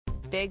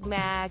Big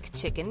Mac,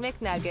 Chicken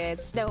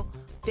McNuggets, no,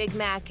 Big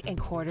Mac and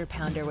Quarter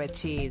Pounder with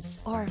cheese,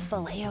 or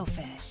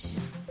Filet-O-Fish.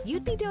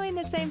 You'd be doing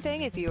the same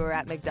thing if you were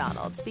at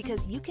McDonald's,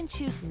 because you can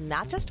choose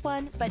not just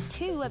one, but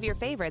two of your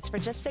favorites for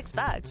just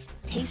 $6.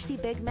 Tasty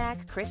Big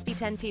Mac, crispy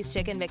 10-piece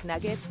Chicken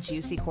McNuggets,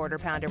 juicy Quarter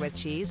Pounder with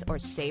cheese, or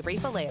savory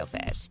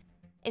Filet-O-Fish.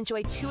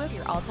 Enjoy two of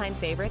your all-time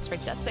favorites for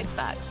just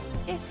 $6,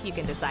 if you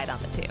can decide on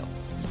the two.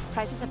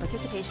 Prices and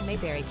participation may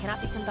vary.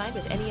 Cannot be combined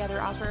with any other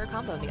offer or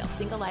combo meal.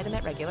 Single item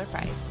at regular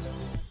price.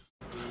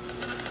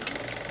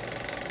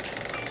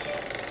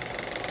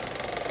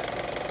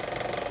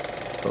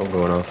 Phone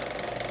going off.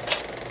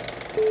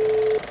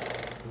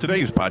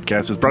 Today's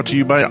podcast is brought to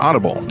you by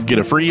Audible. Get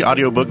a free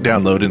audiobook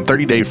download and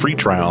 30-day free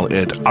trial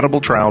at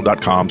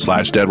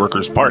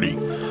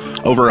audibletrial.com/deadworkersparty.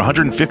 Over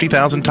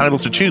 150,000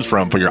 titles to choose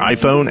from for your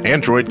iPhone,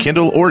 Android,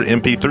 Kindle, or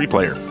MP3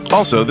 player.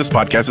 Also, this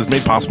podcast is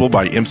made possible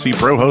by MC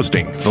Pro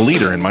Hosting, the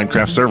leader in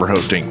Minecraft server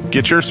hosting.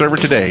 Get your server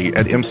today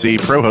at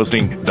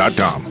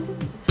mcprohosting.com.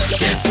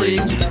 Can't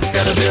sleep,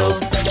 gotta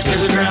build.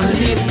 There's a ground that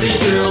needs to be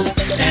drilled,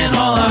 and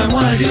all I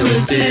wanna do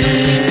is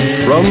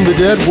dig. From the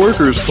Dead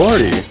Workers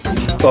Party,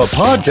 a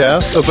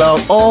podcast about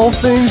all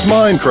things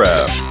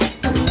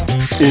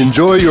Minecraft.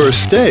 Enjoy your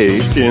stay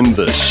in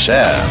the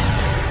Shaft.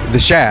 The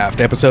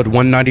Shaft, episode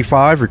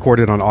 195,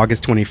 recorded on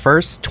August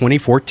 21st,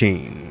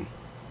 2014.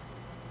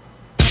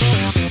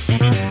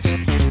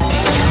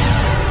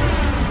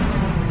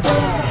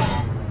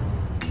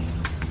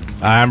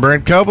 I'm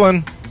Brent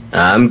Copeland.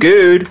 I'm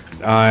good.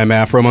 I'm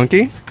Afro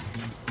Monkey.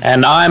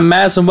 And I'm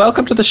Maz, and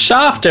welcome to The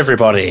Shaft,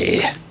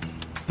 everybody.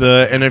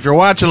 And if you're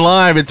watching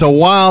live, it's a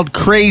wild,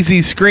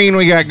 crazy screen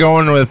we got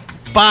going with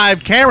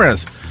 5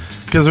 cameras.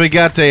 Because we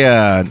got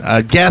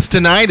a guest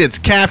tonight. It's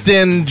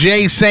Captain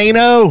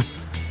JSano.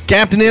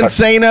 Captain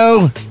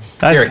Insano.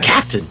 You're a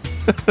captain.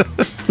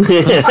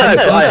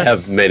 I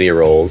have many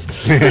roles.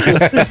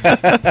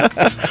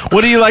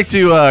 What do you like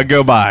to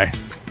go by?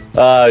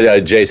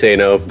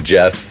 JSano,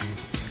 Jeff.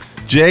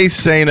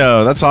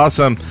 JSano, that's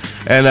awesome.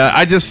 And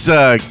I just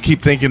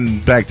keep thinking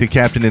back to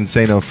Captain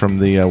Insano from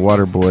the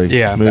Waterboy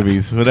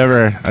movies.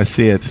 Whenever I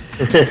see it.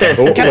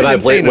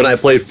 When I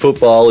played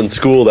football in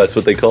school, that's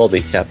what they called me,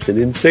 Captain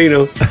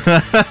Insano.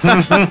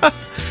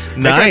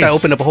 Nice. They tried to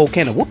open up a whole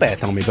can of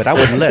whoop-ass on me, but I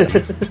wouldn't let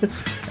them.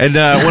 And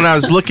when I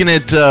was looking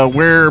at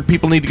where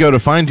people need to go to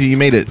find you, you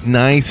made it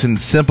nice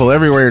and simple.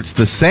 Everywhere it's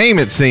the same,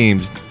 it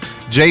seems.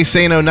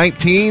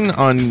 JSano19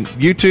 on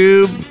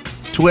YouTube,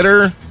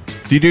 Twitter.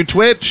 Do you do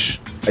Twitch?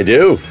 I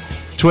do.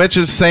 Twitch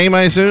is the same,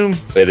 I assume?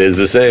 It is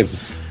the same.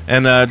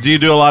 And do you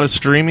do a lot of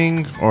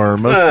streaming or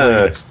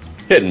mostly?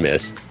 Hit and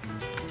miss.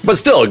 But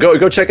still,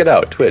 go check it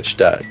out.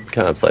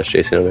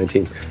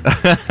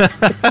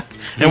 Twitch.com/JSano19.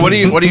 And what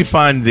do you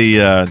find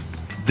the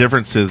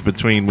differences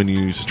between when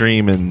you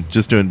stream and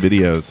just doing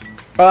videos?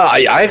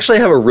 I actually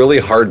have a really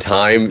hard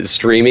time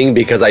streaming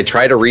because I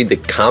try to read the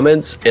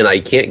comments and I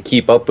can't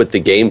keep up with the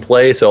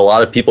gameplay. So a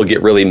lot of people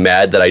get really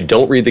mad that I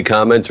don't read the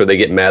comments, or they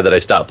get mad that I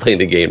stop playing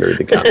the game to read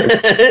the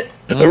comments.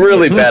 I'm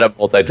really bad at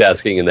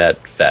multitasking in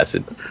that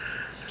facet.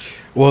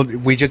 Well,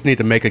 we just need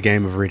to make a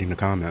game of reading the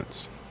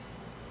comments.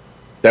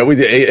 That would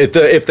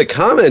if the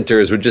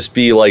commenters would just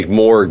be like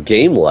more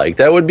game-like,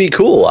 that would be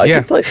cool. I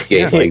could play a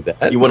game like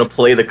that. You want to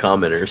play the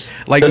commenters,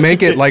 like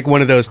make it like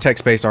one of those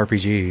text-based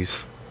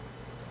RPGs.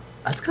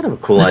 That's kind of a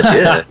cool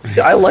idea.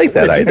 I like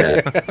that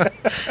idea.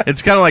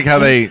 It's kind of like how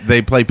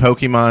they play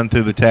Pokemon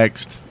through the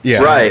text. Yeah,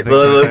 right.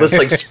 Let's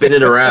like spin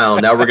it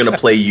around. Now we're gonna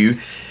play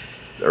youth,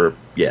 or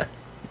yeah.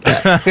 And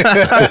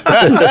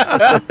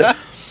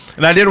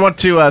I did want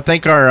to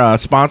thank our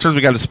sponsors.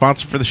 We got a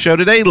sponsor for the show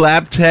today.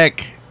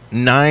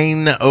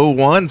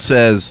 LabTech901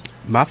 says,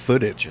 "My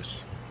foot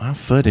itches." My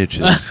foot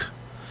itches.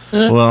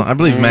 Well, I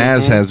believe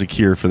Maz has a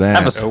cure for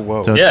that.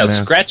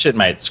 Scratch it,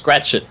 mate.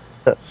 Scratch it.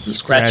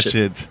 Scratch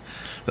it.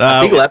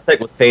 I think LabTech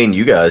was paying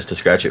you guys to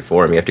scratch it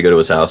for him. You have to go to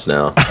his house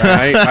now.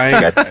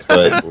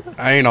 I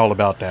ain't all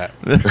about that.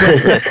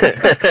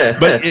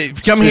 But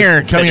come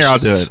here. I'll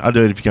do it. I'll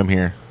do it if you come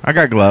here. I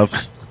got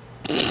gloves.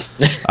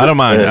 I don't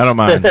mind.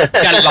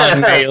 Got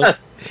long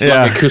nails.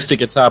 Yeah. Like acoustic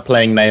guitar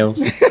playing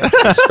nails.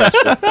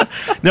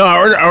 No,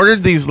 I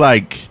ordered these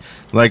like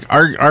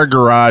our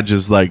garage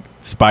is like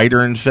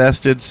spider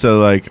infested, so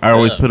like I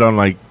always put on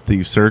like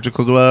these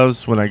surgical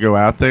gloves when I go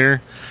out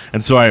there.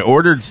 And so I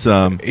ordered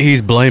some.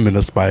 He's blaming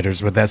the spiders,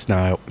 but that's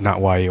not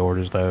why he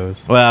orders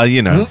those. Well,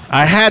 you know,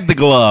 I had the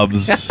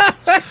gloves,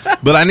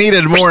 but I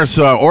needed more,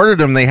 so I ordered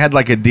them. They had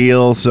like a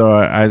deal, so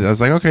I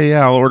was like, okay,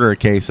 yeah, I'll order a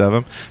case of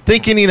them.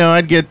 Thinking,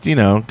 I'd get,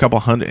 a couple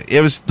hundred.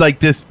 It was like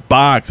this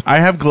box. I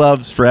have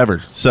gloves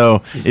forever,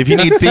 so if you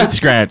need feet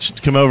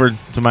scratched, come over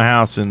to my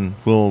house and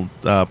we'll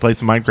play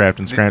some Minecraft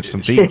and scratch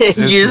some feet.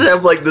 You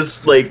have like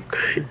this like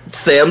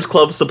Sam's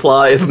Club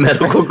supply of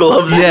medical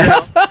gloves. Yeah,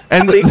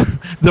 and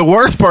the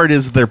worst part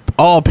is they're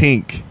all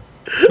pink.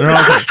 They're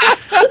all pink.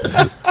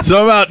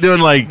 So I'm out doing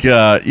like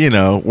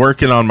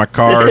working on my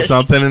car or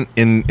something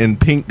in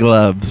pink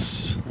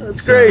gloves.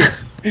 That's great.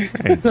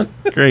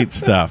 Great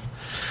stuff.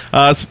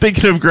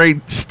 Speaking of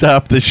great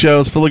stuff, the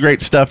show's full of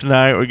great stuff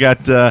tonight. We got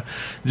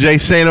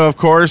JSano, of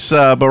course,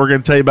 but we're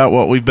going to tell you about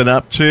what we've been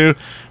up to.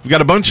 We've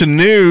got a bunch of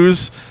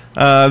news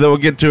that we'll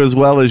get to, as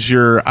well as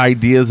your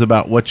ideas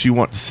about what you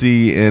want to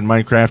see in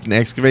Minecraft and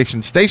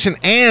Excavation Station,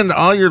 and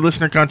all your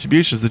listener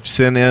contributions that you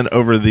sent in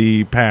over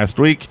the past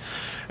week.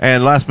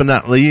 And last but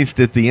not least,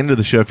 at the end of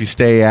the show, if you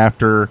stay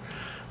after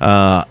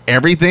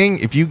everything,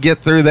 if you get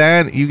through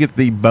that, you get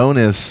the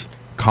bonus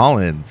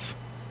call-ins.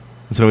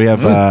 So we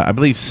have, I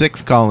believe,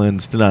 6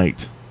 call-ins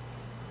tonight.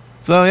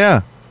 So,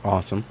 yeah.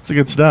 Awesome. It's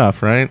good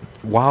stuff, right?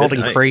 Wild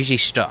and crazy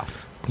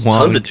stuff.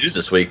 Tons of news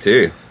this week,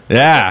 too.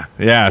 Yeah.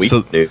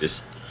 Week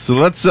news. So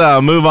let's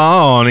move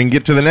on and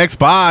get to the next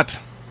spot.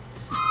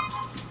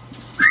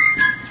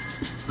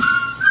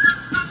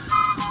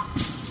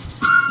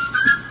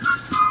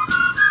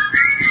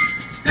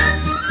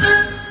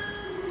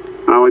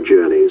 Our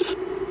journeys.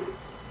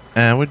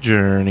 Our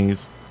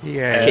journeys.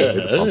 Yeah. I can't hear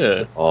the bumps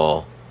at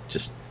all.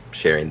 Just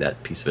sharing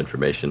that piece of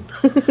information.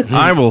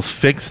 I will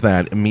fix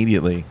that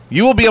immediately.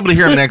 You will be able to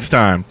hear them next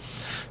time.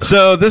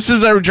 So this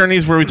is Our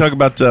Journeys, where we talk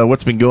about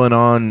what's been going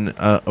on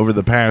over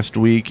the past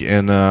week.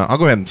 And I'll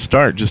go ahead and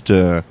start just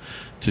to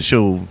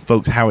show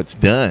folks how it's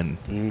done.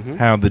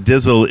 How the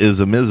dizzle is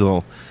a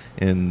mizzle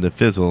and the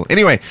fizzle.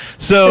 Anyway,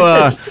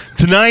 so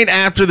tonight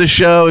after the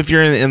show, if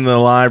you're in the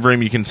live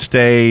room, you can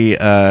stay.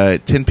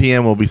 10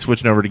 p.m. we'll be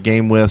switching over to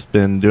Game Wisp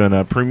and doing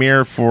a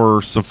premiere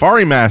for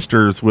Safari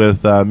Masters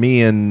with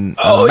me and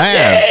Maz.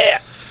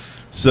 Yeah.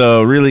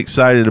 So really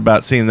excited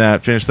about seeing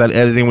that. Finish that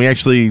editing. We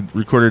actually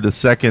recorded a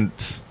second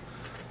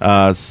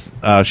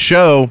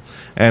show,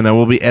 and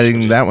we'll be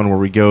editing that one where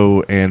we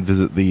go and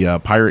visit the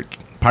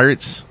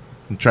pirates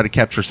and try to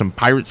capture some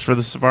pirates for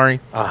the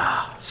safari.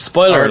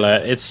 Spoiler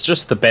alert, it's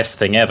just the best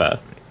thing ever.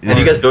 Have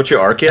you guys built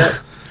your ark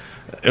yet?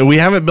 We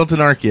haven't built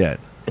an ark yet.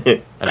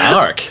 An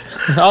ark.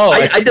 Oh,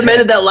 I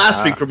demanded that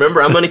last week,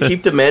 remember? I'm going to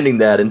keep demanding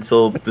that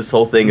until this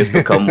whole thing has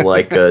become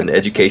like an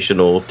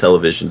educational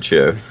television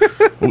show.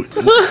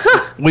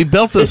 We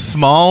built a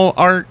small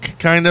ark,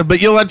 kind of,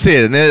 but you'll have to see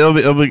it, and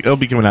it'll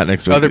be coming out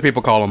next week. Other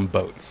people call them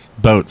boats.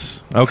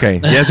 Boats.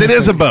 Okay. Yes, it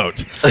is a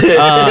boat.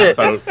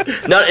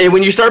 Now, and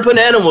when you start putting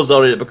animals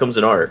on it, it becomes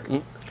an ark.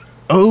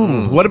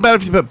 Oh, what about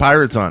if you put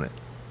pirates on it?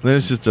 Then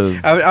it's just a...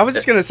 I was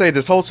just going to say,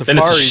 this whole it's a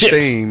safari ship.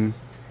 theme...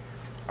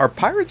 Are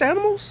pirates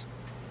animals?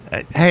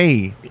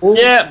 Hey.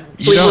 Yeah.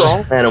 We're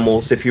all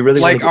animals, if you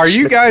really want Like, to are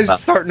you guys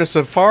starting a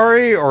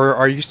safari, or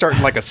are you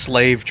starting like a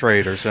slave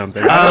trade or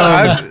something?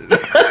 Well,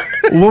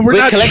 we're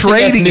not collecting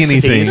trading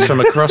anything. ethnicities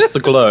from across the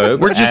globe,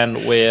 We're just-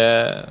 and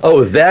we're...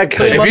 Oh, that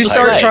kind If of... you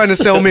start Nice. trying to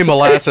sell me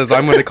molasses,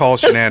 I'm going to call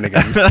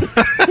shenanigans.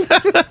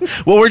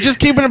 Well, we're just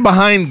keeping it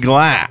behind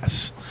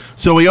glass.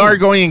 So we are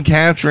going and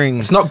capturing...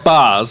 It's not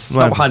bars. It's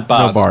Well, not behind no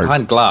bars. bars. It's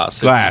behind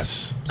glass.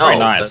 Glass. It's very Oh,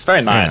 nice. that's-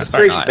 Very nice. That's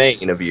Very very nice.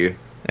 vain of you.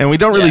 And we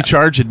don't really Yeah.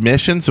 charge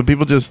admission, so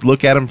people just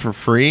look at them for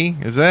free.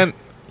 Is that...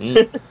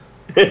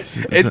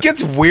 It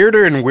gets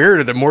weirder and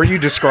weirder the more you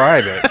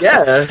describe it.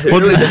 Yeah. It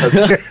Well, really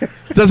does.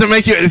 Doesn't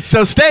make you...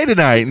 So stay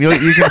tonight, and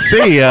you can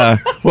see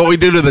what we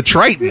do to the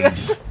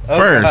Tritons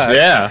first.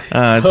 Yeah.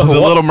 To the What-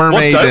 Little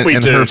Mermaid what don't we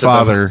and do her to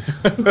father,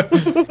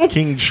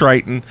 King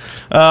Triton.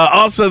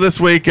 Also this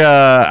week,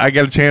 I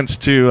got a chance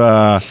to...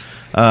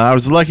 I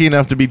was lucky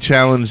enough to be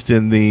challenged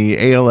in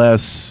the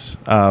ALS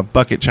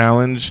bucket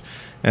challenge,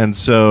 and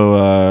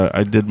so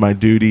I did my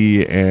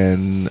duty,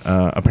 and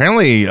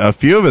apparently a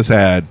few of us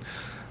had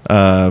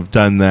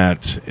done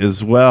that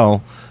as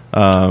well.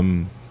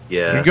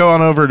 Yeah. You go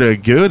on over to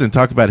Good and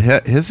talk about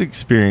his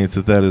experience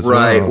with that as well.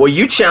 Right. Well,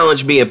 you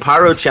challenged me, and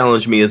Pyro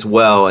challenged me as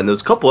well, and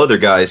there's a couple other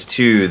guys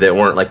too that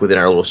weren't like within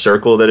our little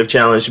circle that have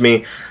challenged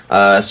me.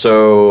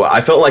 So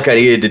I felt like I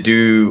needed to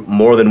do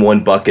more than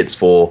one buckets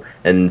full,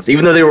 and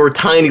even though they were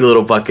tiny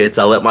little buckets,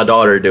 I let my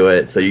daughter do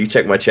it. So you can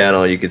check my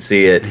channel and you can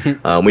see it.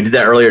 We did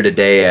that earlier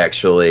today,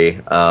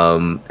 actually,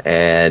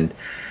 and.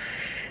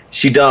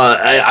 She done.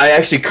 I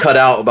actually cut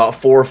out about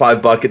 4 or 5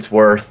 buckets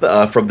worth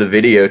from the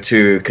video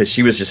too, because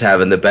she was just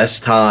having the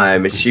best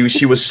time. And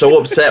she was so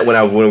upset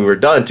when we were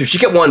done too. She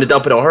kept wanting to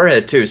dump it on her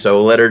head too,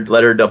 so let her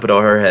dump it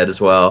on her head as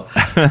well.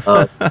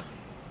 But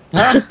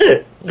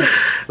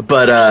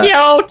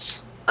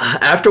Cute.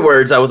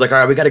 afterwards, I was like, all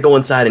right, we got to go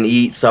inside and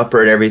eat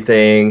supper and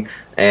everything.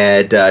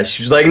 And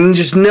she was like,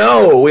 just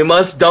no, we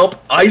must dump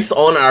ice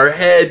on our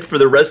head for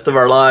the rest of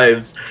our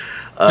lives.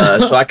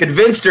 So I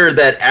convinced her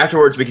that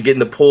afterwards we could get in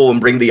the pool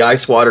and bring the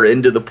ice water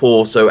into the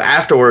pool. So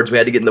afterwards we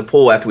had to get in the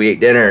pool after we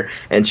ate dinner,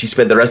 and she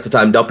spent the rest of the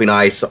time dumping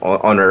ice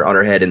on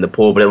her head in the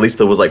pool. But at least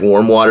there was like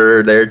warm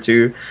water there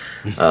too.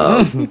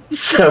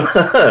 So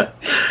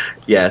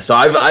yeah, Yeah, so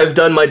I've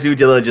done my due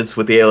diligence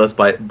with the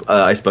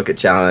Ice Bucket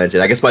Challenge,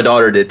 and I guess my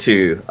daughter did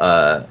too.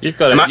 My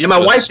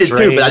wife did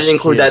too, but I didn't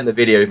include that in the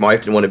video. My wife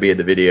didn't want to be in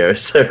the video,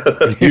 so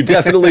you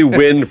definitely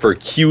win for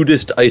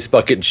cutest Ice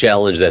Bucket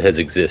Challenge that has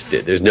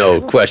existed. There's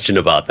no question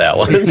about that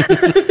one.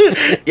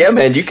 Yeah,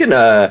 man, you can.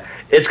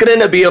 It's gonna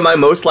end up being my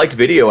most liked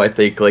video. I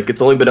think. Like,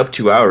 it's only been up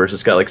 2 hours.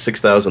 It's got like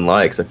 6,000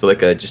 likes. I feel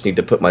like I just need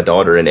to put my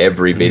daughter in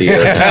every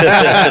video.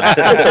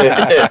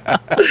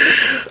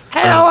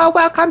 Hello,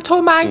 welcome to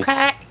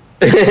Minecraft.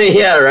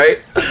 Yeah, right.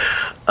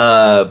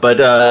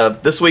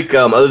 But this week,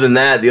 other than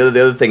that, the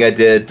other thing I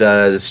did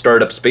is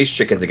start up Space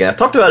Chickens again. I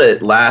talked about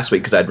it last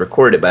week because I'd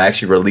recorded it, but I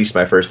actually released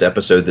my first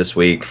episode this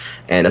week,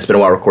 and it's been a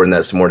while recording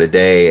that some more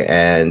today,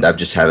 and I'm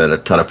just having a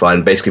ton of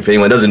fun. Basically, if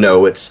anyone doesn't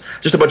know, it's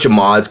just a bunch of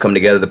mods come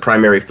together. The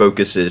primary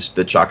focus is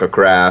the Choco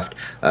Craft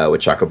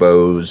with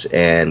Chocobos,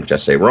 and which I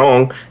say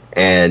wrong,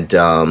 and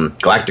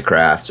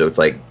Galacticraft. So it's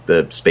like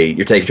the space.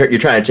 You're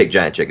trying to take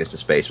giant chickens to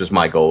space. Was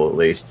my goal at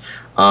least,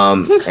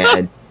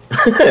 and.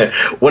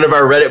 One of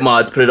our Reddit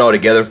mods put it all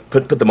together,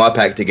 put the mod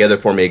pack together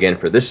for me again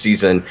for this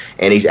season,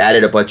 and he's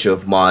added a bunch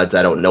of mods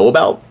I don't know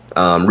about.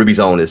 Ruby's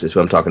Own is who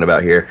I'm talking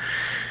about here.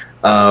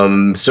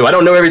 So I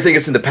don't know everything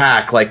that's in the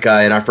pack. Like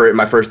in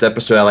my first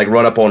episode, I like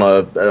run up on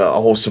a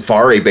whole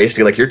safari,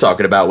 basically like you're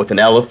talking about, with an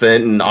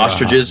elephant and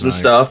ostriches and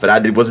stuff, and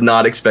I was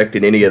not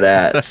expecting any of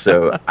that.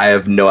 So I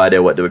have no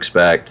idea what to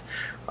expect.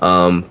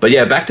 But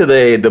yeah, back to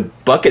the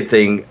bucket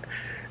thing.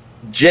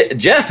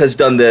 Jeff has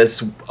done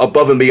this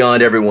above and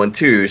beyond everyone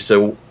too,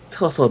 so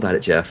tell us all about it,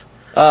 Jeff.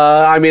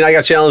 I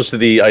got challenged to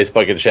the Ice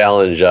Bucket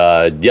Challenge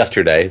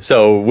yesterday,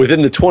 so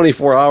within the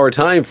 24-hour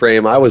time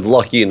frame, I was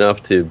lucky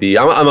enough to be...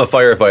 I'm a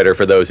firefighter,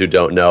 for those who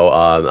don't know,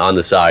 on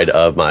the side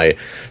of my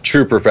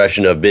true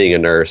profession of being a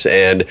nurse,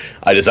 and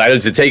I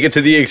decided to take it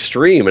to the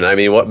extreme,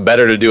 and what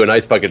better to do an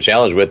Ice Bucket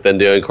Challenge with than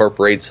to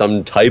incorporate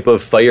some type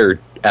of fire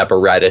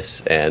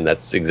apparatus, and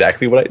that's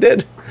exactly what I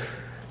did.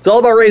 It's all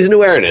about raising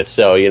awareness,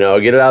 so,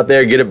 get it out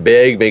there, get it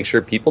big, make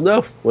sure people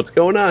know what's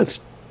going on.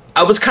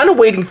 I was kind of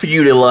waiting for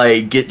you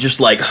to, get just,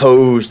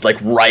 hosed,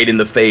 right in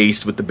the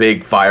face with the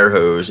big fire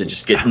hose and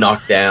just get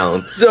knocked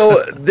down. So,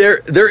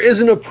 there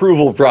is an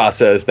approval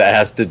process that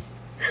has to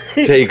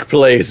take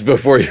place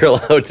before you're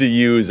allowed to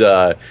use,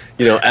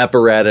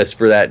 apparatus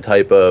for that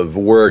type of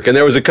work. And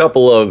there was a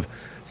couple of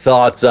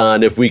thoughts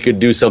on if we could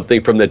do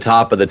something from the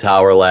top of the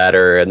tower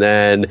ladder, and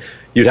then...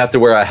 you'd have to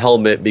wear a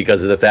helmet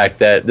because of the fact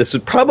that this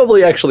would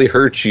probably actually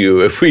hurt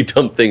you if we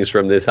dump things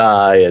from this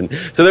high. And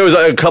so there was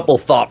a couple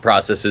thought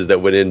processes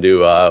that went into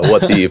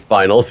what the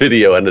final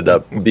video ended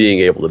up being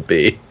able to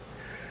be.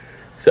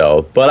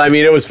 So, but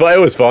it was fun.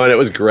 It was fun. It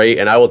was great.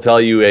 And I will tell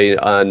you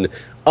an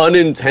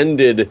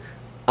unintended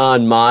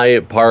on my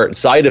part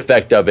side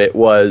effect of it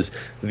was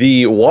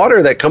the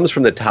water that comes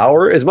from the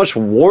tower is much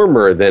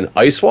warmer than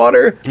ice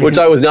water, which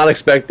I was not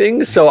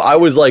expecting. So I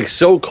was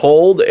so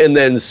cold and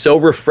then so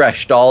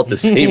refreshed all at the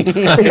same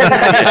time.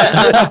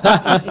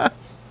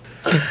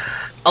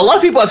 A lot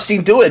of people I've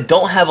seen do it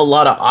don't have a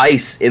lot of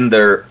ice in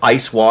their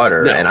ice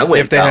water, and I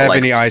went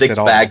and got 6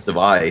 bags of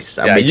ice.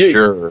 I made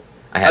sure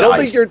I had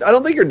ice. I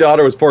don't think your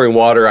daughter was pouring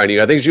water on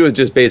you. I think she was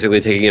just basically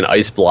taking an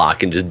ice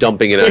block and just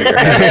dumping it on your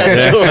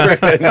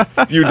head.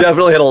 You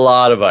definitely had a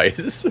lot of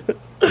ice.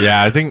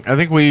 Yeah, I think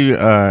we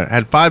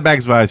had 5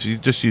 bags of ice. You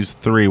just used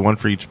 3, 1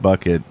 for each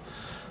bucket,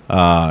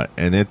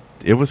 and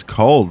it was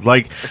cold.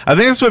 I think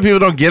that's what people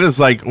don't get is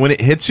when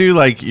it hits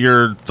you,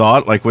 your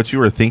thought, what you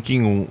were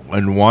thinking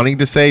and wanting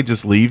to say,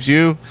 just leaves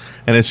you,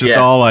 and it's just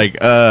all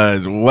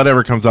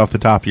whatever comes off the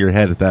top of your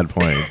head at that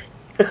point.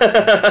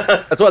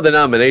 That's why the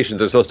nominations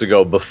are supposed to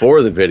go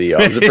before the video.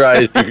 I'm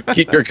surprised you could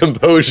keep your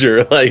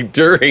composure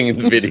during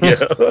the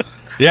video.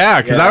 Yeah,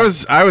 because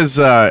I was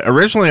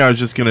originally I was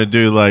just gonna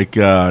do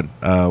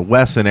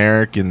Wes and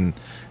Eric and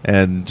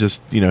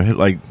just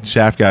hit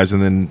shaft guys,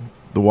 and then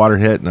the water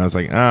hit, and I was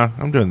like,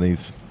 I'm doing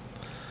these.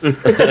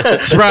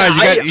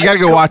 Surprise! You got to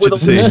go watch it to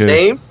see who.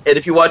 Names, and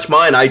if you watch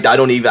mine, I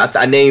don't even.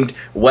 I named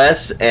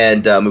Wes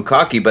and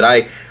Mukaki, but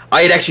I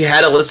had actually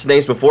had a list of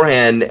names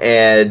beforehand,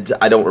 and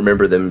I don't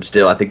remember them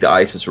still. I think the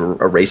ice has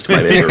erased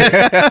my memory.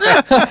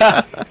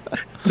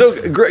 So,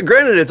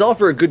 granted, it's all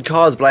for a good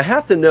cause, but I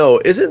have to know,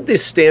 isn't the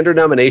standard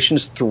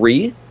nominations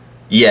 3?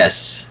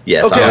 Yes. Okay.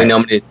 I only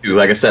nominated 2.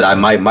 Like I said,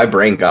 my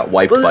brain got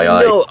wiped by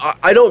ice. No,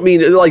 I don't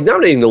mean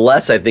nominating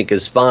less. I think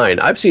is fine.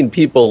 I've seen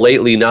people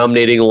lately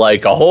nominating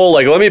a whole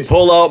let me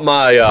pull out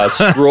my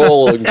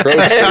scroll and it's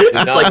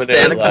like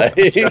Santa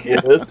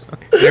Claus.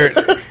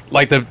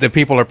 The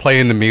people are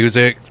playing the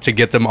music to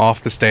get them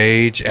off the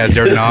stage as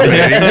they're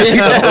nominating.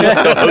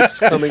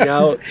 Coming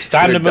out. It's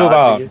time to move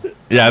on.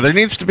 Yeah, there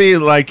needs to be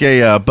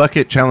a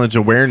bucket challenge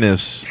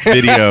awareness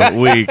video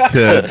week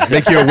to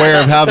make you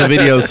aware of how the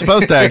video is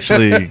supposed to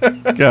actually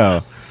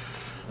go.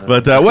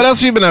 But what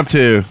else have you been up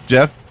to,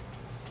 Jeff?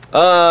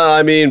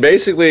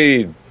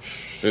 Basically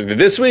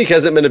this week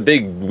hasn't been a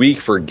big week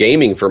for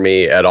gaming for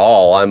me at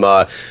all. I'm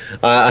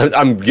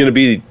going to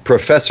be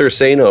Professor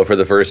Sano for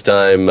the first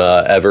time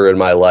ever in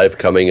my life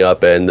coming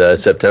up in the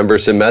September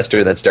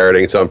semester that's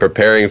starting. So I'm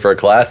preparing for a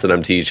class that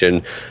I'm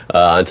teaching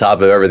on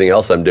top of everything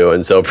else I'm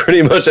doing. So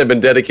pretty much I've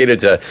been dedicated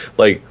to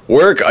like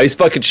work, ice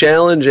bucket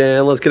challenge,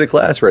 and let's get a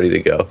class ready to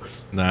go.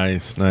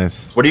 Nice.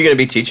 What are you going to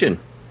be teaching?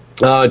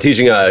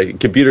 Teaching a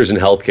computers and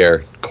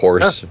healthcare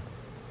course.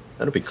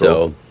 That'll be cool.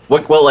 So,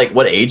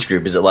 what age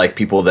group is it? Like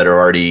people that are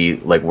already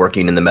like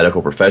working in the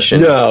medical profession?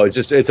 No,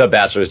 it's a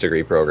bachelor's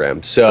degree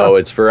program. So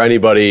it's for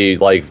anybody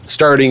like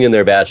starting in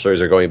their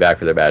bachelor's or going back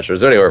for their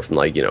bachelor's, anywhere from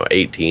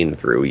 18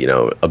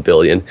 through a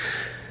billion.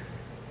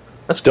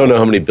 Don't know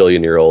how many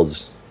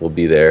billion-year-olds will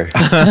be there.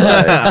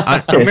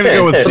 I'm going to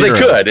go with zero. zero. They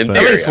could, in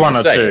theory, At least one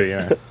or two,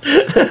 yeah.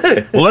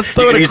 Well, let's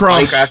throw You it use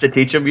across. Minecraft to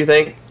teach them, you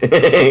think?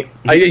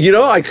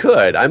 I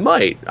could. I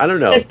might. I don't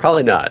know.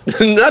 Probably not.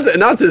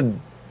 not to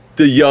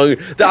the young.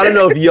 I don't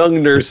know if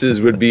young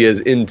nurses would be as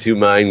into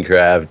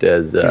Minecraft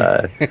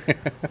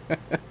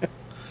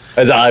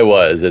as I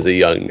was as a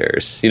young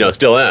nurse.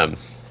 Still am.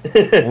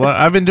 Well,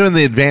 I've been doing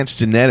the advanced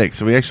genetics,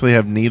 so we actually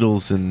have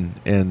needles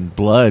and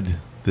blood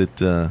that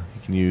you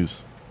can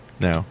use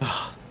now.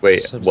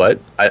 Wait,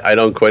 what? I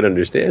don't quite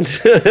understand.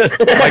 Like,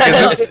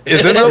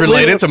 is this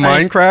related to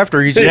Minecraft, or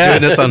are you just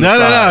doing this on the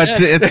side? No,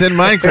 it's in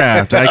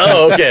Minecraft.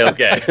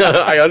 Okay.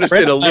 I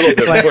understand a little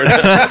bit more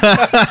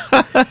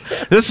now.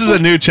 This is a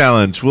new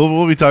challenge.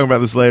 We'll be talking about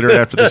this later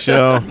after the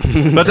show.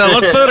 But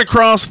let's throw it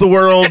across the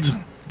world,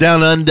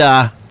 down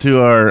under, to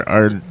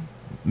our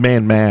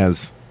man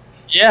Maz.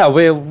 Yeah,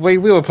 we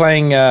were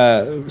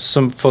playing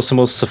some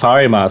more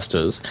Safari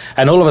Masters,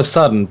 and all of a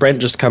sudden Brent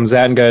just comes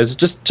out and goes,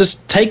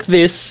 just take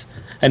this,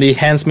 and he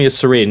hands me a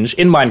syringe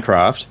in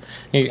Minecraft.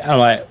 And I'm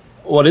like,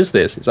 what is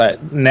this? It's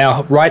like,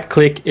 now right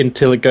click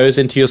until it goes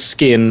into your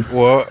skin.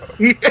 What?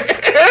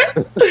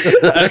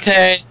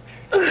 Okay.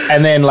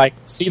 And then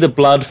see the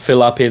blood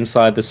fill up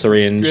inside the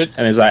syringe,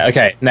 and it's like,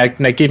 okay, now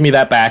give me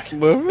that back.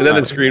 And then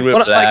the screen went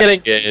What am I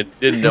black. getting?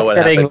 Didn't know what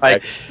Getting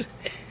happened.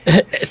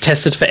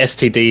 tested for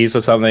STDs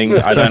or something.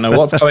 I don't know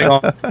what's going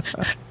on.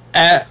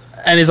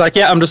 And he's like,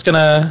 yeah, I'm just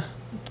gonna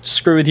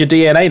screw with your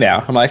DNA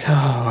now. I'm like,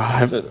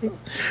 oh.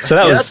 So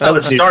That's how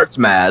it starts,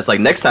 Maz. Like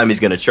next time he's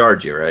going to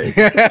charge you, right?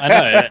 I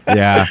know.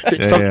 Yeah.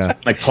 It's probably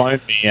just gonna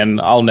clone me, and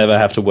I'll never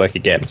have to work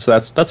again. So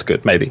that's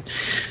good, maybe.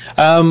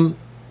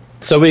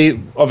 So we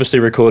obviously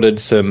recorded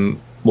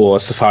some more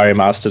Safari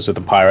Masters with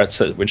the Pirates,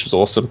 which was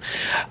awesome.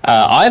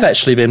 I've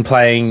actually been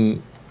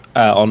playing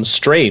on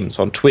streams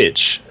on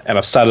Twitch, and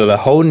I've started a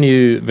whole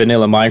new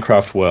vanilla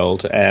Minecraft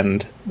world,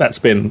 and that's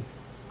been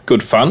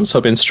good fun. So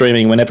I've been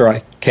streaming whenever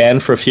I can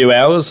for a few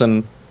hours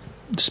and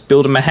just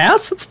building my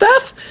house and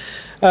stuff.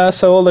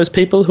 So all those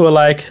people who are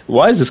like,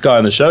 why is this guy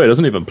on the show? He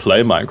doesn't even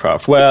play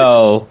Minecraft.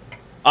 Well,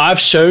 I've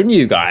shown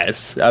you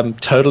guys. I'm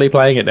totally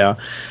playing it now.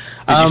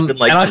 Did you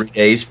spend 3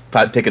 days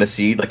picking a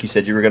seed like you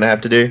said you were going to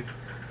have to do?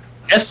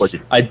 Yes,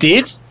 I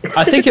did.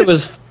 I think it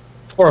was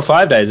 4 or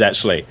 5 days,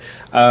 actually.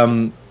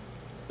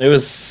 It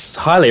was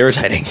highly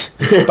irritating.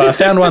 But I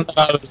found one that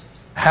I was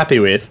happy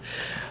with.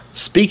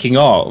 Speaking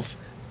of,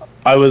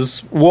 I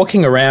was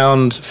walking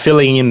around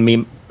filling in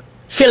my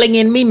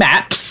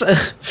maps,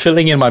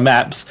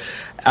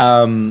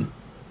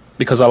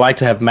 because I like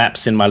to have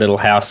maps in my little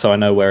house so I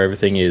know where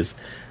everything is.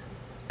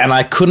 And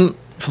I couldn't,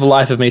 for the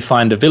life of me,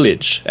 find a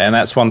village. And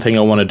that's one thing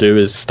I want to do,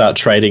 is start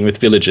trading with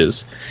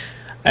villagers.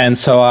 And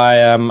so I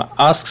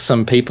asked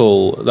some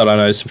people that I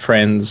know, some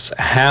friends,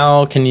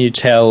 how can you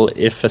tell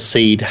if a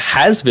seed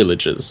has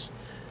villagers?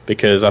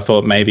 Because I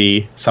thought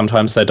maybe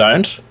sometimes they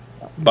don't,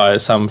 by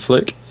some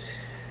fluke.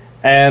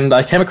 And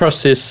I came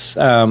across this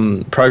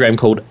program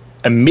called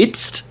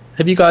Amidst.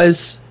 Have you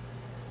guys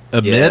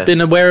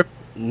been aware of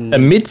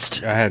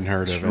Amidst? I hadn't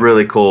heard of it. It's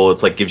really cool.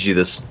 It's like gives you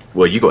this...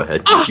 Well, you go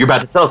ahead. You're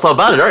about to tell us all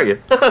about it, aren't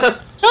you?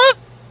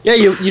 Yeah,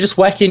 you just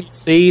whack in your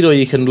seed, or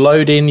you can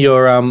load in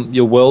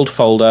your world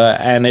folder,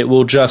 and it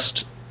will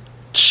just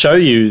show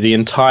you the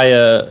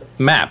entire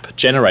map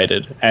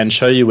generated and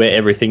show you where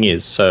everything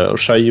is. So it'll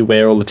show you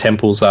where all the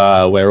temples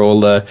are, where all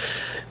the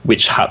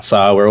witch huts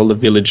are, where all the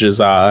villages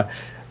are.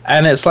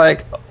 And it's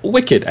like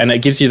wicked, and it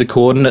gives you the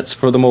coordinates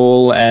for them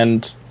all.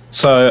 And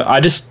so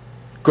I just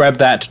grabbed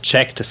that to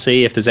check to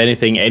see if there's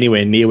anything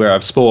anywhere near where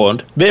I've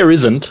spawned. There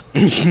isn't.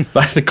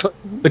 Like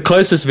the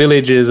closest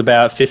village is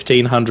about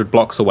 1,500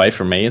 blocks away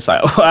from me. It's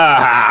like,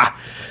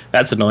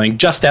 that's annoying.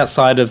 Just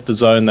outside of the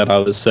zone that I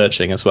was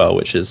searching as well,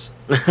 which is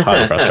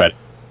highly frustrating.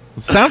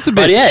 Sounds a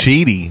bit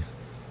cheaty.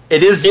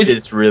 It is.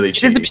 It's really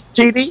cheaty. It's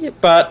a bit cheaty,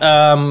 but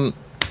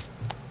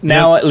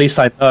now at least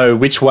I know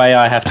which way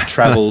I have to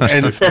travel. Now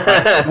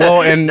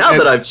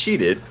that I've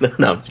cheated,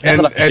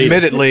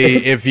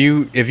 admittedly, if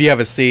you have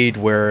a seed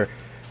where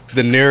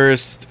the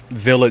nearest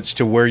village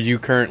to where you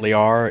currently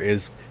are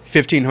is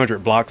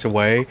 1,500 blocks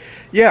away,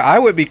 I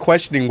would be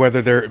questioning whether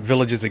their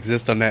villages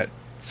exist on that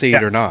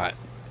seed or not.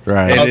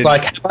 Right. And I was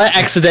like, have I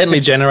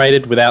accidentally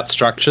generated without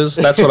structures?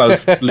 That's what I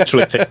was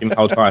literally thinking the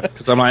whole time.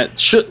 Because I'm like,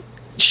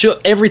 sure,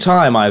 every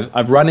time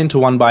I've run into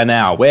one by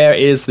now. Where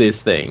is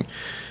this thing?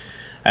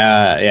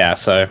 Yeah,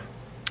 so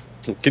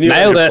Can you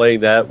nailed imagine it. playing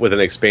that with an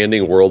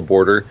expanding world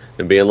border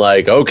and being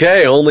like,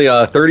 okay, only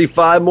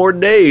 35 more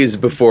days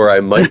before I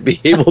might be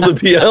able to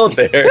be out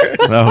there?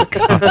 Oh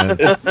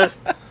god.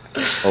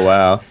 Oh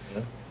wow!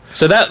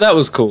 So that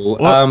was cool.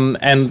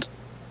 And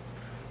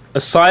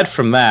aside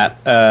from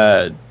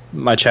that,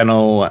 my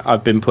channel,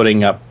 I've been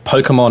putting up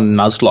Pokemon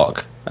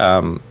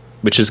Nuzlocke,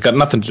 which has got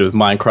nothing to do with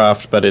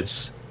Minecraft, but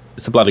it's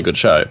a bloody good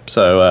show.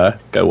 So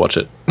go watch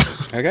it.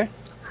 Okay.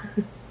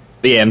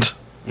 The end.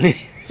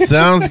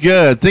 Sounds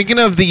good. Thinking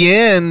of the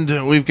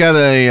end, we've got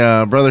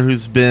a brother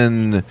who's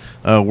been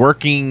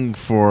working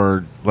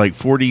for like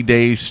 40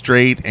 days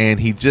straight, and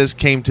he just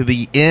came to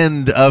the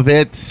end of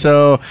it.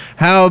 So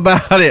how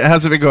about it?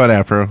 How's it been going,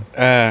 Afro?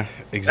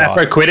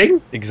 Exhausting. Afro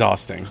quitting?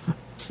 Exhausting.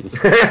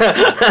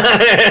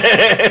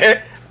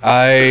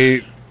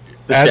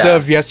 As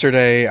of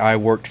yesterday, I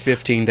worked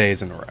 15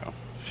 days in a row.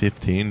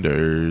 15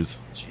 days.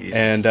 Jesus.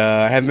 And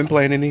I haven't been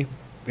playing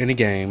any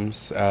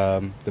games.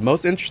 The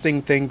most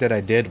interesting thing that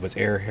I did was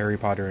air Harry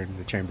Potter and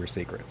the Chamber of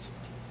Secrets.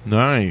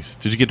 Nice.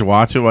 Did you get to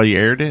watch it while you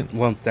aired it?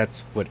 Well,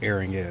 that's what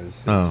airing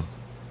is. Oh.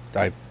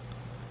 I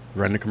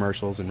run the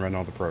commercials and run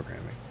all the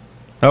programming.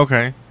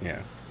 Okay. Yeah.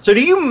 So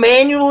do you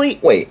manually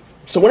wait?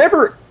 So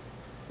whenever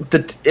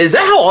is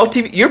that how all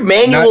TV? You're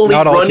manually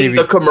Not all running TV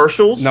the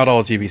commercials? Not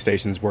all TV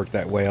stations work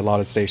that way. A lot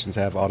of stations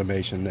have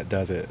automation that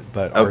does it,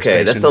 but our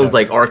Okay, that station sounds doesn't.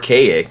 like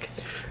archaic.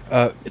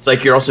 It's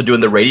like you're also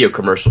doing the radio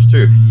commercials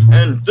too.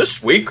 And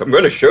this week I'm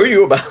going to show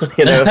you about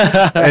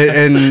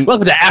and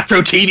Welcome to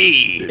Afro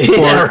TV.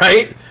 yeah,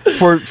 right.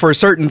 For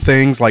certain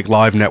things like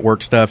live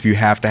network stuff, you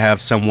have to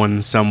have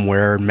someone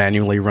somewhere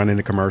manually running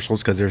the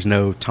commercials because there's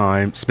no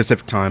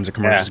specific times the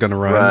commercial's going to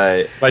run.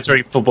 Right. Like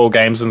during football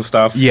games and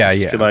stuff. Yeah,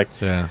 Just yeah. be like,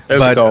 Yeah.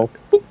 there's a goal.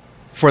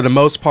 For the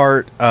most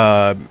part,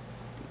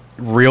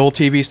 real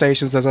TV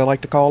stations, as I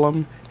like to call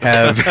them,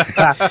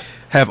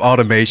 have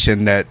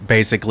automation that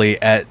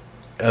basically at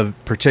a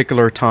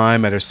particular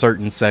time at a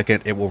certain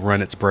second it will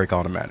run its break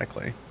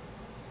automatically.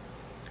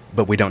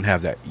 But we don't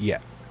have that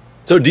yet.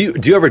 So do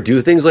you ever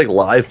do things like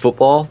live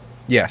football?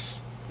 Yes,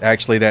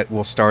 actually, that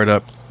will start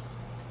up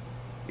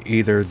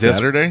either this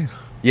Saturday?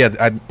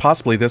 Yeah,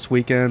 possibly this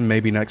weekend,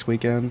 maybe next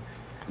weekend.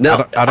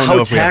 Now, I don't know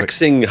how if we have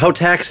it. how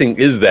taxing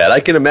is that?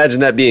 I can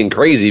imagine that being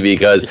crazy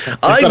because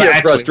I gotta get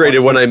actually frustrated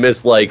watch when I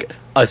miss like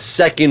a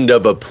second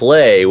of a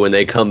play when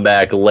they come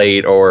back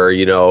late or,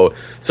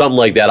 something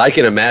like that. I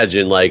can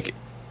imagine like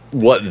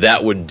what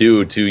that would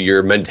do to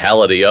your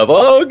mentality of,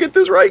 oh, get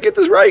this right,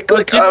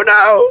 click, oh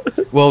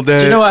no. Well,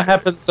 Do you know what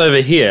happens over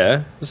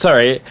here?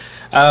 Sorry.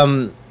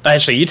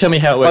 Actually, you tell me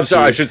how it works. I'm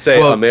sorry, I here. should say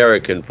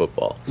American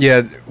football.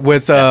 Yeah,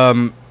 with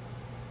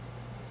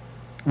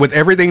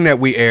everything that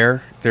we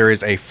air, there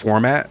is a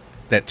format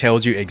that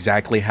tells you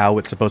exactly how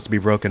it's supposed to be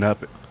broken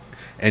up.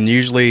 And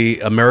usually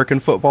American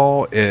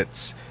football,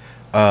 it's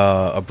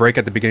a break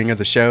at the beginning of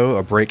the show,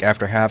 a break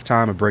after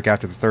halftime, a break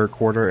after the third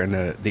quarter,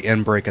 and the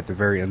end break at the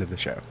very end of the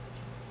show.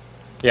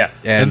 Yeah.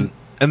 And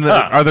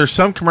are there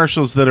some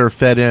commercials that are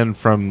fed in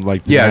from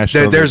like the yeah,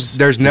 national there's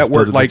that's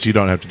network that like you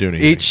don't have to do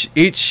anything.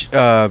 Each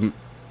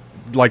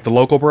like the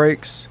local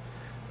breaks,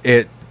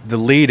 the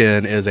lead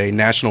in is a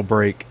national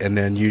break and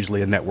then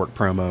usually a network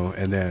promo,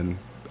 and then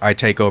I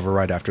take over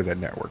right after that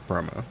network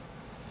promo.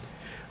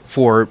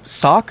 For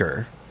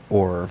soccer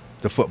or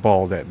the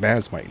football that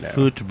Maz might know,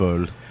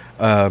 Football.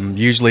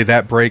 usually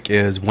that break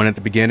is one at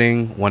the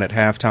beginning, one at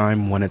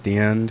halftime, one at the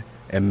end,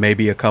 and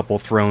maybe a couple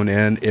thrown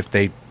in if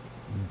they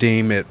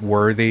deem it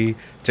worthy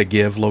to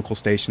give local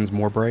stations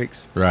more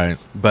breaks. Right.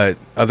 But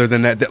other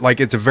than that, like,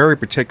 it's a very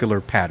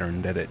particular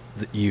pattern that it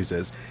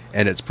uses,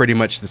 and it's pretty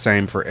much the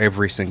same for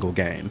every single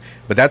game.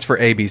 But that's for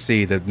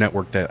ABC, the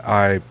network that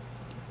I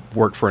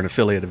work for, an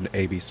affiliate of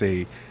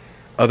ABC.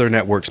 Other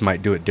networks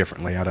might do it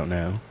differently. I don't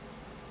know.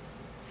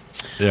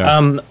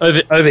 Yeah.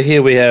 Over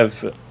here we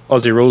have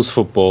Aussie Rules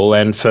Football,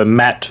 and for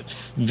Matt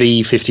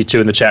V52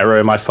 in the chat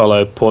room, I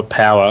follow Port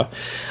Power.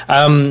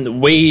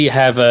 We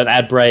have an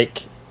ad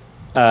break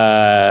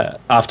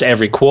after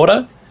every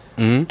quarter,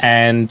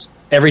 and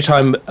every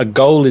time a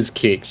goal is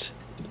kicked,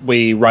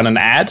 we run an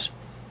ad,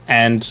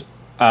 and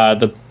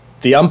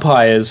the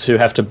umpires who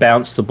have to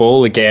bounce the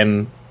ball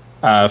again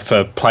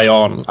for play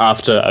on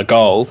after a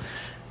goal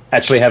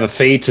actually have a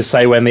feed to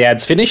say when the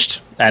ad's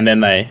finished, and then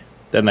they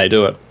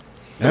do it.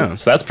 Yeah.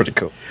 So that's pretty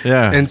cool.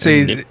 Yeah. And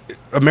see,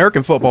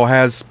 American football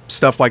has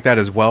stuff like that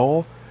as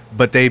well,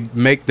 but they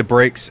make the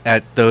breaks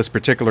at those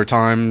particular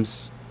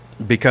times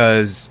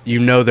because you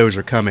know those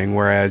are coming,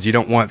 whereas you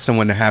don't want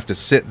someone to have to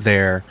sit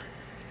there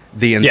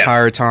the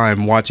entire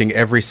time watching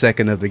every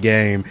second of the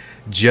game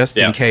just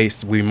in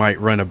case we might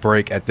run a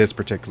break at this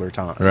particular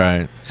time.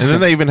 Right. And then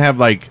they even have,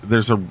 like,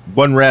 there's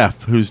one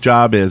ref whose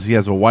job is he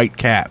has a white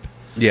cap.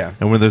 Yeah.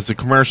 And when there's a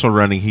commercial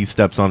running, he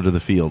steps onto the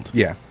field.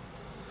 Yeah.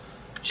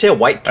 You say a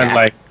white cat. And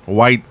like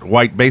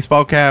White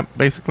baseball cap,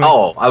 basically.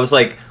 Oh, I was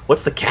like,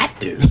 what's the cat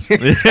do?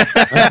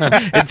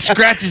 It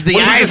scratches the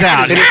eyes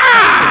out.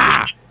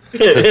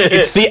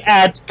 it's the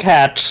ad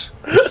cat.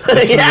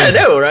 Yeah, I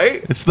know,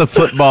 right? It's the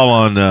football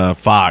on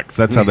Fox.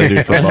 That's how they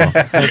do football.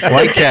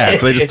 White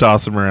cats. They just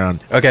toss them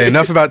around. Okay,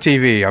 enough about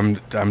TV.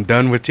 I'm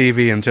done with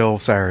TV until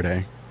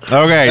Saturday.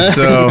 Okay,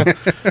 so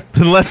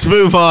then let's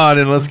move on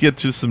and let's get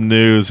to some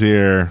news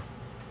here.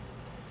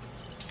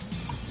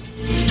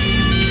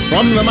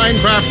 From the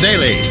Minecraft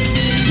Daily,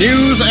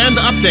 news and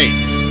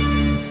updates.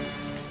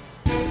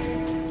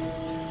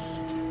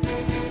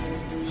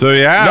 So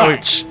yeah,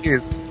 Notch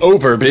is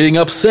over being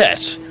upset.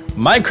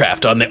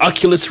 Minecraft on the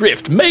Oculus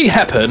Rift may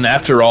happen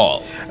after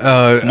all.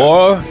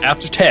 More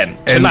after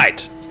 10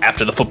 tonight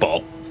after the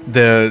football.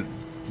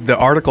 The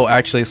article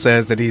actually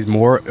says that he's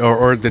more,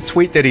 or the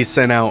tweet that he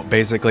sent out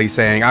basically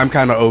saying, I'm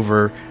kind of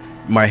over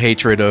my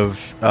hatred of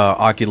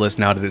Oculus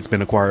now that it's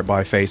been acquired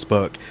by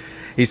Facebook.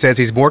 He says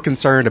he's more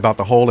concerned about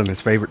the hole in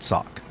his favorite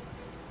sock.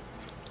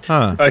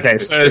 huh? Okay,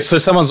 so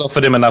someone's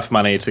offered him enough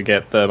money to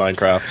get the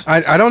Minecraft.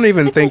 I don't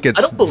even think it's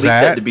I don't believe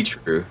that to be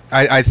true.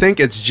 I think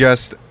it's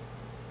just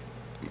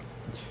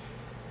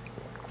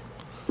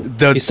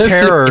the He's so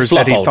terrors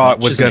that he flip-flop thought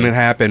much, was isn't going to he?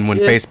 happen when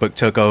Facebook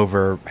took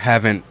over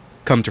haven't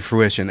come to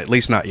fruition, at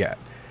least not yet.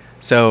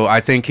 So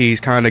I think he's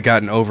kind of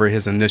gotten over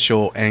his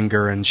initial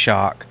anger and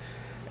shock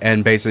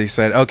and basically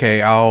said, okay,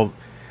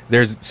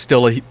 there's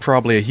still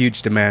probably a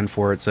huge demand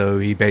for it. So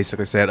he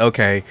basically said,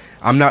 okay,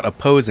 I'm not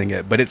opposing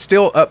it, but it's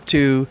still up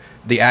to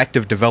the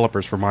active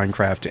developers for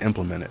Minecraft to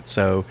implement it.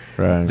 So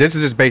this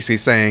is just basically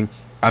saying,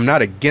 I'm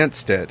not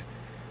against it.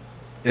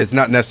 It's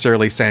not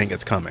necessarily saying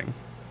it's coming.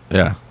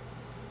 Yeah.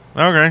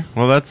 Okay.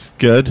 Well, that's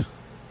good.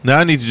 Now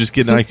I need to just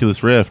get an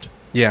Oculus Rift.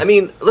 Yeah. I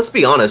mean, let's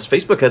be honest.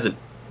 Facebook hasn't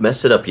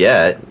messed it up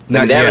yet. I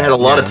mean, they haven't had a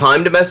lot of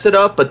time to mess it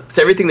up, but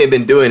everything they've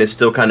been doing is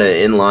still kind of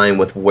in line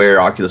with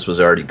where Oculus was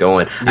already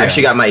going. I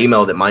actually got my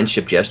email that mine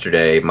shipped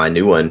yesterday, my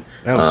new one.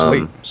 Oh,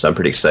 sweet. So I'm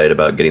pretty excited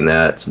about getting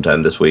that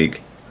sometime this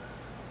week.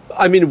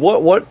 I mean,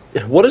 what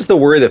is the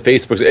worry that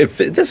Facebook? If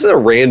this is a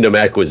random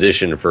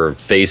acquisition for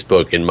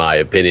Facebook, in my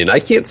opinion, I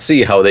can't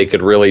see how they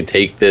could really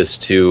take this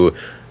to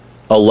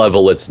a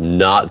level it's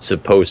not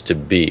supposed to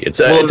be. It's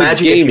a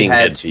gaming if you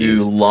had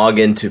to log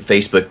into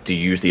Facebook to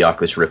use the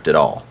Oculus Rift at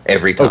all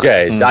every time.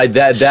 Okay,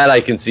 that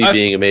I can see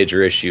being a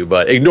major issue,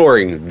 but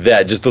ignoring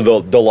that, just the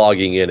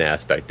logging in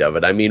aspect of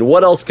it. I mean,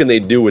 what else can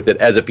they do with it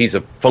as a piece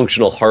of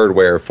functional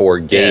hardware for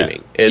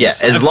gaming?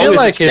 As long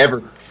as it's never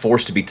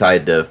forced to be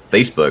tied to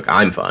Facebook,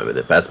 I'm fine with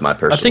it. That's my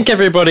personal. I think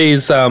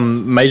everybody's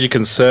major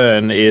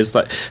concern is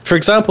that, for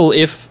example,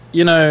 if,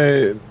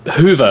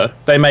 Hoover,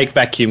 they make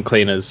vacuum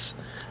cleaners,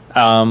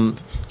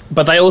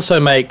 but they also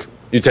make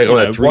you take on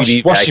a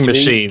 3D washing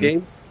machine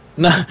games?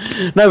 No,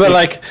 but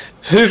like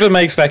Hoover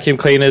makes vacuum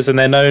cleaners and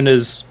they're known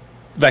as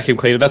vacuum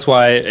cleaner. That's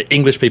why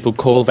English people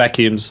call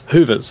vacuums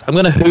Hoovers. I'm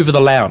going to Hoover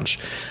the lounge.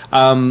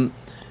 Imagine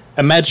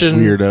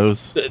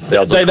weirdos.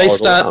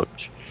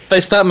 They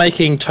start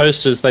making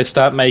toasters. They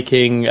start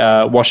making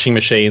washing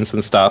machines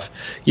and stuff.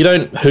 You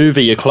don't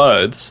Hoover your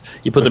clothes.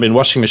 You put them in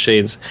washing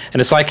machines.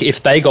 And it's like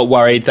if they got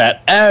worried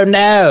that, oh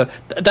no,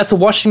 that's a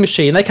washing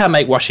machine. They can't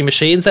make washing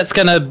machines. That's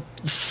going to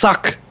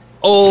suck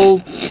all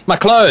my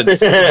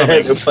clothes.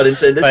 No pun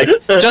intended. Like,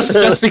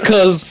 just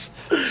because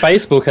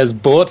Facebook has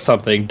bought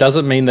something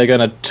doesn't mean they're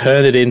going to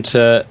turn it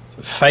into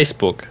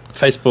Facebook.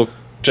 Facebook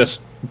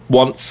just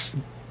wants to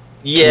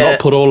not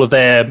put all of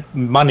their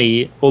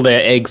money, all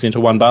their eggs into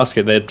one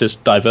basket. They're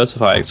just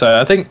diversifying. So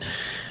I think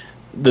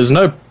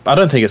I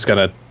don't think it's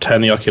going to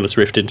turn the Oculus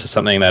Rift into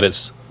something that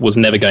it was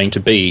never going to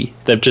be.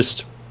 They've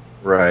just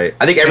right.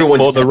 I think everyone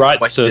just the rights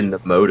questioned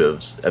the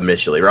motives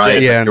initially,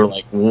 right? Yeah. They were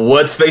like,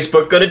 "What's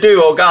Facebook going to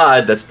do? Oh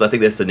God!" I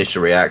think that's the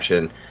initial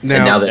reaction. And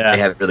now that they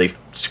haven't really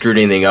screwed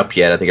anything up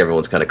yet, I think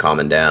everyone's kind of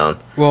calming down.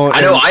 Well,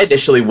 I know I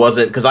initially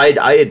wasn't, because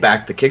I had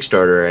backed the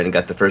Kickstarter and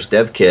got the first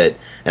dev kit,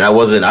 and I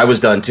was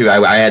done too.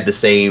 I had the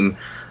same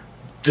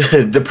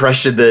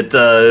depression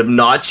that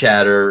Notch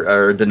had,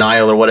 or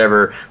denial, or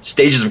whatever,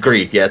 stages of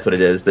grief. Yeah, that's what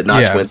it is that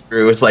Notch went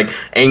through. It's like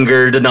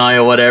anger,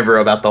 denial, whatever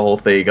about the whole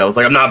thing. I was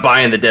like, I'm not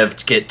buying the dev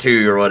kit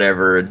too, or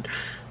whatever. And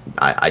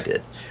I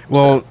did.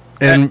 Well,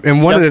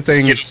 and one of the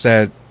things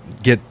that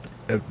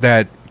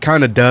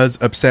kind of does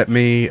upset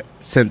me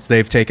since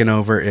they've taken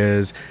over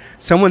is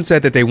someone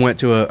said that they went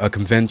to a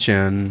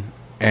convention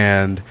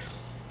and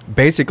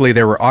basically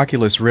there were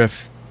Oculus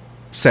Rift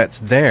sets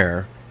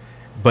there,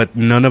 but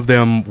none of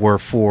them were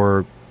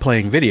for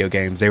playing video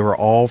games. They were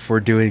all for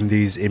doing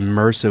these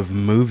immersive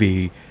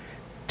movie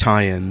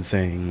tie-in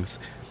things.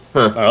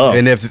 Huh. Oh.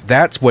 And if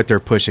that's what they're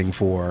pushing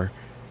for,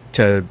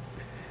 to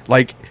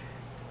like,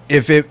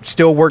 if it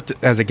still worked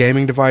as a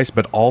gaming device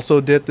but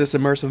also did this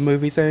immersive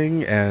movie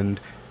thing, and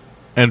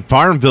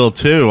Farmville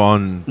too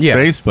on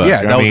Facebook.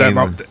 Yeah,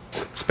 that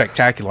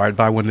spectacular. I'd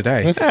buy one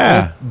today.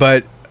 Yeah.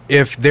 But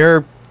if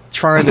they're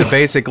trying to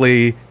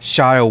basically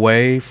shy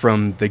away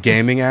from the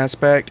gaming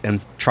aspect and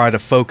try to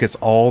focus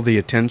all the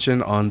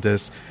attention on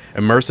this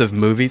immersive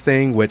movie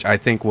thing, which I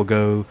think will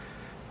go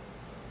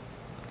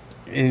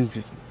in,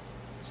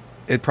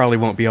 it probably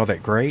won't be all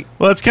that great.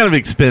 Well, it's kind of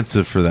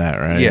expensive for that,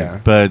 right? Yeah.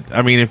 But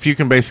I mean, if you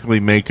can basically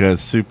make a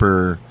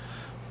super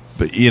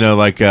But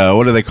like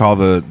what do they call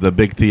the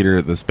big theater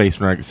at the Space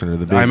Market Center?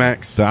 The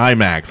IMAX. The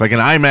IMAX, like an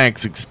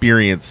IMAX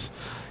experience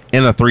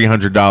in a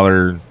 $300,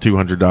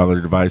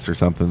 $200 device or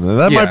something.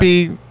 That might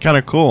be kind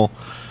of cool.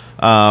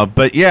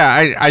 But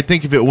yeah, I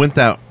think if it went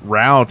that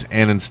route,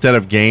 and instead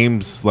of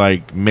games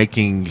like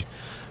making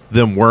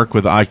them work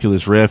with the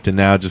Oculus Rift, and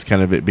now just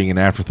kind of it being an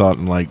afterthought,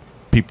 and like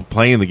people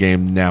playing the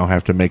game now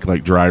have to make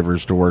like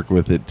drivers to work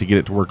with it to get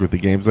it to work with the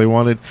games they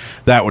wanted,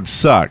 that would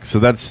suck. So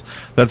that's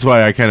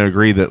why I kind of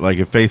agree that like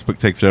if Facebook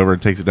takes it over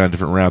and takes it down a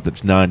different route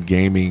that's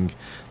non-gaming,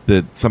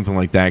 that something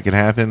like that could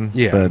happen.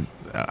 Yeah. But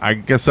I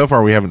guess so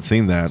far we haven't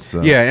seen that.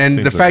 So yeah,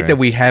 and the fact okay. that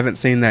we haven't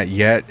seen that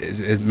yet,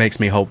 it makes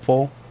me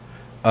hopeful.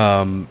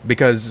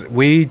 Because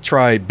we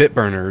tried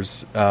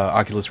Bitburner's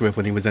Oculus Rift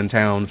when he was in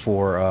town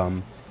for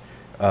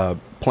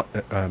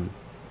PlayOnCon.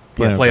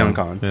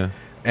 Yeah.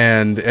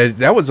 And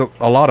that was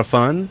a lot of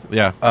fun.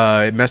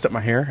 Yeah. It messed up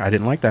my hair. I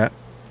didn't like that.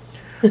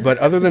 But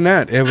other than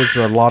that, it was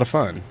a lot of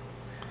fun.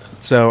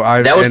 So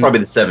that was probably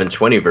the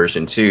 720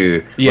 version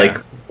too. Yeah. Like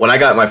when I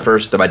got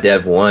my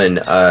Dev 1,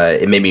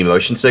 it made me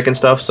motion sick and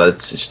stuff, so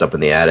it's just up in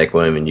the attic.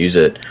 Won't even use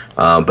it.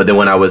 But then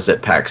when I was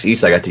at PAX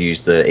East, I got to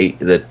use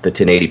the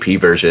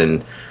 1080p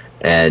version,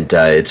 and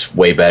it's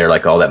way better.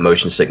 Like all that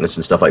motion sickness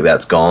and stuff like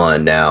that's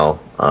gone now.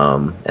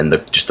 And the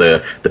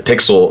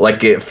pixel,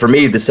 like for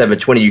me, the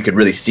 720 you could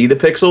really see the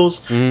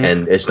pixels,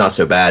 and it's not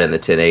so bad in the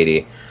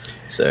 1080.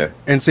 So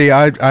and see,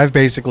 I've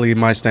basically,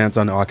 my stance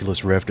on the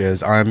Oculus Rift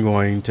is I'm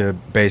going to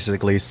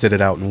basically sit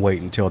it out and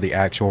wait until the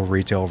actual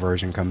retail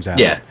version comes out.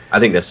 Yeah, I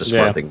think that's the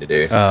smart thing to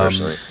do,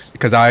 personally.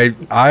 Because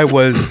I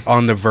was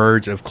on the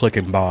verge of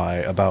clicking buy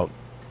about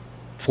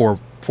 4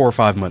 or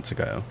 5 months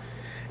ago.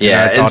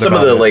 Yeah, and some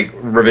of the like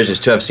revisions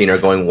too I've seen are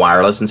going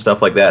wireless and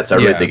stuff like that. So I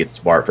really think it's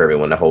smart for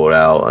everyone to hold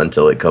out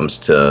until it comes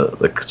to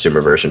the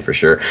consumer version for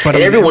sure. But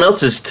everyone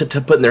else is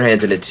putting their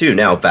hands in it too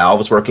now.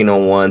 Valve's working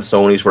on one,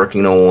 Sony's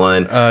working on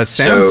one,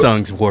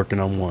 Samsung's working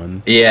on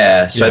one.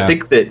 Yeah, so I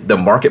think that the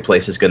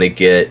marketplace is going to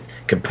get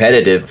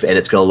competitive, and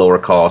it's going to lower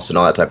costs and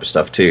all that type of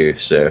stuff too.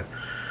 So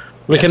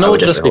we can all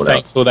just be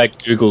thankful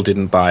that Google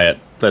didn't buy it.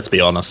 Let's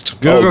be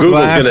honest.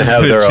 Google's going to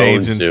have their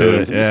own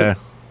soon. Yeah,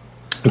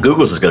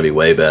 Google's is going to be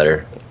way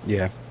better.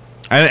 Yeah,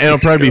 and it'll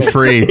probably be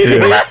free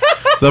too.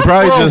 They'll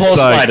probably just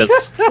like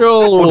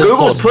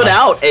Google's put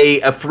out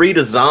a free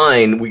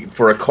design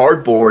for a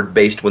cardboard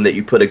based one that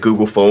you put a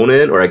Google phone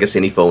in, or I guess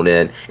any phone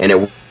in, and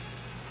it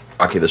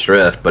Oculus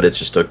Rift, but it's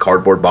just a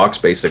cardboard box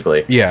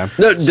basically. Yeah.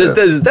 No,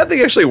 does that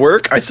thing actually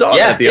work? I saw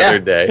that the other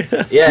day.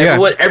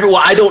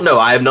 Everyone, I don't know.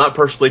 I have not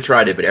personally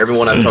tried it, but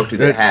everyone I've talked to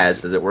that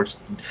has says it works.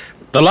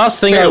 The last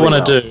thing I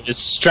want to do is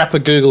strap a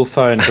Google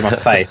phone to my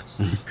face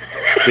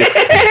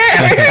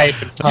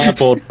with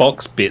cardboard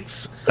box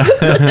bits.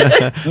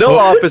 No,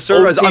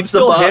 officer, I'm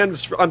still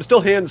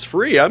hands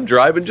free. I'm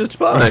driving just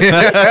fine.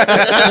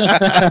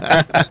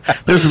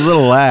 There's a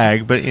little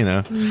lag, but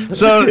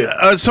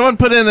So someone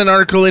put in an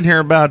article in here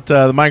about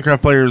the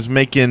Minecraft players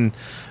making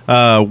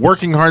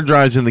working hard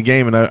drives in the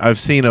game, and I've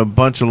seen a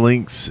bunch of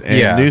links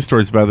and news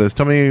stories about this.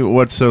 Tell me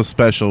what's so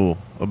special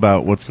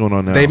about what's going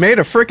on now. They made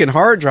a freaking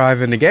hard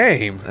drive in the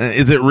game.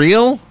 Is it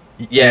real?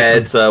 Yeah,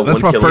 it's a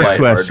That's 1 my first kilobyte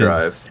question.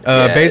 hard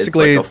drive.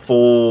 Basically, it's like a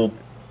full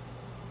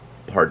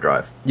hard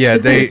drive. Yeah,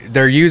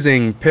 they're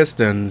using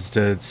pistons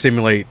to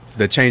simulate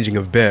the changing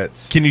of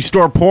bits. Can you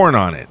store porn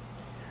on it?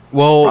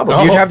 Well,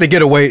 you'd have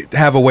to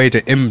have a way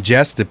to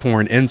ingest the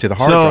porn into the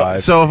hard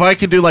drive. So if I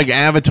could do like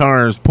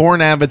avatars,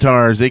 porn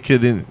avatars, it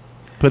could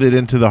put it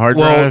into the hard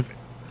drive?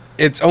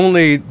 It's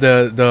only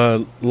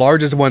the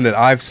largest one that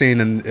I've seen,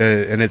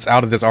 and it's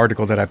out of this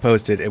article that I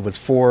posted. It was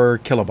 4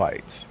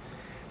 kilobytes.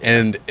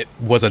 And it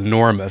was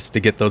enormous to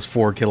get those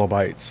 4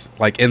 kilobytes,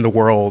 like, in the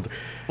world.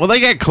 Well, they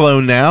got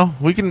cloned now.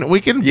 We can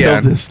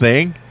build this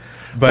thing.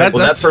 But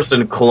that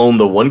person cloned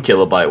the 1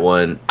 kilobyte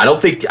one. I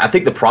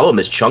think the problem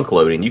is chunk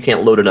loading. You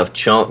can't load enough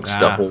chunks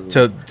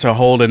to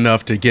hold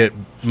enough to get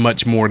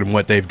much more than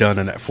what they've done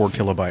in that 4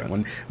 kilobyte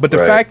one. But the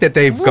fact that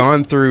they've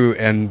gone through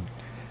and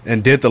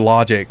did the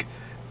logic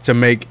to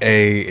make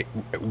a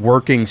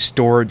working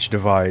storage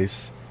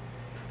device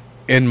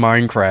in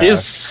Minecraft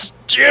is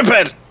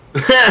stupid.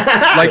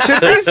 Like,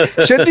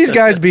 should these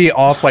guys be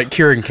off, like,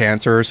 curing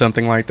cancer or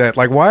something like that?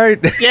 Like, why?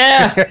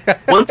 Yeah.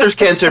 Once there's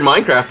cancer in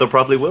Minecraft, they'll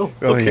probably will.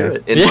 They'll cure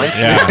it in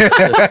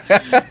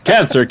Minecraft. Yeah.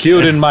 Cancer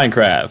cured in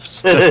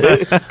Minecraft.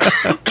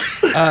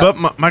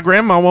 But my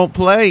grandma won't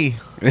play.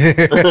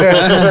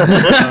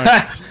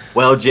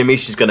 Well, Jimmy,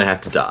 she's going to have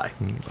to die.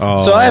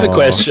 Oh. So I have a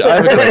question.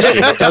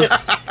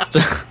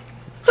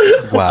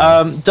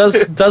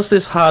 Does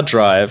this hard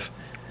drive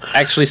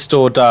actually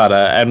store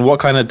data, and what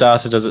kind of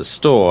data does it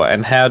store,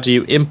 and how do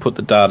you input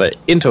the data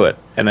into it,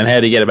 and then how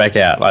do you get it back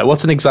out? Like,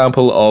 what's an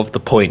example of the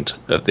point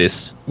of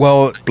this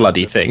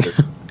bloody thing?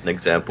 An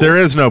example. There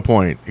is no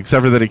point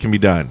except for that it can be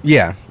done.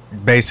 Yeah,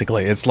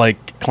 basically, it's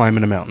like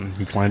climbing a mountain.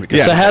 You climb it.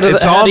 Yeah, so how do you know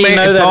it's that all it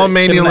can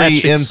manually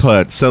actually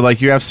input. So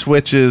like you have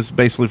switches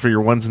basically for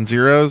your ones and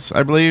zeros,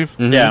 I believe.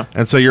 Yeah,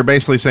 and so you're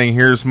basically saying,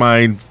 here's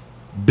my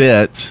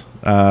bit,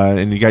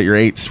 and you got your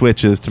 8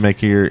 switches to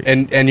make your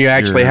and you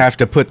actually have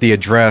to put the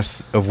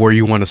address of where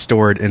you want to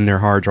store it in their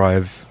hard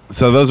drive.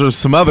 So those are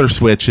some other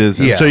switches.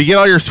 And so you get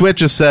all your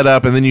switches set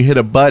up, and then you hit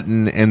a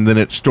button, and then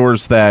it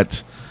stores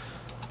that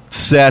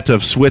set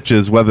of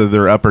switches, whether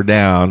they're up or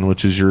down,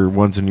 which is your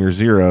ones and your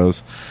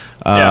zeros.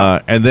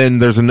 And then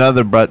there's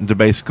another button to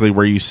basically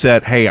where you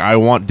set, hey, I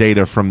want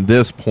data from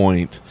this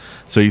point.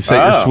 So you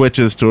set your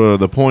switches to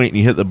the point, and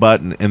you hit the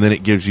button, and then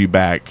it gives you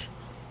back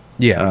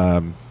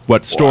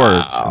what's stored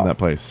in that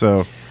place.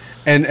 So,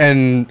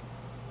 and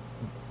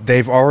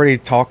they've already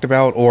talked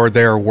about, or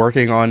they're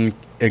working on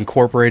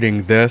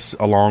incorporating this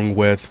along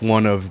with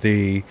one of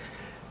the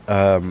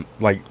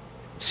like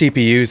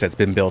CPUs that's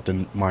been built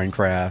in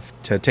Minecraft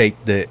to take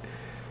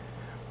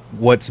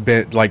what's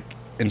been like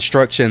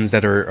instructions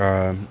that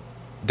are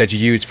that you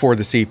use for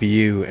the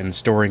CPU and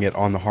storing it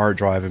on the hard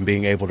drive and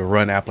being able to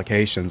run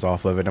applications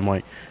off of it. I'm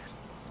like,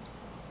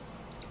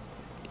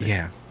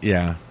 yeah.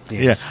 You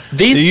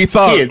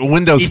thought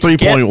Windows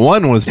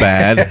 3.1 was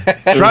bad.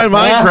 Try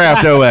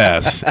Minecraft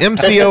OS,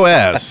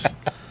 MCOS.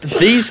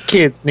 These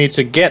kids need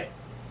to get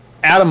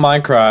out of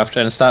Minecraft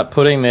and start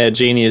putting their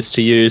genius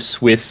to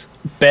use with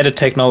better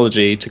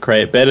technology to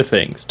create better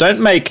things. Don't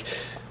make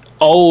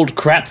old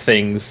crap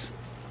things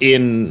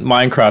in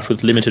Minecraft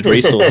with limited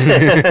resources.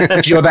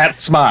 If you're that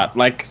smart,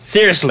 like,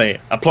 seriously,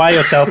 apply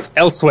yourself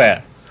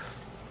elsewhere.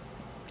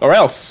 Or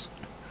else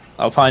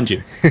I'll find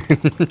you.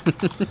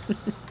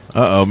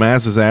 Uh-oh,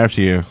 Maz is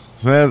after you.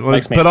 So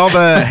let's put all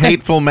the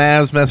hateful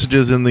Maz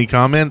messages in the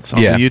comments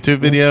on the YouTube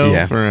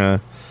video. For,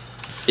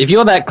 if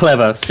you're that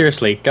clever,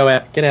 seriously, get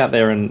out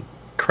there and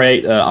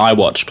create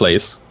iWatch,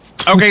 please.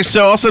 Okay,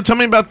 so also tell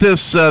me about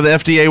this. The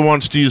FDA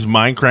wants to use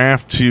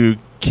Minecraft to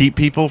keep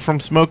people from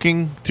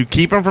smoking,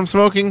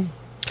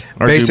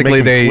 or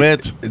basically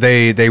quit?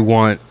 they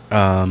want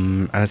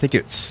and I think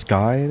it's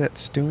Sky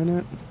that's doing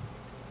it.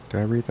 Did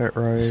I read that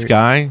right?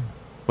 Sky,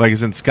 like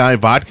is it Sky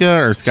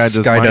Vodka or Sky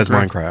does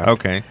Minecraft?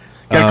 Okay,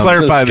 gotta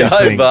clarify these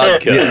things.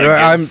 Vodka.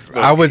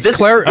 I was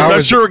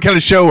not sure what kind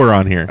of show we're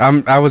on here.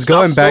 I was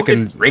going back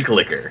and drink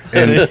liquor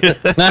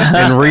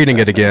and reading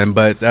it again,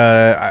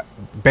 but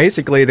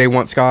basically they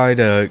want Sky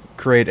to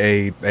create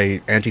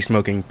a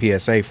anti-smoking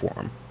PSA for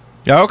them.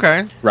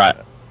 Okay, right.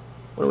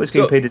 What was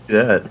getting paid to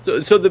do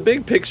that? So the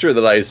big picture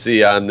that I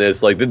see on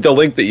this, like the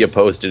link that you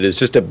posted, is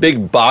just a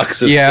big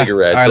box of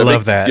cigarettes. I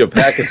love that. A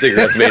pack of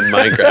cigarettes made in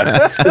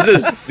Minecraft. This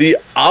is the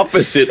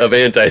opposite of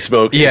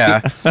anti-smoking.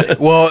 Yeah.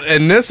 Well,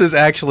 and this is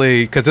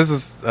actually, because this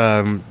is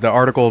the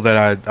article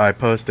that I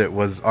posted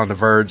was on The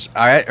Verge.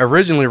 I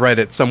originally read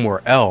it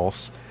somewhere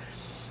else,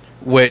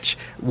 which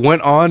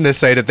went on to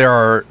say that there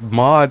are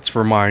mods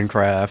for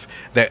Minecraft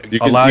that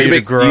allow you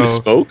to grow.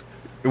 Steve smoke?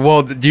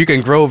 Well, you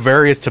can grow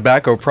various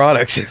tobacco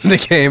products in the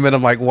game, and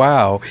I'm like,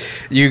 wow.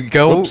 You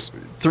go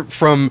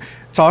from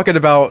talking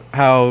about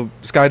how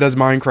Sky Does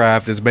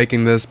Minecraft is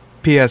making this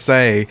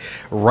PSA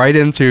right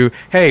into,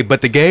 hey,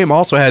 but the game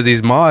also has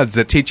these mods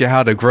that teach you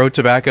how to grow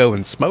tobacco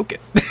and smoke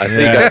it. I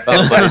think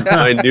I found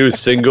my new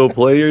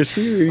single-player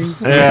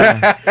series.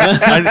 Yeah.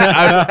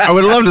 I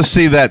would love to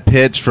see that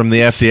pitch from the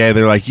FDA.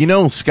 They're like,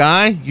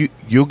 Sky,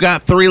 you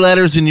got 3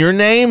 letters in your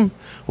name?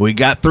 We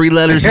got 3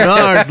 letters in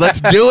ours.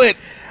 Let's do it.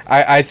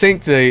 I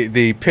think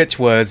the pitch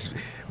was,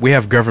 we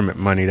have government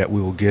money that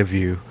we will give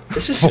you.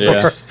 This is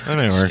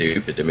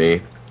stupid to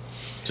me.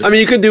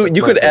 You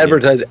could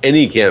advertise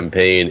any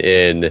campaign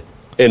in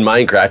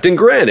Minecraft. And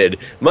granted,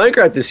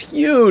 Minecraft is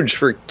huge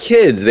for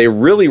kids. They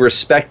really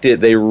respect it.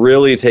 They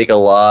really take a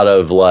lot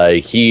of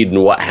heed in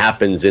what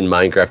happens in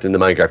Minecraft, in the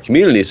Minecraft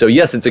community. So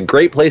yes, it's a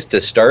great place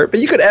to start, but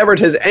you could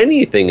advertise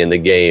anything in the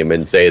game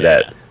and say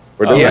that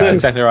we're doing that's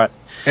exactly right.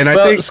 And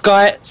I think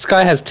Sky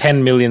has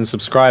 10 million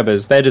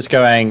subscribers. They're just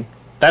going,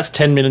 that's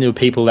 10 million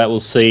people that will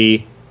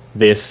see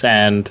this,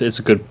 and it's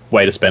a good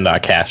way to spend our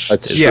cash.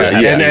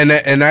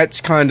 And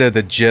that's kind of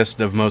the gist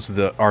of most of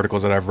the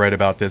articles that I've read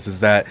about this, is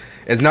that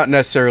it's not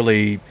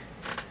necessarily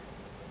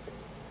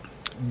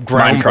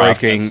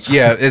groundbreaking.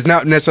 Yeah, it's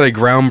not necessarily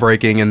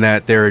groundbreaking in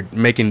that they're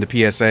making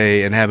the PSA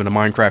and having a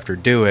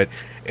Minecrafter do it.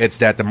 It's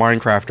that the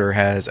Minecrafter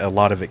has a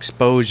lot of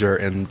exposure,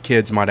 and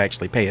kids might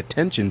actually pay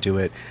attention to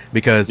it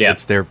because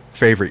it's their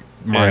favorite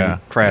Minecraft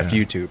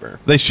YouTuber.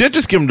 They should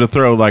just give him to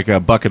throw a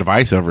bucket of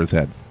ice over his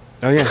head.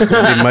 Oh yeah, it'd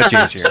be much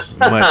easier.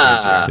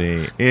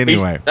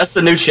 Anyway, that's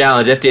the new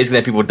challenge. FDA's gonna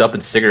have people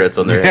dumping cigarettes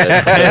on their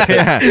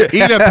head.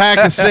 Eat a pack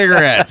of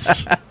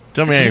cigarettes.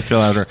 Tell me how you feel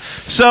after.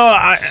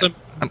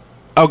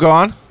 Go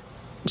on.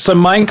 So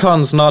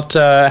Minecon's not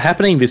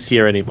happening this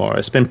year anymore.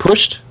 It's been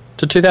pushed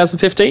to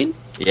 2015.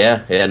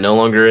 Yeah, no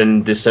longer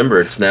in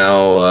December. It's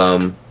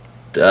now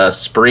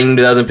spring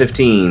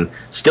 2015.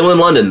 Still in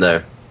London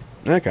though.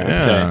 Okay.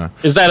 Yeah.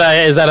 Is that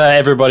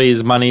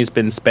everybody's money's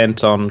been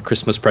spent on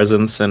Christmas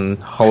presents and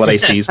holiday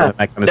season and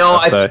that kind of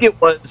stuff? No, I think it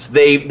was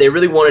they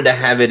really wanted to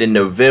have it in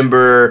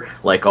November,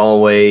 like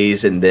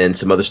always, and then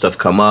some other stuff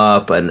come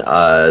up, and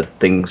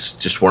things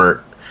just weren't.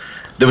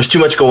 There was too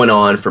much going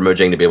on for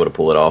Mojang to be able to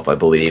pull it off, I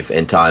believe,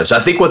 in time. So I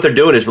think what they're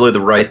doing is really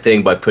the right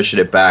thing by pushing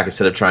it back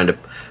instead of trying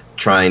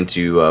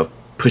to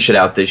push it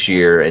out this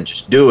year and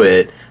just do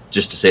it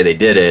just to say they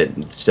did it.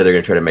 Instead, they're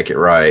going to try to make it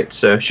right.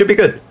 So it should be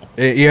good.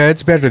 Yeah,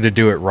 it's better to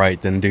do it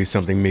right than do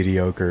something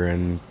mediocre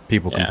and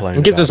people complain.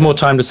 It gives about us more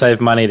time to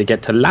save money to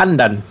get to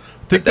London.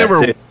 I think they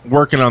were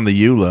working on the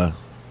EULA.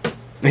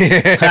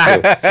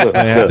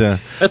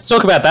 Let's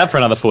talk about that for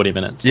another 40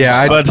 minutes. Yeah,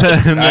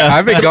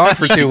 I've been gone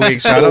for 2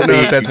 weeks, so I don't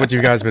know if that's what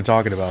you guys have been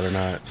talking about or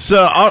not. So,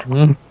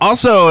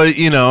 also,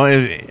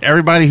 if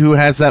everybody who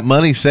has that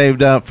money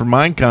saved up for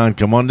Minecon,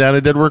 come on down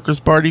to Dead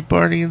Workers Party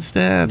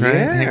instead, right?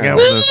 Yeah. Hang out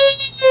with us.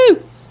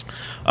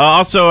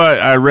 Also,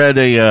 I read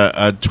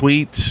a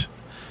tweet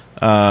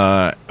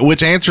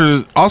which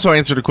answered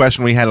a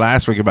question we had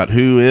last week about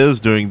who is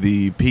doing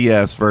the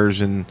PS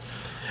version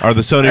or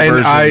the Sony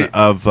version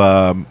of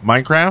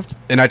Minecraft.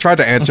 And I tried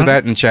to answer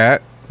that in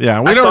chat.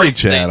 Yeah, we don't read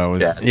chat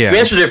always. Yeah. You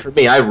answered it for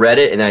me. I read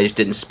it, and I just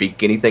didn't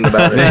speak anything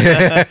about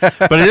it.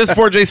 But it is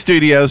 4J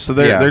Studios, so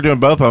they're doing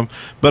both of them.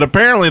 But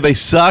apparently they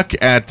suck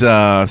at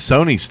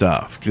Sony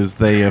stuff because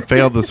they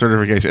failed the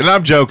certification. And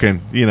I'm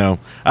joking.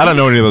 I don't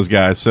know any of those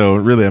guys, so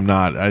really I'm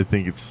not. I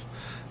think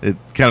it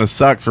kind of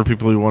sucks for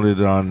people who wanted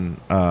it on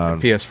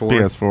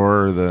PS4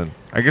 or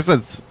I guess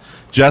that's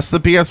just the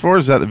PS4.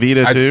 Is that the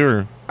Vita too?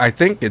 Or I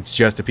think it's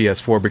just the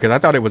PS4 because I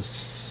thought it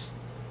was.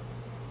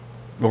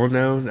 Well,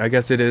 no, I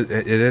guess it is.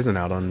 It isn't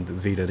out on the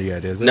Vita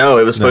yet, is it? No,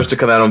 it was supposed to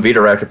come out on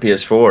Vita after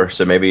PS4,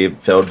 so maybe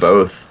it failed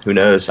both. Who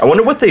knows? I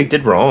wonder what they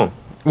did wrong.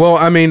 Well,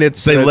 I mean,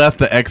 they left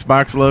the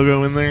Xbox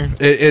logo in there.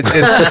 It's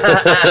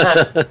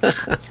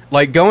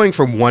like going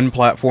from one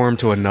platform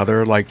to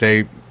another. Like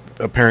they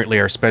apparently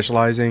are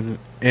specializing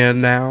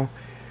in now,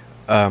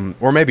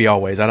 or maybe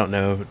always. I don't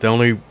know. The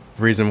only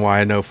reason why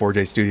I know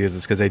 4J Studios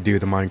is because they do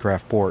the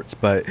Minecraft ports,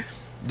 but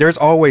there's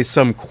always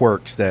some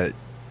quirks that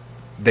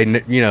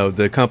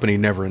the company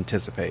never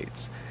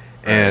anticipates,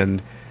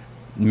 and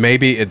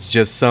maybe it's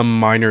just some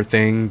minor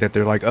thing that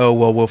they're like, oh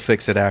well, we'll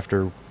fix it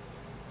after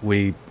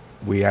we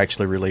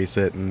actually release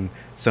it, and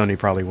Sony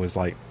probably was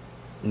like,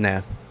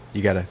 nah,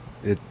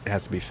 it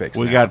has to be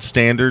fixed. We got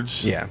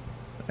standards. Yeah.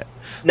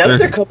 Now that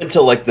they're coming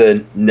to like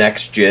the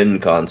next gen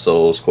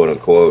consoles, quote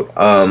unquote,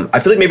 I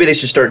feel like maybe they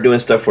should start doing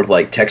stuff with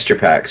like texture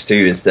packs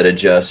too, instead of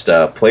just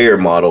player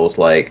models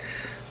like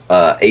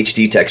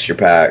HD texture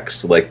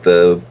packs. Like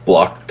the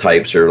block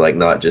types are like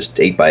not just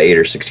 8x8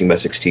 or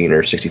 16x16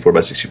 or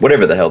 64x60,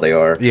 whatever the hell they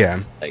are.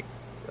 Yeah, like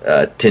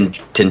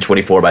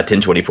 1024 by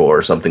 1024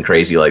 or something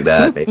crazy like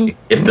that. Maybe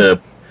if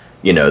the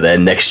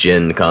next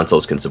gen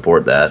consoles can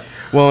support that.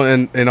 Well,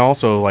 and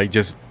also like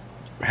just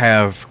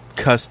have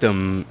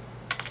custom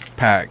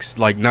packs,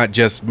 like not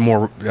just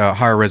more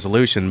higher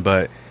resolution,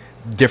 but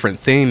different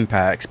theme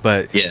packs.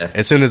 But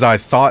as soon as I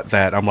thought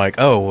that, I'm like,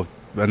 oh,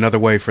 another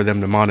way for them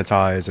to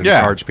monetize and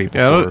charge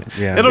people.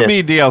 It'll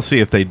be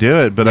DLC if they do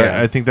it, but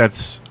I think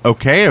that's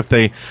okay if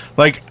they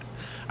like.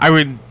 I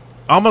would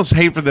almost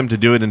hate for them to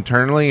do it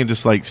internally and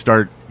just like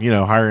start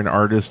hiring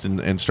artists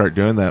and start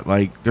doing that.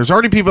 Like there's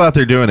already people out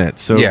there doing it,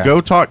 so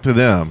go talk to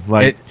them,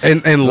 like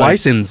and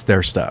license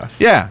their stuff.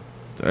 Yeah.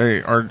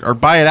 Or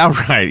buy it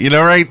outright,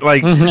 right?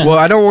 Like, well,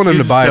 I don't want them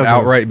to buy it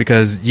outright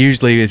because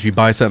usually if you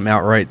buy something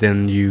outright,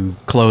 then you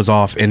close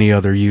off any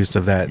other use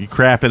of that. You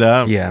crap it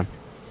up. Yeah.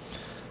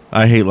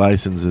 I hate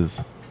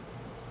licenses.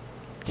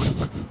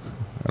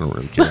 I don't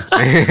really care.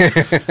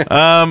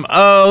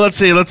 Let's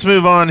see. Let's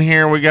move on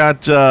here. We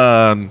got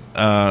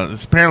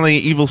it's apparently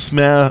Evil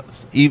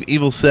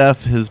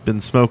Seth has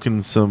been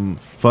smoking some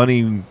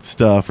funny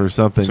stuff or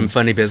something. Some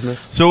funny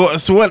business. So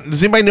what?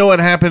 Does anybody know what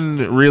happened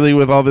really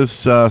with all this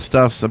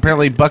stuff? So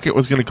apparently Bucket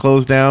was going to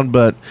close down,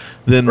 but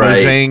then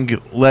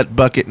Mojang let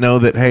Bucket know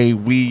that, hey,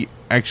 we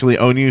actually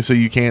own you, so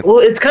you can't. Well,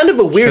 it's kind of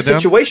a weird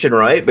situation,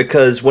 right?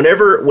 Because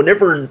whenever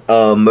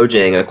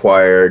Mojang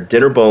acquired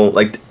Dinnerbone,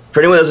 like for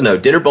anyone who doesn't know,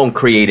 Dinnerbone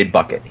created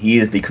Bucket. He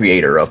is the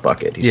creator of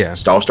Bucket. He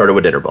all started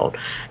with Dinnerbone,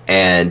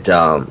 and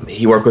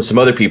he worked with some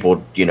other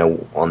people,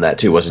 on that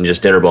too. It wasn't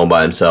just Dinnerbone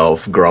by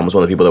himself. Grum was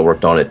one of the people that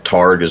worked on it.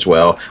 Targ as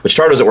well, which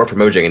Targ doesn't work for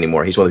Mojang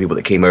anymore. He's one of the people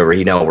that came over.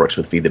 He now works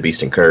with Feed the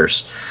Beast and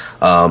Curse.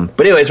 But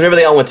anyways, whenever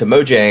they all went to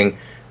Mojang,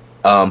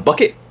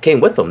 Bucket came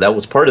with them. That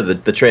was part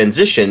of the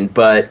transition,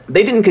 but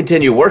they didn't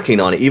continue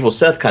working on it. Evil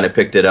Seth kind of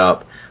picked it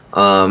up,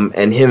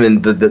 and him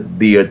and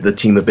the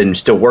team have been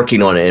still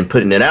working on it and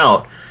putting it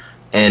out.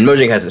 And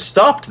Mojang hasn't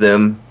stopped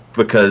them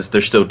because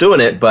they're still doing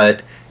it,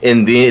 but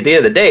at the end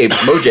of the day,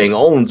 Mojang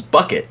owns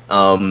Bucket.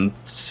 And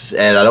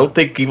I don't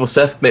think Evil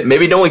Seth,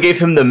 maybe no one gave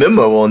him the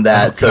memo on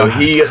that, so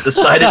he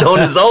decided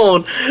on his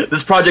own,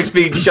 this project's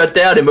being shut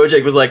down, and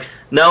Mojang was like,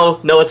 no,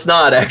 it's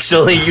not,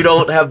 actually. You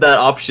don't have that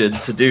option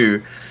to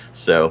do.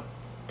 So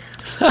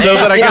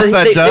but I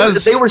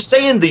guess they were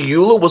saying the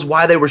EULA was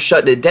why they were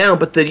shutting it down,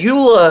 but the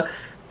EULA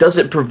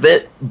doesn't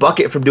prevent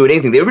Bucket from doing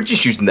anything. They were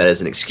just using that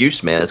as an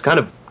excuse, man. It's kind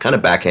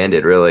of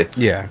backhanded, really.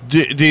 Yeah. Do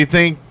you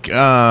think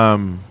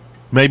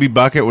maybe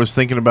Bucket was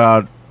thinking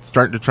about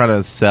starting to try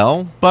to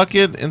sell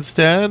Bucket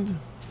instead?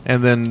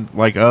 and then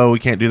like, oh, we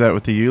can't do that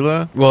with the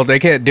EULA? Well, they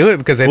can't do it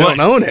because they don't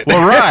own it.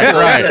 Well,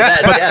 right.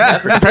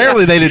 But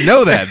apparently they didn't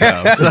know that,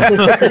 though.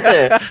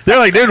 So they're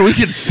like, dude, we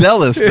could sell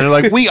this. And they're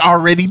like, we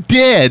already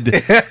did. I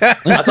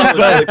thought it was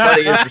really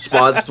funny. His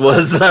response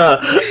was,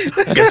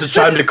 I guess it's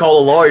time to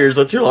call the lawyers.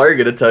 What's your lawyer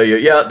going to tell you?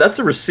 Yeah, that's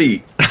a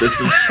receipt. This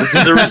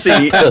is a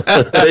receipt.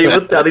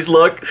 How these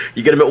look.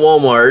 You get them at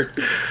Walmart.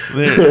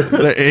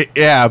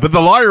 Yeah, but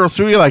the lawyer will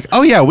sue you like,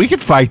 oh, yeah, we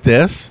could fight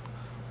this.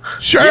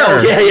 Sure.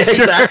 Yeah, sure.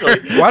 exactly.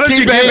 Why don't Keep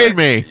you give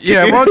me?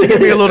 Yeah, why don't you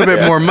give me a little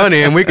bit more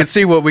money and we can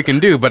see what we can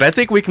do? But I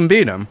think we can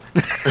beat them.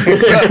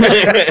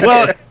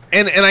 Well,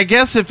 and I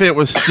guess if it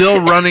was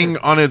still running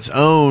on its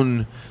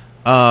own,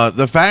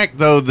 the fact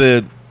though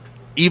that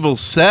Evil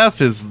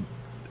Seth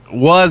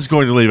was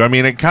going to leave. I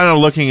mean, kind of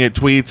looking at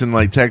tweets and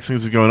like texting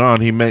is going on.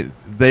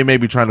 They may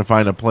be trying to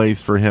find a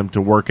place for him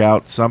to work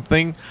out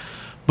something,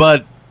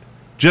 but.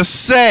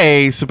 Just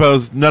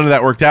suppose none of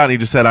that worked out and he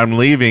just said, I'm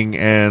leaving,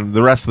 and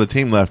the rest of the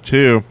team left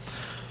too.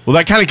 Well,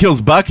 that kind of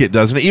kills Bucket,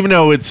 doesn't it? Even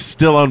though it's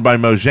still owned by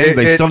Mojang,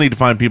 they still need to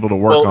find people to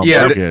work on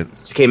Bucket.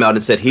 He came out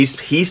and said he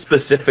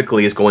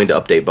specifically is going to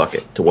update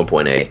Bucket to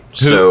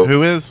 1.8.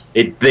 Who is?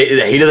 He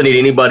doesn't need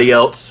anybody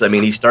else. I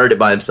mean, he started it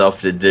by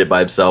himself, did it by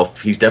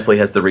himself. He definitely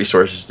has the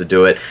resources to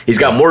do it. He's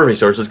got more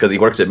resources because he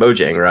works at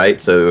Mojang, right?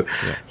 So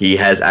he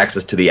has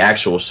access to the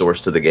actual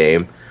source to the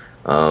game.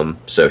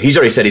 So he's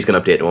already said he's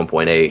going to update to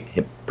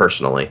 1.8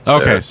 personally.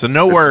 Okay, so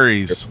no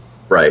worries.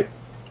 Right.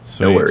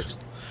 Sweet. No worries.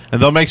 And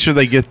they'll make sure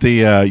they get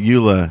the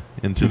EULA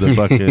into the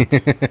Bucket.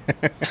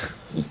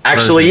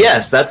 Actually,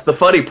 yes, that's the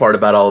funny part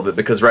about all of it,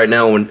 because right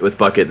now with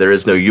Bucket there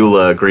is no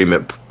EULA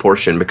agreement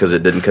portion because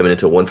it didn't come in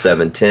until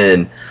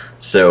 1.7.10.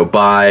 So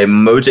by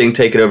Mojang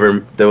taking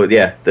over,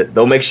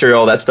 they'll make sure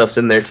all that stuff's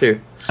in there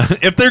too.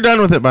 If they're done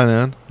with it by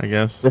then, I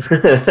guess.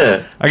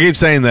 I keep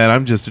saying that.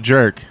 I'm just a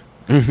jerk.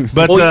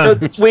 But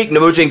this week,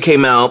 Mojang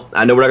came out.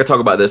 I know we're not going to talk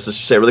about this. Let's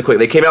just say it really quick.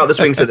 They came out this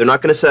week and said they're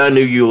not going to send a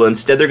new EULA.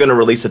 Instead, they're going to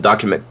release a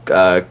document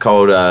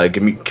called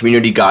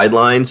Community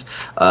Guidelines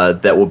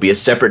that will be a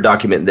separate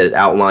document that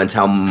outlines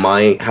how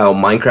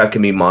Minecraft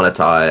can be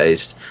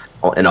monetized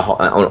on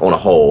a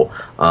whole.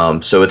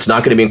 So it's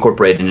not going to be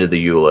incorporated into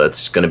the EULA.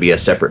 It's going to be a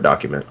separate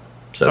document.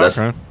 So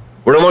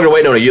we're no longer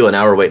waiting on a EULA.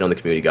 Now we're waiting on the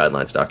Community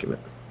Guidelines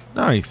document.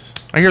 Nice.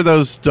 I hear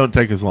those don't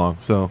take as long,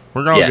 so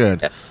we're all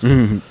good.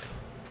 Yeah.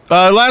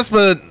 Last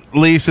but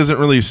least isn't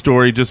really a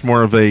story, just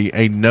more of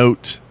a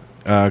note,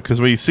 because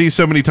we see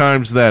so many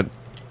times that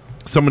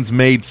someone's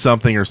made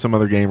something or some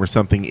other game or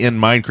something in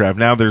Minecraft.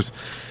 Now there's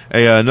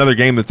another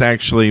game that's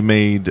actually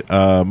made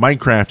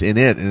Minecraft in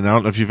it, and I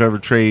don't know if you've ever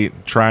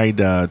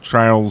tried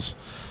Trials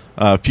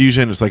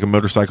Fusion. It's like a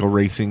motorcycle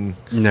racing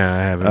I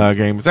haven't.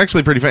 game. It's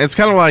actually pretty fun. It's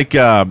kind of like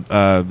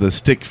the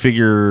stick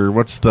figure,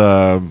 what's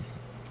the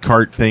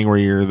cart thing where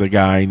you're the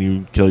guy and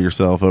you kill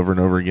yourself over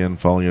and over again,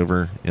 falling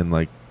over in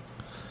like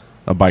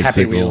a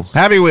bicycle.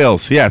 Happy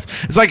Wheels, yes.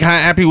 It's like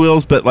Happy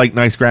Wheels, but like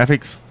nice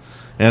graphics,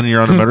 and you're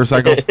on a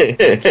motorcycle.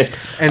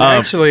 And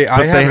actually,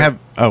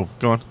 go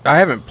on. I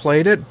haven't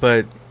played it,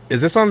 but is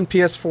this on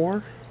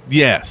PS4?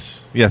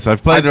 Yes,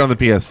 I've played it on the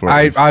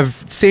PS4. I've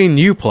seen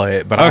you play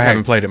it, but I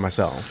haven't played it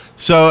myself.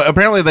 So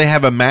apparently they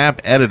have a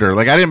map editor.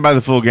 Like I didn't buy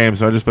the full game,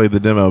 so I just played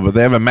the demo. But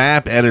they have a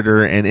map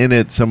editor, and in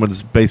it,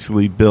 someone's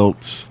basically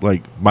built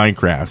like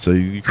Minecraft, so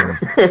you can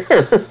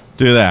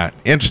do that.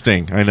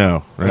 Interesting, I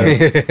know.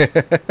 Right?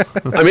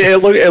 I mean,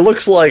 it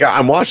looks like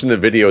I'm watching the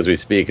video as we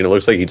speak, and it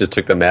looks like he just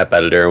took the map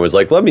editor and was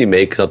like, "Let me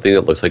make something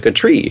that looks like a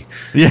tree.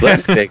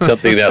 Let me make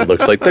something that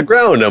looks like the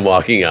ground I'm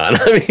walking on."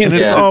 I mean, and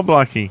it's all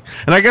blocky.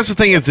 And I guess the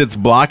thing is, it's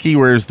blocky,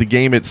 whereas the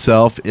game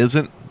itself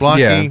isn't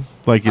blocky. Yeah.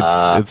 Like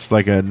it's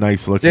like a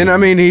nice looking. And I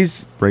mean,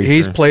 he's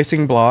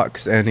placing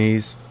blocks, and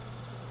he's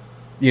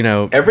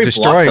every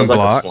destroying block sounds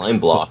blocks. like a slime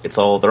block.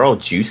 They're all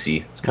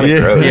juicy. It's kind of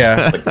gross.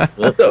 Yeah.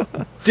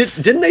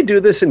 Didn't they do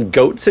this in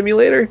Goat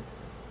Simulator?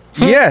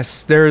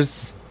 Yes,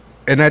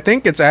 and I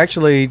think it's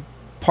actually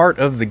part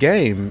of the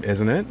game,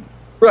 isn't it?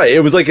 Right,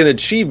 it was like an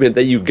achievement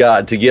that you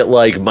got to get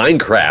like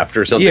Minecraft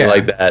or something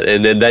like that,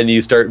 and then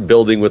you start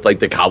building with like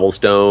the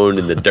cobblestone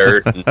and the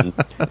dirt.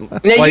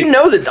 Now you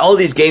know that all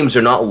these games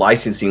are not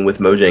licensing with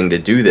Mojang to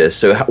do this.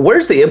 So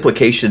where's the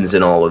implications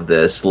in all of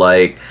this?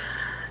 Like,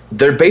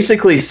 they're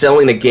basically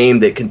selling a game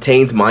that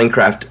contains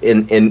Minecraft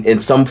in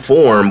some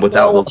form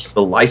without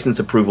the license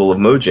approval of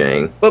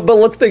Mojang. But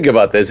let's think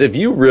about this. If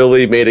you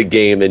really made a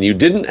game and you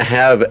didn't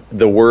have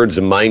the words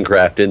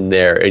Minecraft in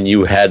there and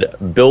you had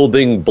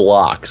building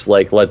blocks,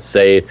 like let's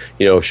say,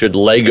 should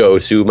Lego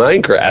sue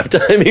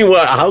Minecraft? I mean,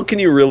 how can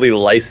you really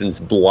license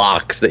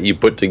blocks that you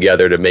put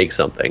together to make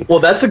something? Well,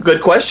 that's a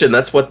good question.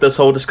 That's what this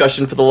whole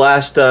discussion for the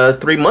last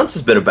 3 months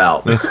has been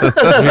about.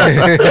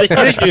 If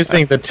you're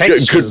using the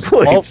textures of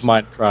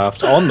Minecraft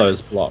on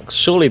those blocks,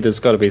 surely there's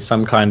got to be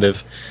some kind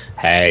of,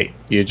 hey,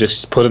 you're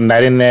just putting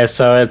that in there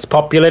so it's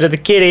popular to the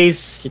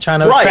kiddies. You're trying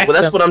to attract well,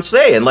 that's them. what I'm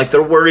saying. Like,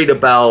 they're worried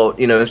about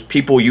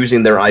people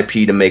using their IP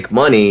to make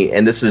money,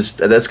 and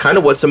that's kind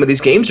of what some of these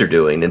games are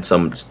doing to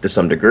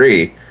some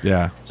degree.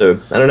 Yeah. So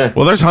I don't know.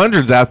 Well, there's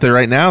hundreds out there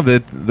right now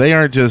that they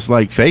aren't just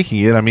like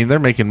faking it. I mean, they're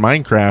making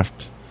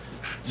Minecraft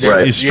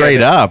Right.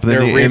 straight up. they're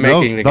Then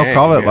remaking the they'll game,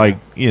 call it yeah. like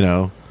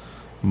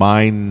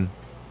mine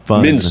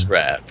fun.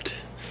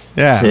 Minecraft.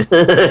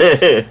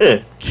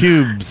 Yeah,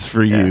 cubes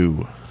for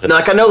you.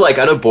 Like I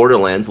know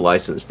Borderlands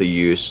licensed the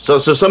use, so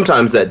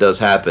sometimes that does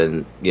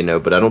happen,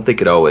 but I don't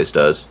think it always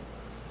does.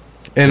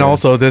 And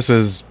also, this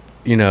is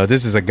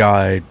a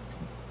guy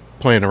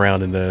playing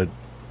around in the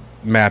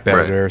map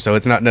editor, so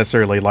it's not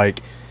necessarily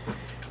like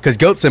because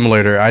Goat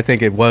Simulator, I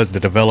think it was the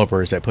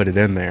developers that put it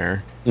in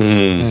there.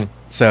 Mm.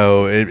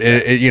 So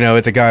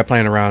it's a guy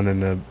playing around in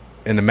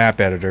the map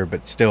editor,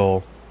 but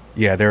still,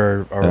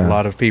 there are a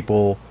lot of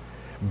people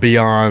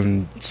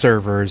beyond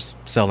servers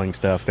selling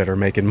stuff that are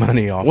making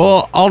money off.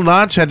 Well, all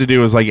Notch had to do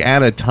was like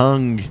add a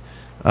tongue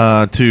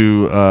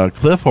to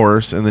Cliff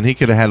Horse, and then he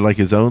could have had like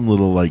his own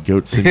little like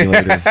goat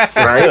simulator.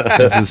 Right?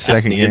 That's his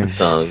second game,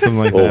 tongue. something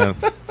like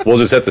that. We'll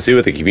just have to see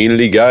what the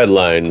community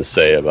guidelines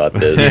say about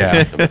this.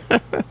 Yeah.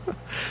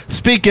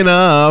 Speaking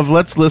of,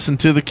 let's listen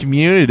to the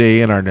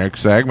community in our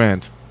next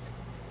segment.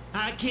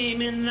 I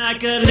came in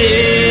like a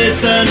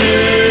listener,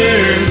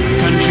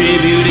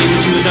 contributing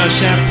to the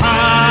Chef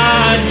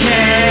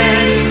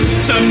Podcast,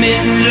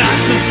 submitting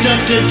lots of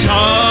stuff to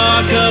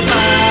talk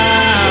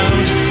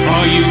about.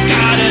 All you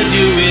gotta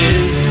do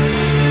is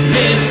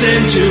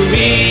listen to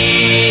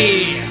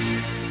me.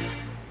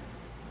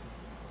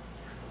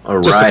 All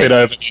right. Just a bit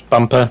over it,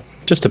 Bumper.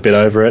 Just a bit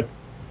over it.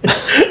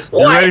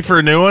 You ready for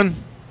a new one?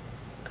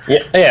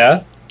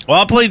 Yeah. Well,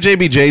 I'll play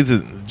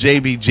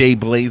JBJ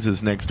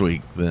Blazes next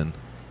week then.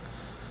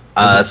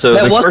 So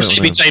That the was first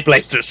JBJ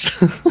Blazes.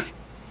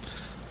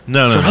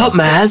 No. Shut up,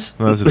 Maz.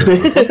 No, that's a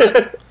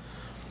different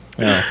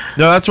one.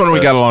 No, that's one we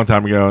got a long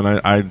time ago,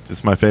 and I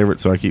it's my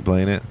favorite, so I keep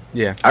playing it.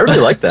 Yeah. I really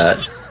like that.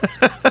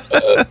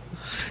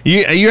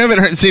 You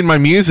haven't seen my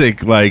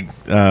music like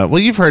well,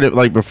 you've heard it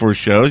like before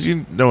shows.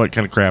 You know what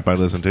kind of crap I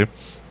listen to.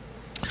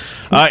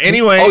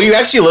 Anyway. Oh, you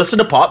actually listen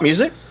to pop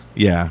music?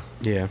 Yeah.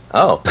 Yeah.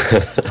 Oh.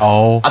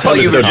 Oh. I thought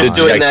you were so just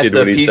doing that dejected to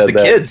when he appease said the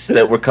that. kids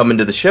that were coming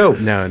to the show.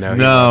 No.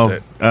 No.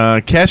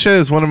 Kesha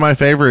is one of my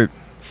favorites.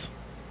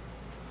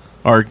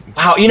 Or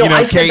Wow,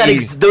 I said K.E.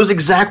 those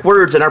exact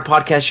words in our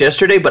podcast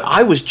yesterday, but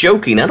I was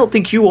joking. I don't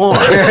think you are.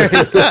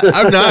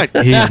 I'm not.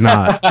 He's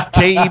not.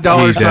 KE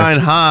dollar sign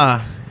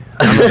ha.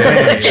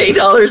 $8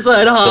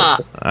 ha.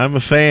 I'm a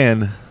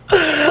fan.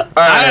 Right.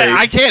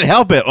 I can't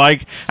help it.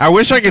 Like I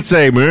wish I could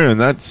say, man,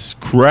 that's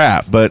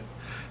crap, but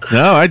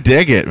no, I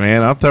dig it,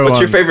 man. I'll throw. What's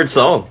your favorite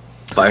song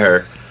by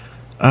her?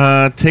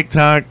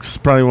 TikTok's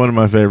probably one of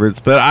my favorites,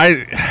 but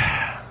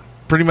I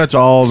pretty much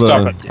all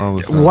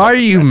the. Why are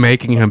you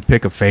making him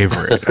pick a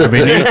favorite? I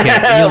mean, he loves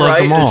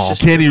Right, them all. it's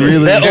just- Can he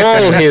really?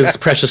 They're all his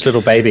precious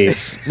little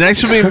babies.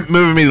 Next will be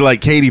moving me to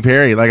like Katy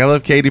Perry. Like I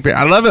love Katy Perry.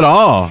 I love it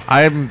all.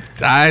 I don't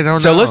know.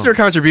 So, listener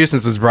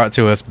contributions is brought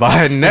to us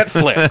by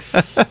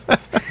Netflix.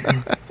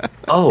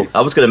 Oh,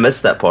 I was going to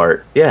miss that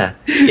part. Yeah.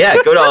 Yeah,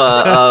 go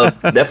to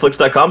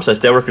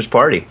netflix.com/Deadworkers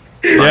Party.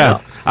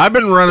 Yeah, I've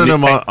been running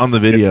them on the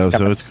video,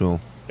 so it's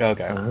cool.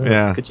 Okay.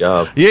 Yeah, Good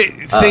job. Yeah,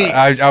 see,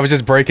 I was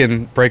just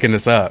breaking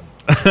this up.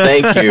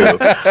 Thank you.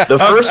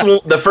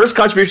 The first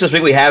contribution this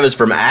week we have is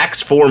from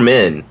Axe 4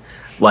 Men.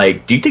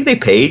 Like, do you think they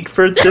paid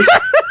for this?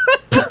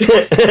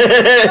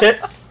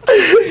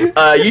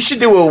 You should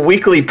do a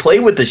weekly Play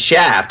with the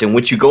Shaft in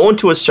which you go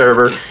into a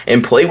server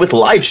and play with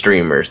live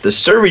streamers. The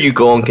server you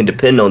go on can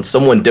depend on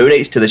someone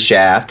donates to the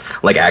Shaft,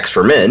 like Axe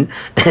for Men,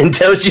 and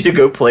tells you to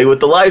go play with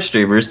the live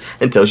streamers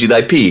and tells you the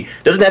IP.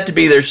 Doesn't have to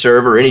be their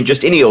server,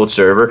 just any old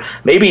server,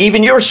 maybe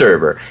even your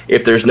server.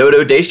 If there's no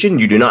donation,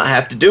 you do not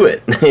have to do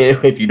it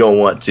if you don't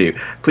want to.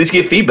 Please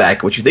give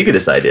feedback what you think of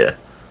this idea.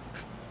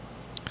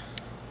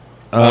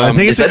 I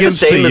think Is it's that the against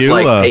same the as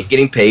like EULA.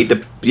 getting paid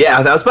to? Yeah,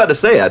 I was about to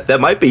say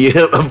that might be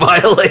a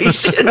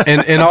violation.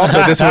 And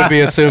also, this would be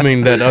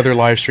assuming that other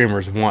live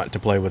streamers want to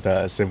play with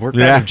us, and we're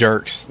kind Yeah. of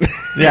jerks.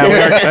 Yeah, we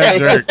are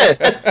kind of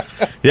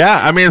jerks.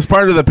 Yeah, I mean, as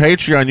part of the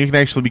Patreon, you can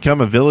actually become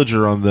a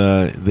villager on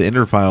the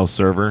Interfile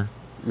server.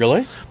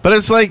 Really? But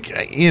it's like,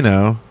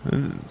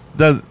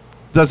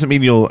 doesn't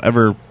mean you'll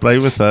ever play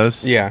with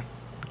us. Yeah.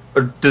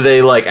 Or do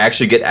they like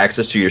actually get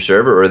access to your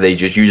server, or you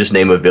just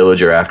name a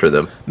villager after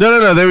them?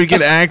 No. They would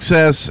get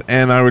access,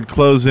 and I would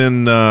close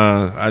in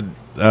the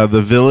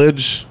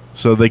village,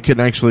 so they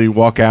couldn't actually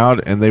walk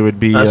out, and they would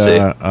be I see.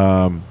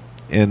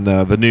 in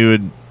the new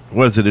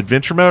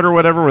adventure mode or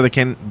whatever, where they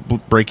can't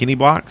break any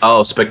blocks.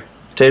 Oh,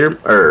 spectator mode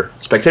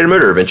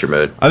or adventure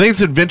mode? I think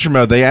it's adventure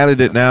mode. They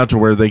added it now to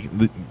where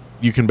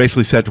you can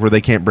basically set to where they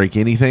can't break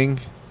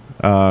anything.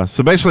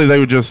 So basically, they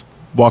would just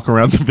walk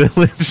around the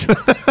village.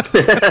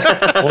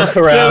 Walk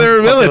around. Yeah, they're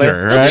a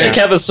villager, right? Check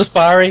out the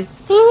safari.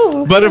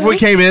 But if we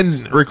came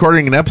in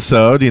recording an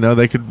episode,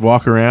 they could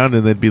walk around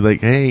and they'd be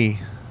like, "Hey."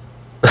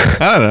 I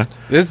don't know.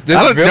 This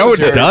I don't know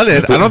what's done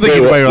it. I don't think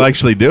anybody will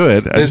actually do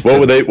it.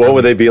 What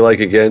would they be like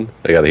again?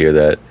 I got to hear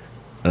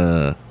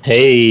that.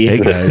 Hey. Hey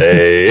guys.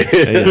 Hey.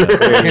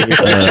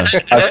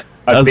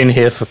 I've been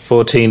here for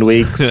 14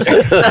 weeks.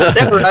 That's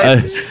never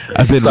right.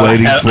 I've been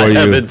waiting for I you.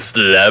 haven't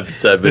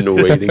slept. I've been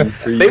waiting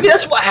for you. Maybe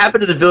that's what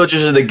happened to the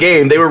villagers in the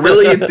game. They were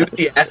really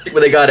enthusiastic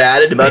when they got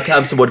added. About the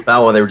time someone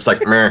found one, they were just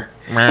like, meh.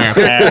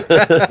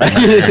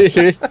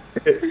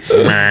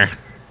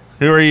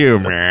 Who are you?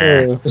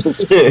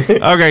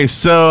 Okay,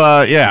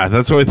 so yeah,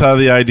 that's what we thought of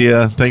the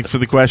idea. Thanks for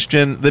the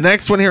question. The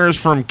next one here is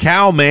from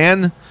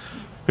Cowman,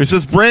 who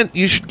says, Brent,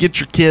 you should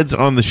get your kids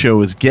on the show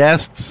as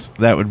guests.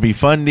 That would be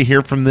fun to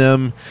hear from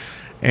them.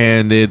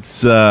 And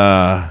it's,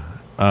 yeah,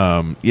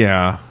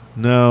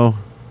 no.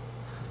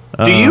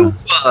 Do you,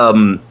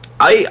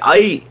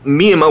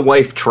 me and my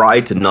wife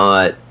try to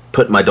not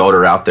put my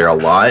daughter out there a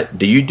lot.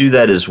 Do you do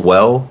that as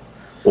well?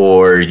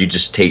 Or you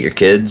just hate your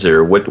kids?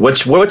 Or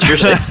what's your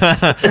say?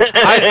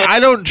 I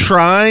don't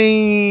try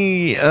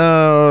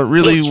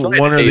really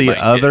one or the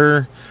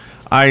other.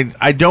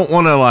 I don't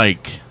want to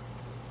like,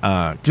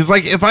 because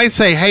like if I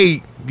say,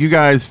 hey, you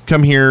guys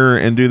come here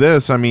and do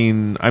this, I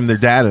mean, I'm their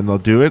dad and they'll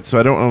do it. So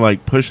I don't want to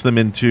like push them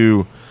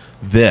into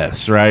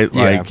this, right?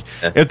 Yeah. Like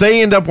if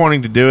they end up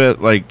wanting to do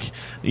it, like,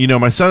 you know,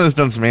 my son has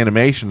done some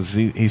animations.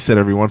 He said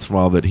every once in a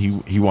while that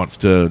he wants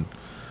to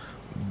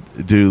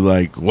do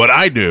like what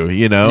I do,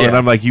 you know, and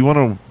I'm like, you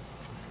want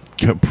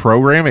to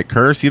program it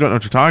curse? You don't know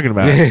what you're talking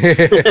about.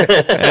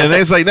 And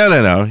it's like,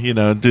 no, you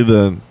know, do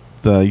the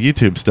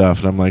YouTube stuff.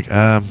 And I'm like,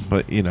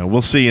 but you know,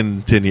 we'll see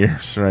in 10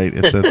 years, right?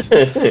 If that's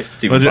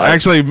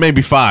actually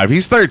maybe 5.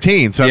 He's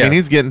 13, so I mean,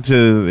 he's getting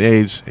to the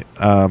age.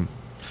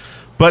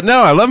 But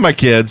no, I love my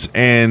kids,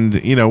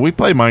 and you know, we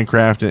play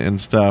Minecraft and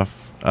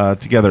stuff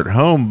together at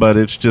home. But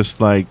it's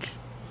just like,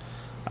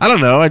 I don't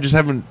know. I just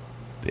haven't.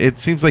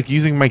 It seems like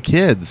using my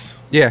kids.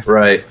 Yeah.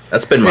 Right.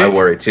 That's been my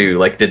worry, too.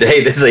 Like,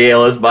 today, this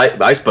ALS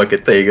Ice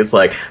Bucket thing, it's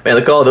like, man,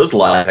 look at all those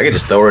lives. I could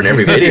just throw her in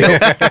every video.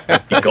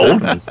 Be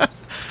golden.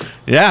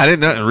 Yeah, I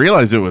didn't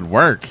realize it would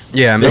work.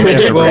 Yeah.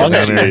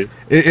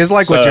 It's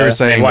like what you were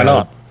saying. Why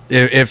not?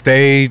 If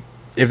they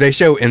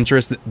show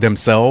interest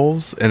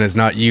themselves and it's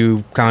not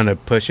you kind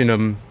of pushing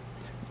them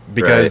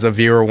because a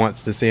viewer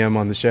wants to see them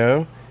on the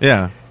show.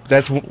 Yeah.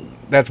 That's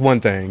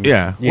one thing.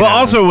 Yeah. You Well, know.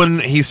 also,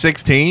 when he's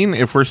 16,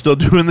 if we're still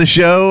doing the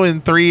show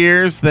in 3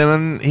 years,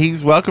 then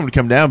he's welcome to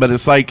come down. But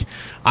it's like,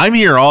 I'm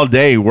here all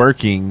day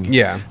working.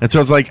 Yeah. And so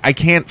it's like, I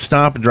can't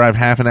stop and drive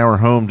half an hour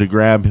home to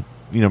grab,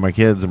 you know, my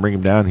kids and bring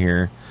them down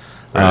here.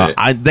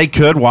 Right. They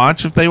could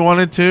watch if they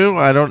wanted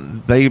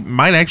to. They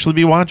might actually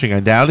be watching. I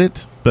doubt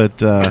it.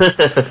 But,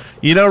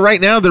 you know,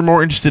 right now they're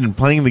more interested in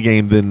playing the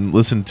game than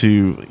listen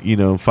to, you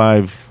know,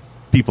 5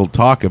 people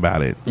talk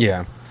about it.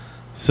 Yeah.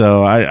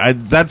 So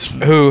that's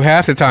who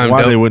half the time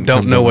why they wouldn't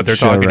don't come know to what the they're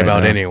show talking right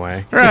about now.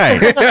 anyway. Right.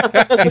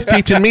 He's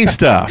teaching me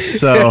stuff.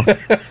 So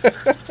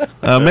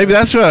maybe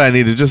that's what I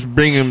need to just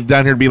bring him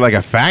down here to be like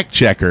a fact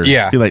checker.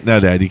 Yeah. Be like,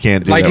 no, Dad, you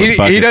can't do Like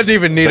that. he doesn't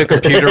even need a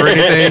computer or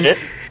anything.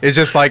 It's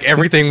just like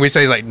everything we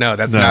say is like, no,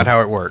 that's not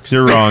how it works.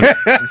 You're wrong.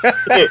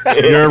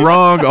 You're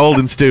wrong, old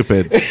and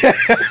stupid.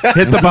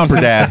 Hit the bumper,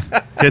 Dad.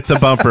 Hit the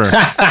bumper.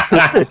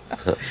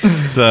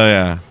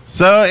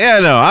 So yeah,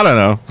 no, I don't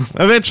know.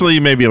 Eventually,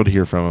 you may be able to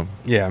hear from them.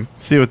 Yeah.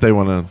 See what they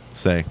want to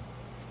say.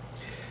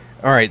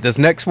 All right, this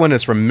next one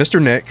is from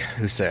Mr. Nick,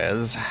 who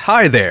says,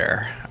 Hi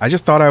there. I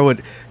just thought I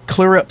would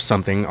clear up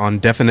something on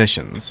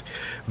definitions.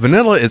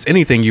 Vanilla is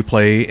anything you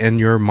play in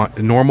your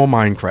normal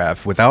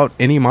Minecraft without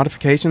any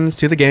modifications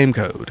to the game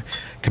code.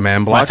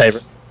 Command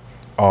blocks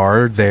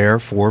are there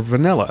for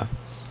vanilla.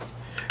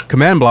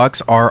 Command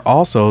blocks are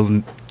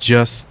also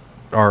just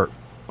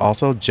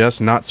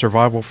not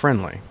survival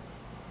friendly.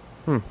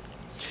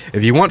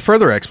 If you want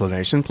further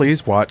explanation,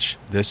 please watch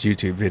this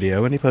YouTube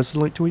video, and he posted a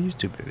link to a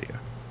YouTube video.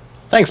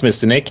 Thanks,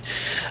 Mr. Nick.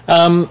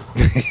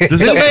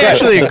 Does anybody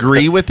actually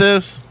agree with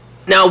this?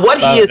 Now, what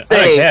he is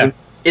saying,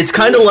 it's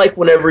kind of like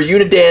whenever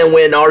Unidan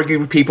went and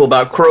argued with people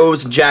about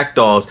crows and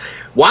jackdaws.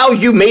 While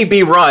you may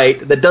be right,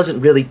 that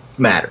doesn't really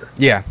matter.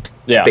 Yeah.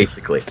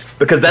 Basically.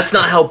 Because that's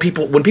not how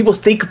when people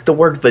think of the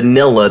word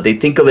vanilla, they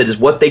think of it as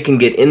what they can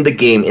get in the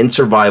game in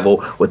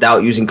survival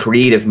without using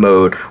creative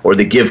mode or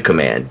the give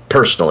command.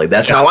 Personally,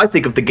 that's how I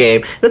think of the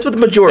game. That's what the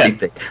majority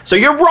think. So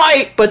you're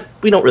right, but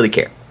we don't really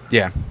care.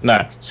 Yeah.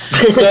 No.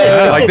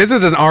 So, like, this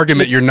is an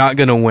argument you're not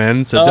going to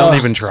win, so don't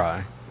even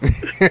try.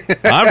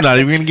 I'm not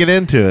even going to get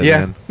into it.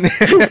 Yeah.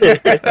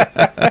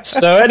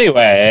 So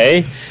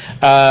anyway,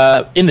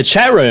 in the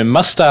chat room,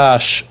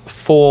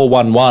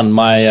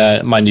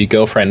 Mustache411, my new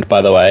girlfriend,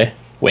 by the way,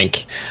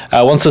 wink,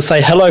 wants to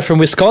say hello from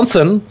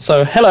Wisconsin.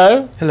 So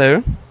hello.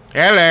 Hello.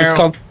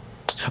 Wisconsin.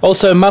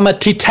 Also, Mama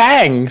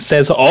Titang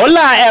says,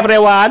 Hola,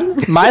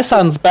 everyone. My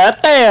son's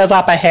birthday is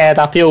up ahead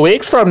a few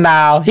weeks from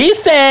now. He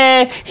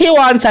said he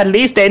wants at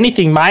least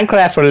anything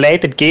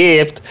Minecraft-related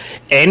gift.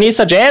 Any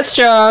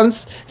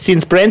suggestions?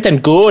 Since Brent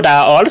and Good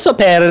are also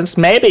parents,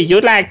 maybe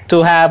you'd like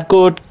to have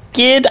good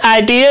kid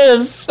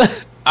ideas.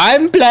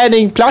 I'm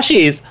planning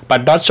plushies,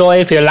 but not sure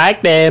if you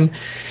like them.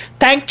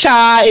 Thank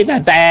Cha in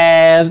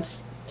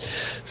advance.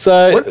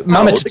 So,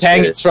 Mama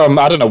Titang is from,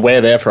 I don't know where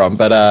they're from,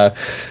 but...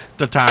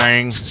 The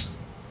tang.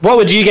 What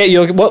would you get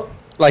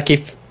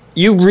if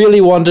you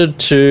really wanted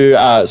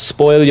to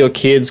spoil your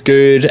kids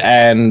good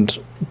and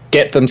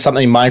get them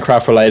something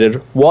Minecraft related,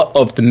 what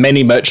of the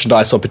many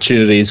merchandise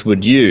opportunities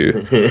would you?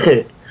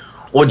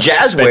 Well,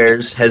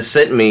 Jazzwares has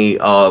sent me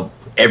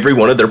every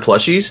one of their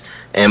plushies,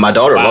 and my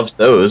daughter loves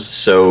those,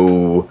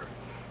 so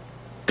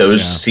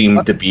those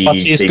seem to be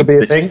Plushies could be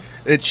a thing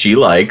that she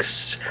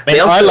likes.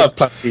 I love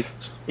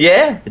plushies.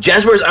 Yeah,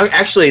 Jazzwares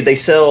actually they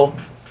sell.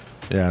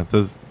 Yeah,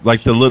 those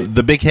like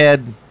the big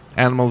head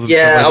animals. And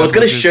Yeah, stuff like I was that.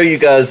 going to show you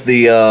guys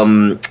the.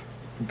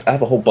 I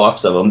have a whole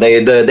box of them. They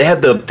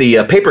have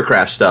the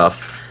papercraft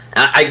stuff.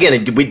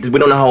 Again, we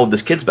don't know how old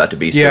this kid's about to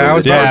be. So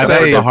that's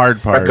the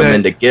hard part.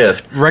 Recommend a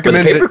gift. But the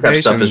papercraft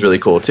stuff is really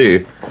cool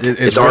too.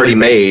 It's already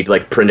made,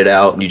 like printed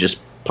out, and you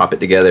just pop it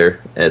together.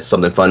 And it's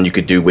something fun you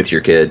could do with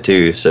your kid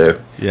too.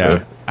 So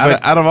yeah,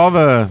 out of all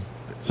the,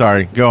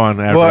 sorry, go on.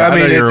 Admiral. Well, I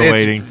mean, you're it's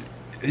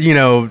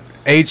waiting.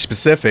 Age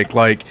specific.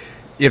 Like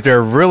if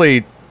they're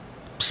really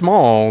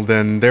small,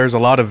 then there's a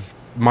lot of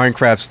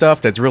Minecraft stuff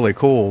that's really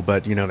cool,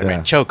 but they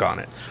may choke on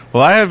it.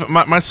 Well, I have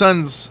my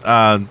son's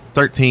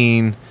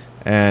 13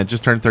 and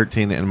just turned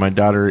 13, and my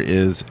daughter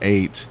is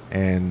 8,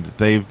 and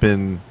they've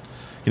been,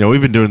 we've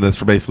been doing this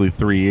for basically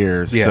 3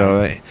 years. Yeah.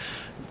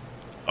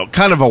 So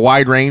kind of a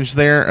wide range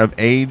there of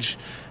age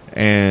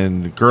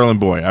and girl and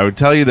boy. I would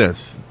tell you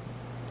this: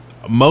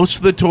 most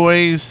of the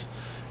toys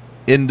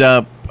end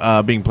up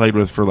being played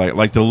with for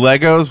like the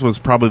Legos was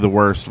probably the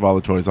worst of all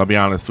the toys. I'll be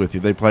honest with you.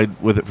 They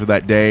played with it for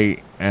that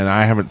day, and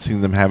I haven't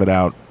seen them have it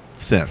out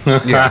since.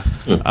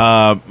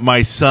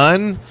 My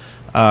son,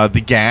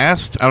 the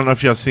Ghast. I don't know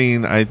if y'all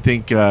seen. I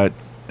think at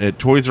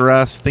Toys R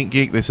Us, Think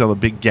Geek, they sell a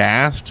big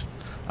Ghast.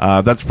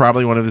 That's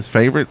probably one of his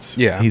favorites.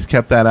 Yeah, he's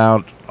kept that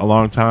out a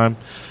long time.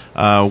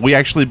 We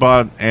actually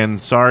bought,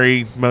 and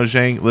sorry,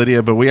 Mojang,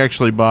 Lydia, but we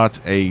actually bought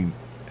a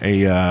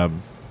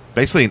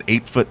basically an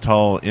 8-foot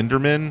tall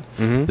Enderman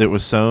that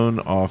was sewn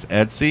off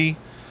Etsy.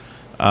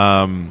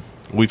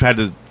 We've had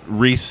to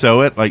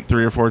re-sew it like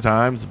 3 or 4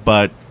 times,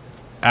 but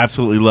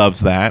absolutely loves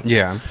that.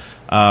 Yeah.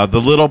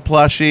 The little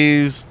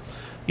plushies,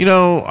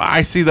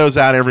 I see those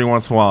out every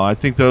once in a while. I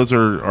think those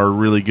are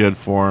really good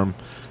for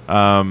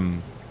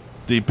them.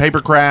 The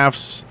paper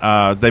crafts,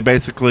 they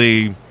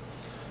basically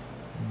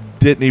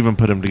didn't even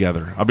put them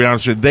together. I'll be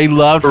honest with you. They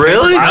loved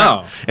really?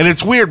 Wow. And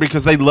it's weird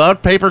because they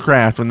loved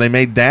papercraft when they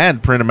made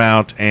Dad print them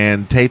out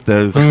and tape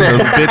those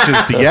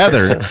bitches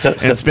together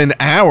and spend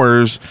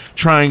hours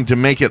trying to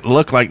make it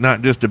look like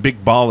not just a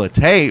big ball of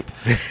tape.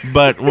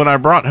 But when I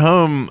brought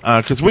home,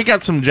 because we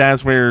got some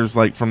Jazzwares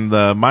like from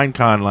the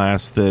Minecon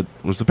last that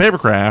was the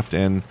papercraft,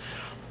 and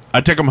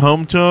I took them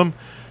home to them.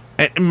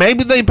 And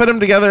maybe they put them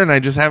together and I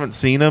just haven't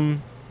seen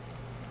them.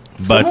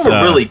 Some of them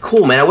are really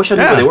cool, man. I wish I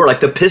knew where they were. Like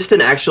the piston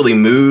actually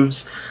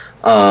moves.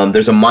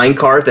 There's a mine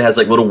cart that has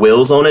like little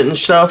wheels on it and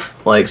stuff.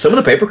 Like some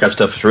of the papercraft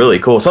stuff is really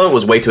cool. Some of it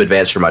was way too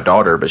advanced for my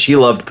daughter, but she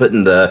loved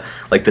putting the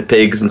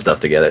pigs and stuff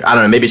together. I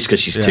don't know. Maybe it's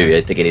because she's 2.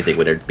 I think anything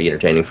would be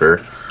entertaining for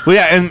her. Well,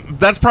 yeah, and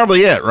that's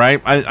probably it,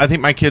 right? I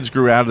think my kids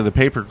grew out of the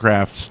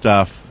papercraft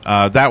stuff.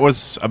 That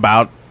was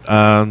about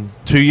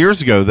 2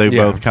 years ago. They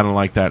both kind of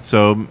like that.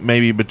 So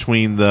maybe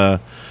between the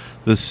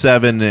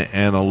 7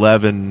 and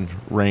 11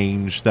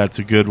 range, that's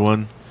a good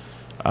one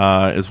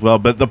as well.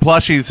 But the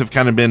plushies have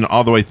kind of been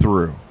all the way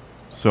through.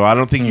 So I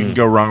don't think you can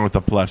go wrong with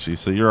the plushies.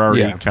 So you're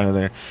already kind of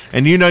there.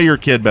 And you know your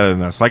kid better than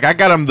this. Like, I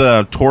got him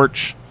the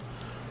torch.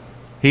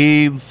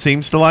 He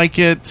seems to like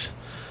it.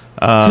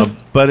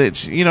 But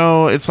it's,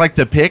 it's like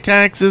the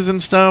pickaxes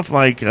and stuff.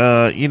 Like,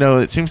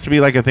 it seems to be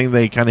like a thing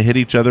they kind of hit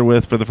each other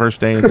with for the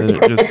first day, and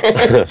then it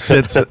just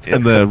sits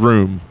in the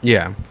room.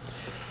 Yeah.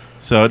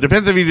 So it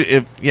depends and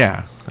it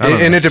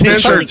depends.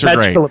 There's something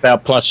magical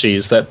about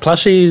plushies. That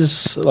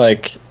plushies,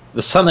 like,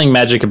 there's something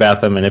magic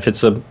about them, and if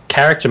it's a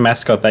character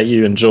mascot that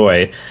you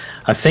enjoy,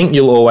 I think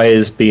you'll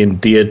always be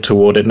endeared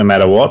toward it no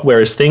matter what.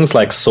 Whereas things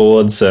like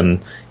swords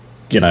and,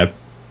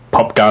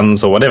 pop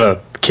guns or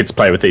whatever kids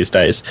play with these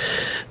days,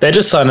 they're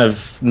just kind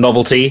of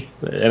novelty,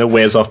 and it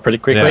wears off pretty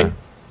quickly. Yeah.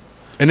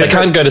 And they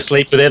can't go to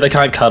sleep with it, they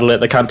can't cuddle it,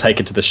 they can't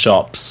take it to the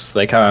shops,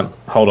 they can't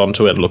hold on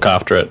to it and look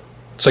after it.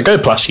 So go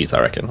plushies,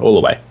 I reckon, all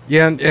the way.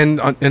 Yeah, and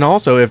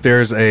also if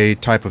there's a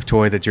type of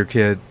toy that your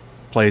kid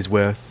plays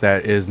with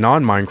that is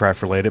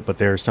non-Minecraft related, but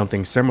there's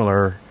something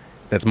similar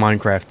that's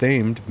Minecraft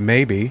themed,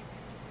 maybe.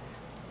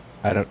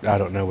 I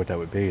don't know what that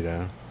would be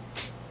though.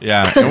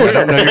 Yeah, I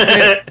don't know your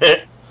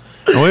kid.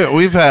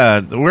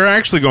 We're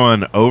actually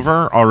going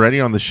over already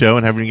on the show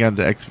and haven't gotten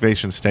to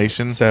Excavation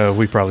Station. So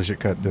we probably should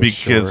cut this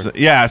short.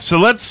 Yeah, so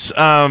let's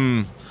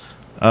move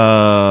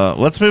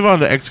on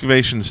to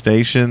Excavation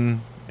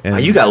Station. And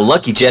you got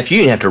lucky, Jeff. You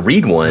didn't have to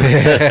read one.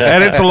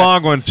 And it's a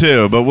long one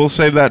too, but we'll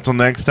save that till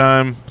next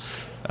time.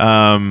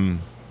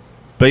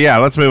 But yeah,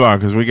 let's move on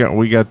because we can't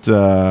do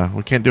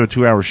a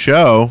 2-hour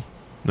show.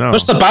 No.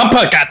 Push the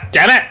bumper, god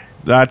damn it!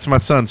 That's my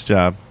son's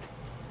job.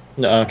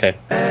 No, okay.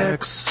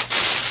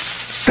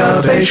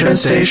 Excavation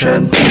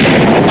Station.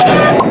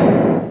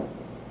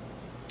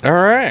 All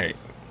right.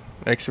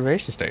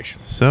 Excavation Station.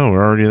 So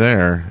we're already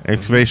there.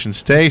 Excavation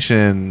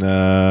Station.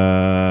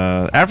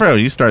 Afro,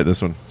 you start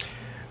this one.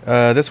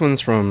 This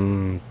one's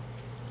from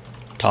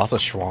Tasha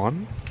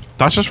Schwan.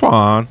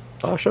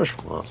 Tasha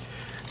Schwan.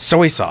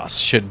 Soy sauce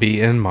should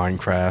be in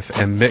Minecraft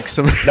and mix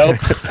them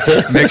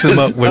mix them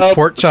up with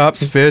pork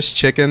chops, fish,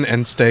 chicken,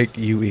 and steak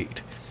you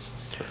eat.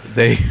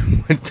 They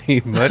would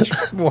be much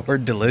more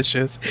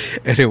delicious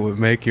and it would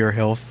make your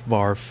health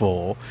bar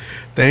full.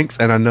 Thanks,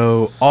 and I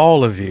know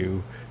all of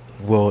you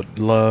will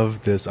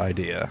love this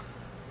idea.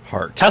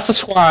 Heart. Tassa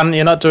Swan,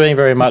 you're not doing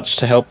very much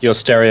to help your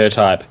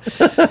stereotype.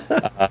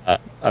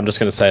 I'm just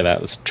going to say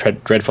that. It's a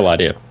dreadful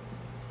idea.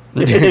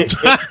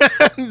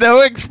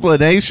 No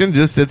explanation,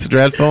 just it's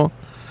dreadful.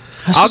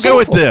 I'll go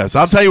with this.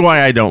 I'll tell you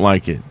why I don't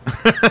like it.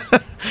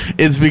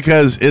 It's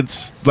because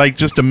it's like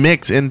just a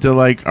mix into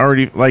like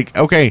already like,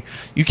 okay,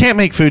 you can't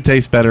make food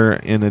taste better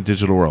in a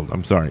digital world.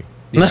 I'm sorry.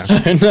 Yeah.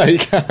 No, you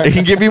can't. It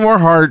can give you more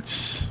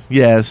hearts,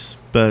 yes,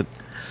 but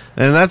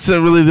and that's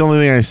really the only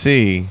thing I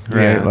see,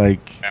 right? Yeah.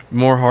 Like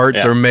more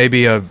hearts, or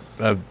maybe a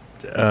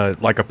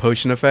like a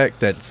potion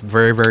effect that's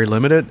very, very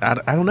limited. I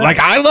don't know. Like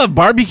I love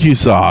barbecue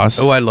sauce.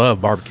 Oh, I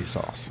love barbecue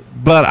sauce.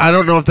 But I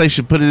don't know if they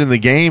should put it in the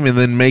game and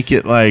then make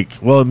it like,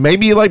 well,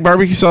 maybe you like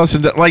barbecue sauce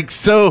and like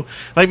so,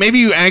 like maybe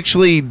you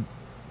actually,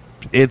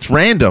 it's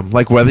random,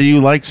 like whether you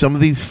like some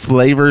of these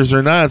flavors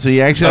or not. So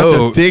you actually have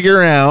to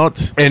figure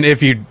out. And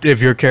if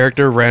your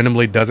character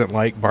randomly doesn't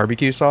like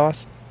barbecue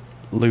sauce,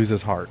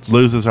 loses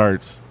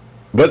hearts.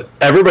 But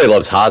everybody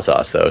loves hot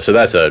sauce, though, so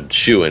that's a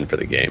shoo-in for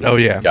the game. Oh,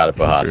 yeah. Gotta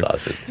put hot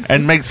sauce in.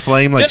 And makes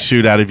flame like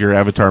shoot out of your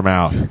avatar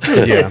mouth.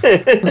 Yeah.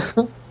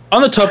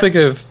 On the topic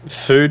of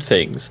food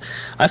things,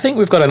 I think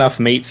we've got enough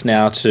meats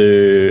now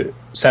to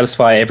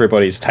satisfy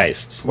everybody's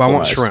tastes. Well, I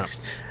want almost. shrimp.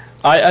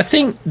 I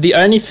think the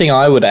only thing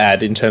I would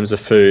add in terms of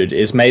food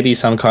is maybe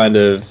some kind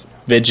of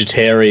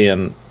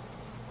vegetarian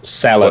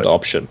salad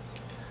option.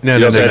 No.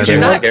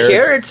 Not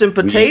carrots and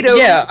potatoes.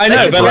 Yeah, I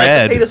know, but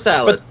like potato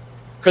salad.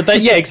 But they,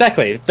 yeah,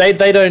 exactly.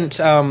 They don't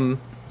heal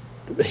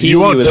You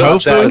want as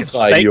tofu? much as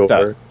steak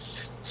does.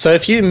 So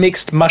if you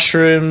mixed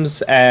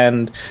mushrooms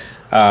and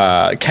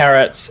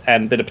carrots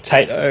and a bit of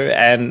potato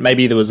and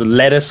maybe there was a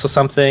lettuce or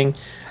something,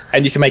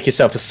 and you can make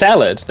yourself a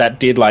salad that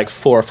did like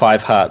 4 or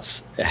 5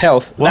 hearts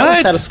health, that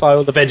would satisfy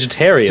all the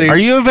vegetarians. Are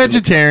you a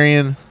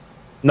vegetarian?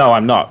 No,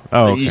 I'm not.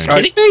 Oh, Are you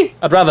okay. kidding me?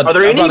 I'd rather. Are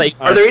there any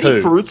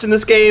food. fruits in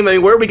this game? I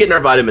mean, where are we getting our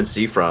vitamin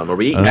C from? Are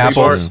we eating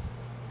Apples.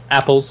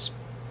 Apples.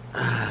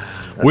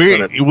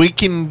 We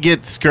can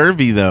get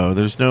scurvy though.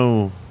 There's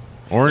no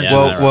orange.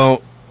 Yeah,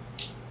 Well,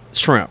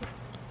 shrimp.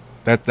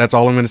 That's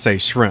all I'm going to say.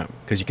 Shrimp,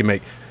 because you can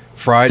make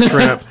fried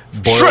shrimp,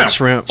 boiled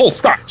shrimp, full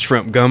stop,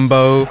 shrimp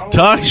gumbo.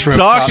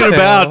 Talking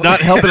about not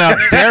helping out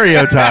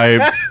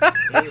stereotypes.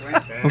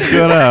 What's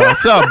going on?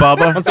 What's up,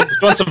 Bubba?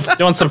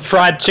 You want some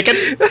fried chicken?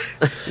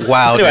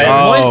 Wow. Anyway,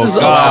 Oh, Moises,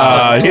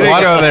 God. He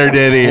didn't go there,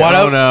 did he? Why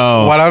Oh, don't,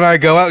 no. Why don't I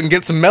go out and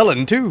get some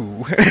melon, too?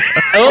 well,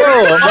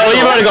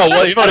 you want to go.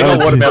 You want to go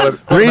watermelon.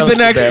 Read the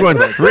next one.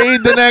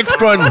 Read the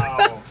next one.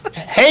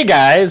 Hey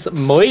guys,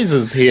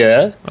 Moises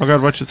here. Oh,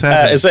 God, what just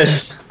happened? Is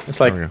that? It's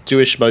like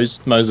Jewish Moses.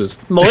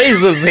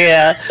 Moises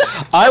here.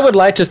 I would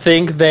like to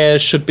think there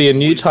should be a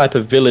new type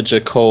of villager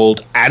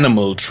called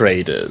animal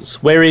traders,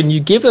 wherein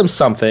you give them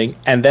something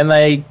and then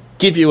they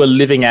give you a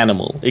living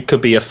animal. It could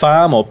be a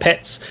farm or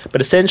pets, but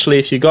essentially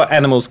if you got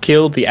animals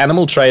killed, the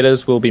animal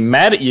traders will be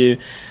mad at you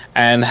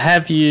and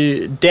have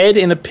you dead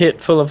in a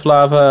pit full of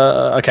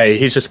lava. Okay,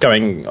 he's just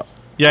going...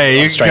 Yeah,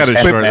 you can cut it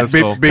short. That's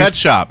cool. Pet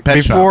shop.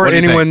 Before What do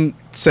you anyone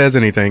says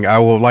anything, I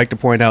would like to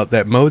point out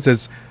that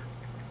Moses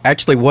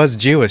actually was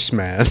Jewish,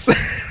 Maz.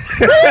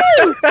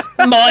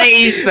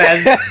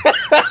 Moises!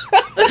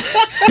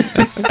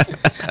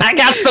 I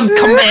got some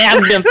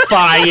commandments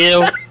for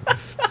you.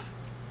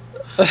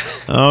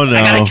 Oh, no.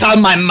 I gotta call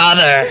my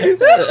mother.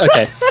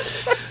 Okay.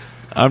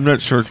 I'm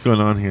not sure what's going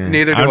on here.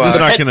 Neither do I'm just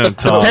I. not going to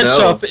talk.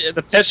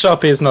 The pet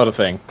shop is not a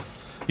thing.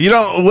 You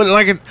don't wouldn't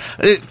like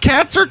it.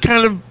 Cats are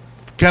kind of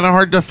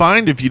hard to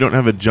find if you don't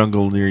have a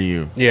jungle near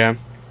you. Yeah.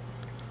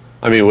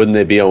 I mean, wouldn't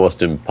they be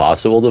almost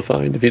impossible to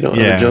find if you don't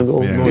have a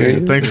jungle? Yeah. near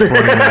you? Thanks for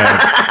pointing that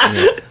out.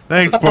 Yeah.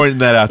 Thanks for pointing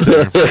that out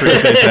there.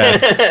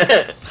 Appreciate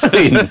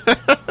that.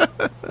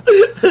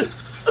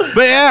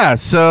 But yeah,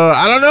 so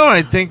I don't know.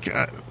 I think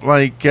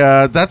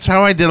that's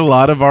how I did a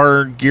lot of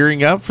our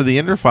gearing up for the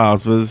Ender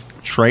Files was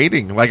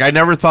trading. Like I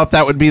never thought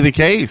that would be the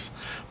case,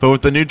 but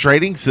with the new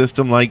trading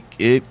system, like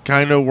it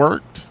kind of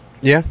worked.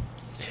 Yeah.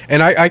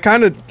 And I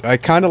kind of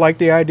like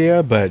the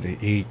idea, but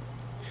he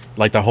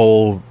like the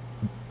whole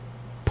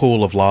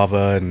pool of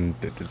lava and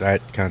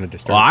that kind of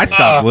disturbed. Well, I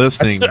stopped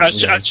listening.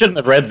 I shouldn't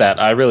have read that.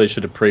 I really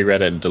should have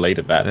pre-read it and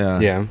deleted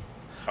that. Yeah.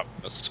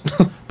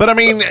 But I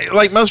mean,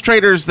 like most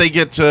traders, they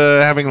get to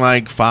having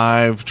like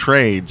 5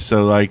 trades.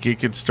 So like it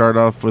could start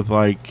off with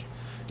like,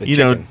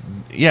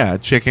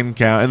 chicken,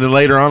 cow, and then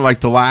later on, like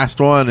the last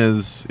one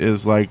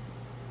is like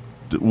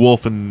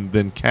wolf and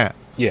then cat.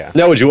 Yeah.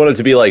 Now, would you want it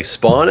to be like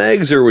spawn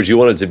eggs, or would you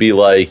want it to be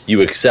like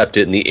you accept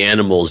it and the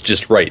animal's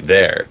just right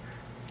there?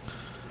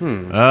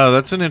 Oh,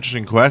 that's an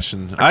interesting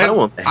question. I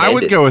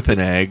would go with an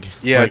egg.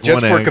 Yeah, like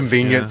just one for egg.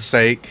 convenience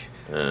sake.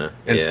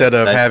 Instead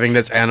of having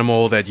this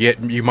animal that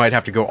you might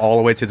have to go all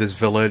the way to this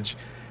village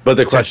But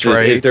the question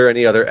trade. is there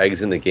any other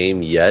eggs in the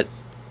game yet?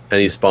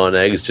 Any spawn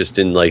eggs just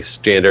in like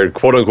standard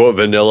quote unquote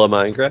vanilla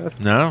Minecraft?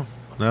 No,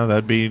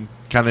 that'd be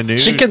kind of new.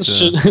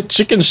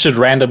 Chickens should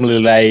randomly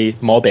lay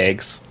mob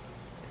eggs.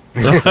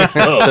 Screw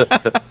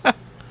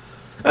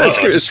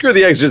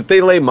the eggs. Just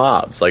they lay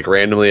mobs. Like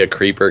randomly, a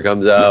creeper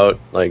comes out.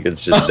 Like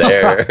it's just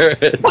there.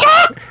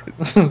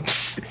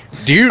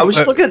 I was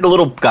just looking at the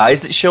little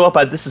guys that show up.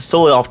 This is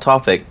solely off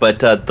topic, but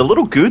the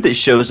little goo that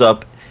shows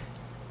up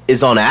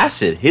is on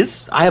acid.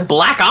 I have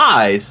black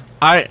eyes.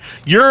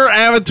 Your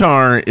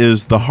avatar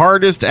is the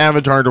hardest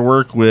avatar to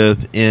work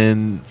with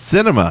in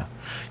cinema.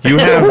 You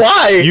have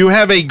Why? You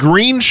have a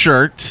green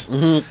shirt,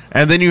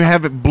 and then you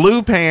have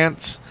blue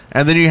pants,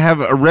 and then you have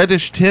a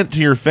reddish tint to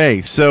your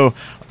face. So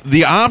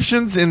the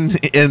options in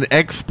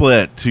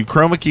XSplit to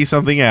chroma key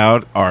something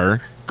out are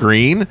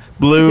green,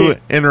 blue,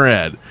 and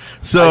red.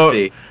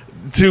 So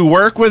to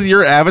work with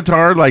your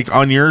avatar, like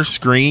on your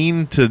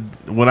screen,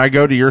 when I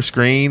go to your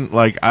screen,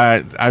 like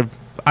I've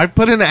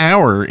put an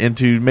hour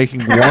into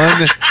making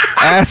one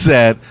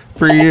asset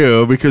for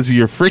you because of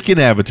your freaking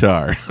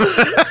avatar.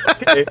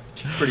 Okay.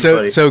 It's pretty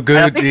funny. So good.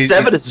 And I think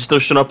 7 is still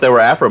showing up there where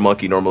Afro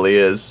Monkey normally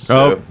is.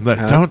 So.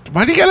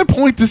 Why do you got to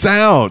point this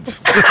out?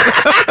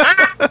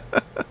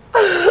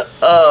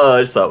 I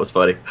just thought it was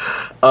funny.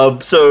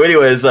 So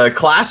anyways,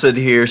 Classen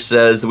here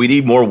says we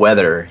need more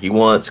weather. He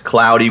wants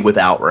cloudy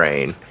without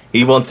rain.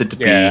 He wants it to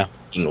be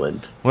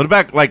England. What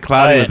about like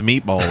cloudy with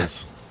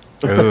meatballs?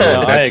 Ooh,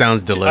 that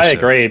sounds delicious. I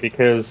agree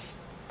because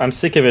I'm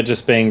sick of it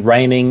just being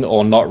raining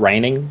or not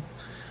raining.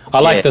 I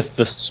like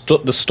the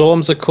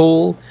storms are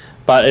cool,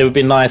 but it would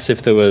be nice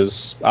if there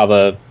was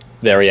other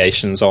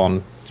variations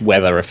on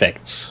weather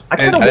effects. I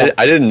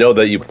didn't know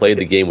that you played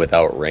the game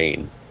without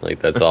rain. Like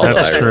that's all.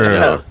 That's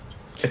true.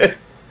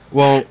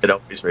 Well, it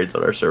always rains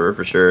on our server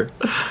for sure.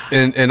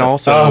 And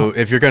also,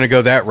 if you're going to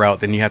go that route,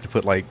 then you have to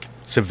put like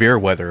severe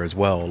weather as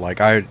well. Like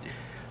I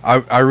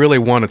really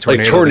want a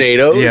tornado. Like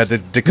tornadoes?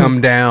 To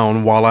come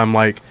down while I'm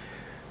like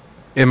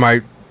in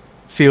my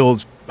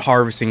fields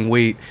harvesting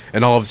wheat,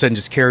 and all of a sudden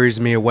just carries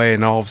me away,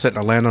 and all of a sudden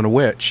I land on a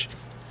witch,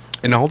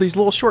 and all these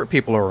little short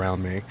people are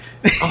around me.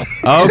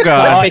 Oh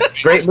God!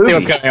 Great movie.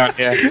 What's going on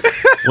here?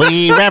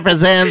 We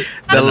represent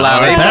the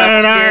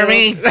Third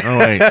Army. Oh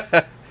wait,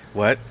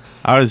 What?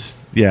 I was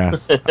I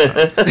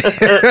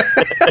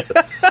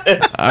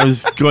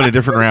was going a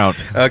different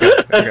route.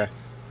 Okay.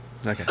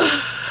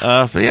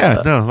 But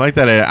yeah, no, like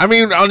that. I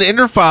mean, on the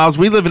Ender Files,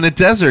 we live in a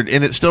desert,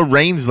 and it still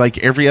rains like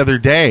every other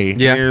day.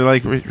 Yeah, and you're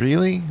like,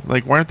 really?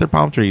 Like, why aren't there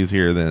palm trees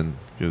here then?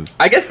 Cause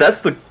I guess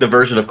that's the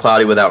version of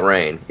cloudy without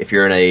rain. If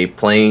you're in a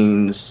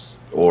plains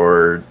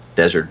or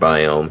desert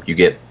biome, you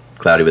get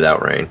cloudy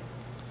without rain.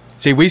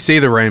 See, we see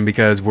the rain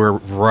because we're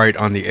right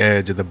on the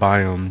edge of the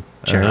biome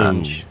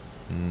change.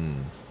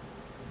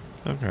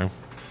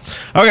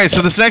 Okay,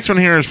 so this next one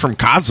here is from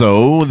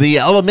Kazo, the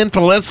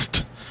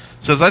Elementalist.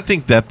 Says, I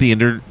think that the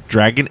Ender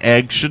Dragon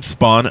egg should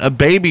spawn a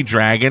baby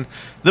dragon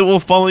that will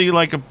follow you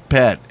like a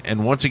pet.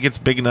 And once it gets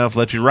big enough,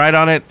 let you ride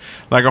on it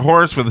like a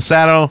horse with a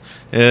saddle.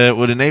 It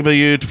would enable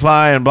you to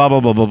fly and blah,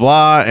 blah, blah, blah,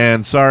 blah.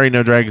 And sorry,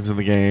 no dragons in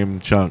the game.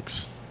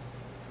 Chunks.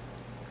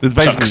 It's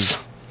basically...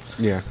 Chunks.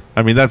 Yeah.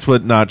 I mean, that's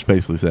what Notch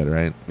basically said,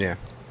 right? Yeah.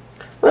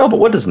 Well, but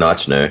what does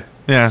Notch know?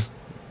 Yeah.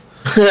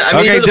 I mean,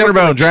 Okay, he doesn't work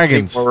Dinnerbone, with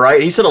dragons. people,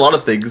 right? He said a lot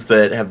of things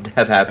that have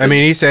happened. I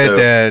mean, he said so-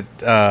 that...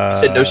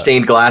 He said no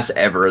stained glass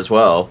ever as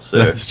well. So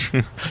That's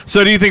true.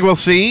 So do you think we'll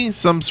see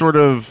some sort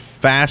of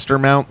faster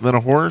mount than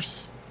a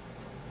horse?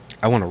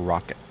 I want a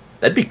rocket.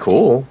 that'd be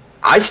cool.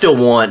 I still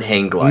want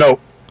hang glide. Nope.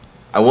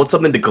 I want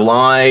something to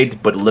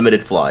glide, but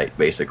limited flight,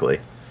 basically.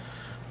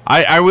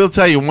 I will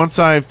tell you, once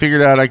I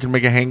figured out I can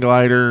make a hang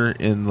glider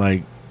in,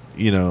 like,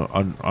 you know,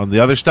 on the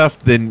other stuff,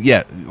 then,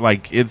 yeah,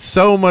 like, it's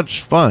so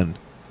much fun.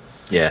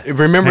 Yeah.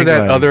 Remember Hang that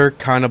glide. other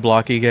kind of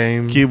blocky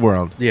game? Cube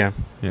World. Yeah.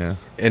 Yeah.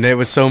 And it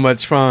was so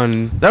much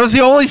fun. That was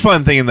the only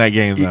fun thing in that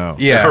game, though.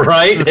 Yeah.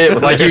 Right?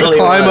 It Like, you really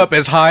climb was. up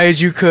as high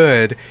as you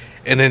could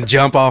and then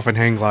jump off and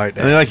hang glide And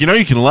down. they're like, you know,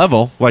 you can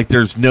level. Like,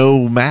 there's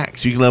no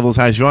max. You can level as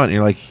high as you want. And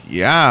you're like,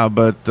 yeah,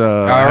 but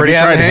I already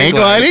have have you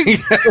tried hang gliding?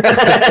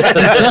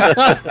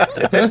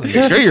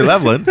 Screw your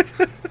leveling.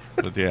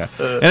 But yeah.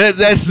 And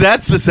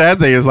that's the sad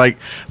thing is, like,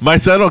 my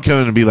son will come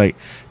in and be like,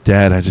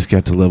 Dad, I just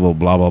got to level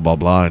blah, blah, blah,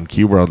 blah in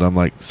Cube World. And I'm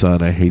like,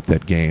 son, I hate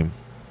that game.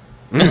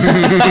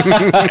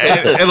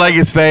 and like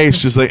his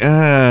face just like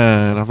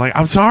and I'm like,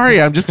 I'm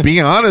sorry, I'm just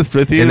being honest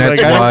with you. And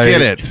that's like, I why don't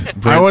get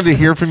it. I wanted to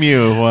hear from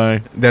you why,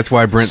 That's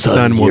why Brent's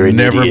son you're will an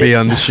never idiot. be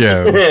on the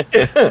show.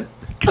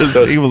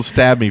 because he will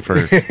stab me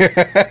first.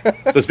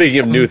 So speaking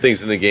of new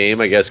things in the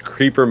game, I guess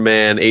Creeper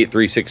Man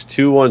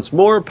 8362 wants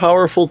more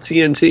powerful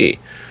TNT.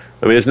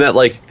 I mean, isn't that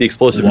like the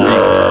explosive?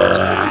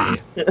 Oh,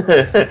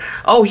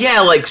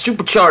 yeah, like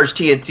supercharged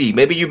TNT.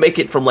 Maybe you make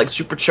it from, like,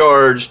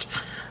 supercharged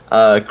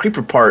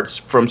creeper parts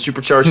from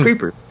supercharged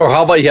creepers. Or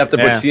how about you have to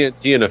put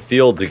TNT in a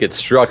field to get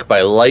struck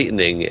by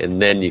lightning,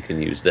 and then you can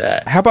use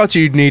that. How about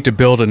you need to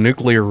build a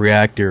nuclear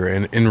reactor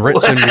and enrich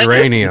some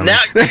uranium?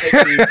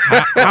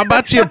 How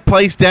about you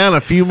place down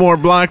a few more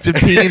blocks of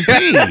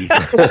TNT?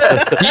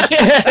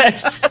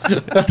 Yes.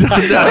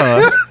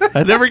 No,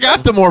 I never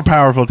got the more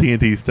powerful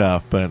TNT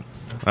stuff, but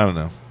I don't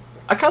know.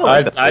 I kind of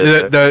like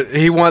that.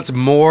 He wants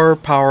more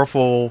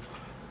powerful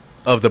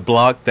of the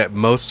block that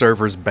most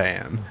servers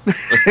ban.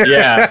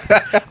 Yeah.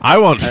 I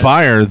want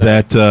fire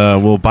that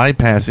will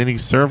bypass any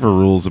server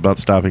rules about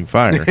stopping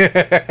fire.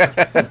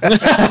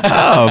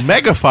 Oh,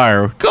 mega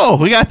fire. Cool,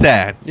 we got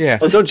that. Yeah.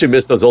 Well, don't you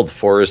miss those old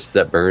forests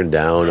that burned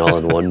down all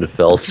in one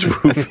fell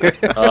swoop?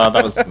 Oh,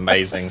 that was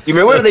amazing. You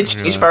remember when they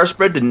changed fire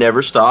spread to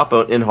never stop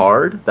in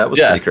hard? That was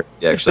pretty crazy,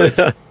 actually.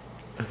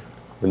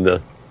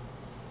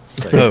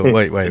 Oh,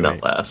 wait. Did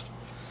not last.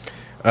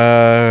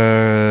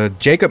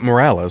 Jacob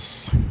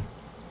Morales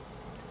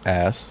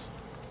asks,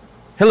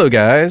 "Hello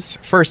guys.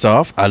 First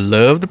off, I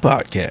love the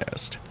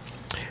podcast.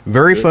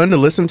 Very fun to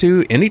listen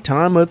to any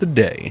time of the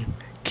day.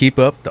 Keep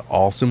up the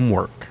awesome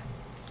work.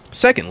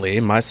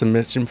 Secondly, my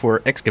submission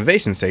for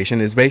excavation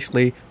station is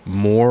basically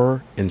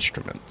more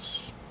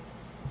instruments."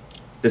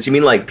 Does he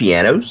mean like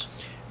pianos?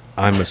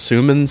 I'm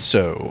assuming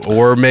so.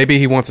 Or maybe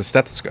he wants a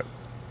stethoscope.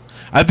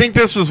 I think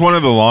this is one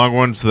of the long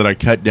ones that I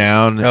cut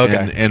down.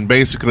 Okay. And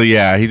basically,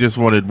 he just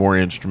wanted more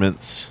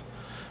instruments.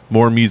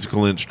 More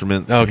musical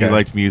instruments. Okay. He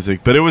liked music.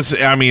 But it was,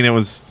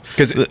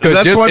 Because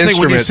that's just one thing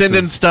when you send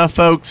in is- stuff,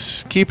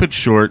 folks, keep it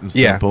short and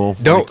simple.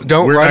 Don't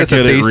we're write not us a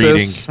good at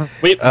thesis. reading.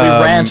 We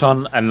rant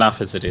on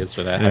enough as it is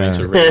without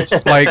having to read.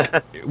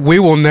 Like, we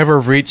will never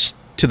reach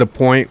to the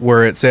point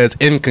where it says,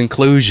 in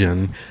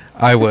conclusion,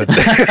 I would.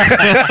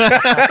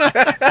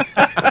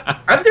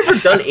 I've never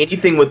done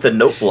anything with the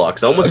note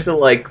blocks. I almost feel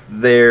like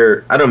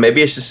they're, I don't know,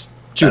 maybe it's just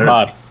Too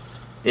hard.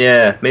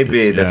 Yeah,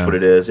 maybe that's what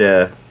it is.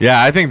 Yeah.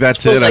 Yeah, I think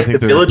that's it. Like I think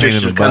the they're a pain villagers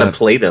in the should kind of butt.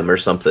 play them or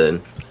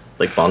something,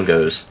 like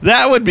bongos.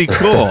 That would be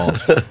cool.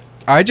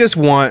 I just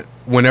want,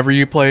 whenever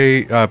you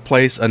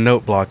place a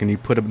note block and you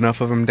put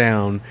enough of them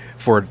down,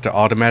 for it to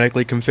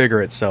automatically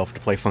configure itself to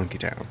play Funky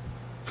Town.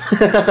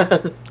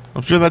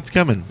 I'm sure that's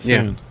coming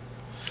soon. Yeah.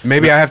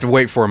 Maybe I have to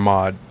wait for a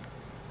mod.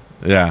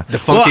 Yeah. The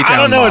Funky Town I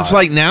don't know. mod. It's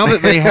like now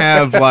that they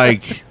have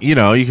like, you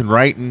can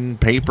write in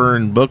paper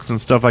and books and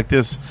stuff like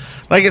this.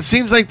 Like it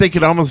seems like they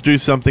could almost do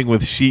something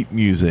with sheet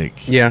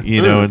music. Yeah.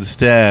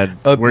 Instead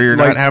where you're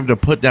like- not having to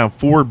put down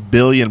 4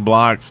 billion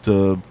blocks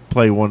to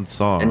play one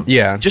song.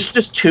 Yeah.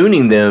 Just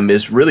tuning them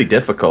is really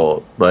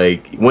difficult.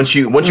 Like once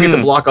you get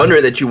the block under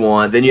it that you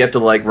want, then you have to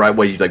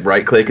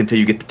right click until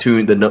you get the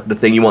tune the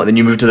thing you want. Then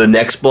you move to the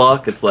next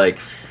block. It's like,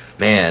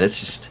 man, it's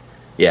just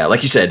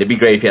like you said, it'd be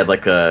great if you had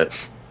like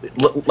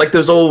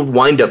those old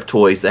wind up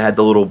toys that had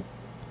the little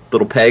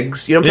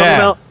pegs. You know what I'm talking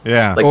about?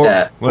 Yeah. Like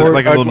that.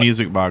 Like a little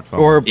music box.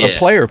 Or almost. a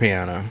player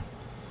piano.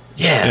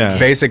 Yeah.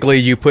 Basically,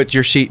 you put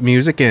your sheet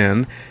music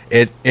in.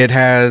 It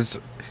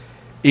has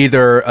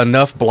either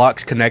enough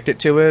blocks connected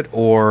to it,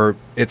 or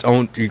its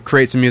own. You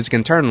create some music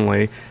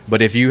internally.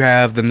 But if you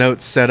have the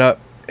notes set up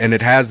and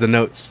it has the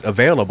notes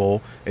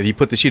available, if you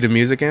put the sheet of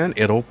music in,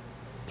 it'll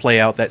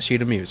play out that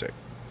sheet of music.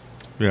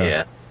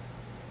 Yeah.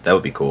 That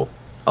would be cool.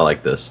 I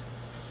like this.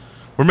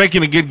 We're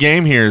making a good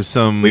game here.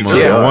 Some We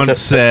really are. once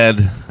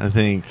said, I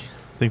think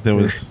that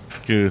was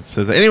good.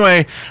 Says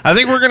anyway. I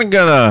think we're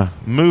gonna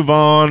move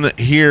on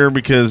here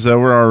because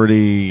we're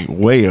already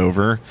way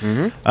over.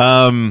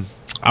 Mm-hmm.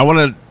 I want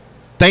to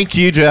thank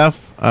you,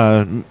 Jeff,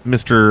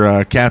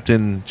 Mr.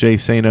 Captain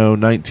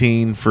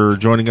JSano19, for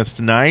joining us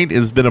tonight.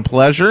 It's been a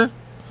pleasure,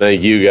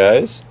 Thank you,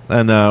 guys.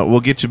 and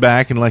we'll get you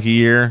back in like a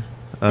year,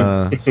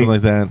 something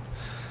like that.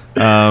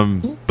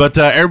 But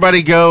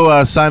everybody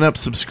go sign up,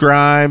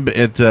 subscribe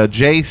at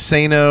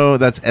JSano,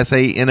 that's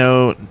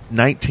SANO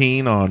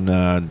 19 on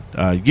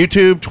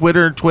YouTube,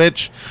 Twitter,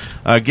 Twitch.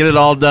 Get it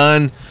all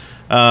done.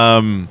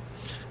 And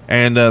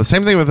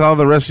same thing with all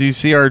the rest of you.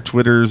 See our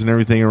Twitters and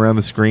everything around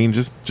the screen.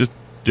 Just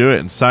do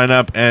it and sign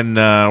up. And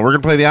we're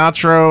going to play the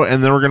outro,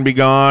 and then we're going to be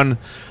gone.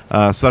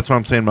 So that's why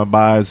I'm saying my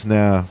byes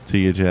now to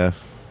you,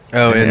 Jeff.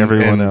 Oh, and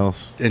everyone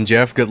else. And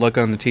Jeff, good luck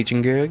on the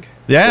teaching gig.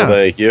 Yeah. Well,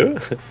 thank you.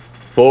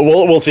 Well,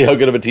 we'll see how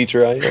good of a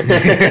teacher I am.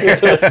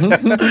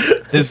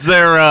 Is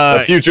there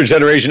A future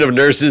generation of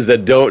nurses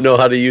that don't know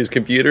how to use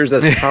computers,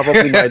 that's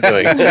probably my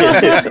doing.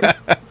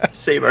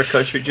 Save our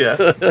country, Jeff.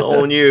 It's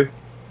all on you.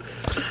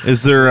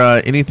 Is there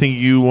anything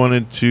you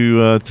wanted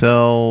to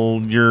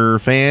tell your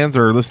fans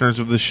or listeners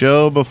of the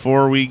show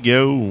before we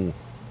go?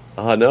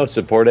 No,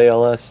 support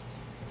ALS.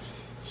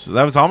 So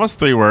that was almost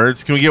 3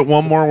 words. Can we get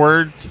one more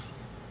word?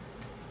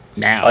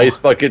 Now. Ice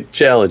bucket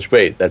challenge.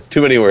 Wait, that's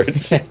too many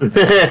words.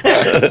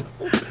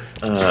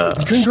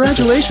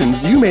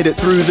 Congratulations, you made it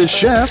through The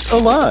Shaft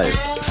alive.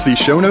 See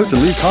show notes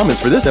and leave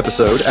comments for this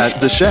episode at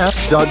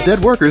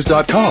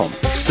theshaft.deadworkers.com.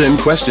 Send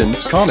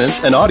questions,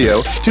 comments, and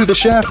audio to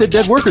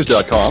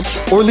theshaft@deadworkers.com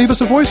or leave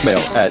us a voicemail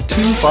at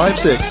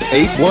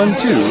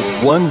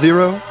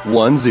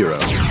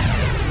 256-812-1010.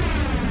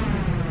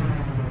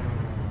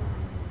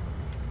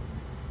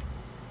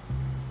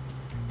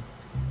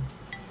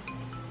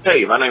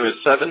 Hey, my name is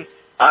Seven.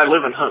 I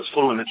live in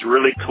Huntsville, and it's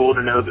really cool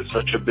to know that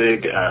such a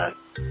big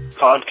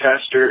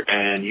podcaster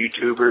and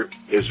YouTuber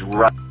is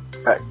right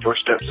at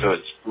doorstep, so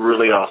it's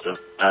really awesome.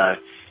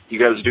 You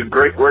guys do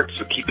great work,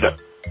 so keep it up.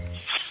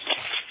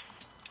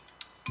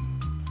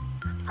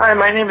 Hi,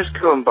 my name is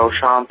Kuhn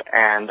Beauchamp,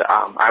 and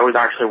I was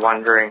actually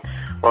wondering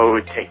what it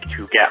would take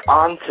to get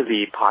onto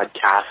the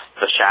podcast,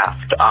 The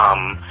Shaft.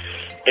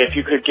 If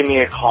you could give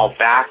me a call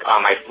back,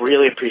 I'd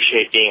really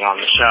appreciate being on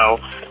the show.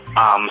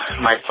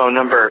 My phone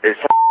number is,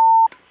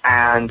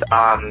 and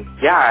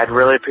yeah, I'd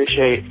really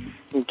appreciate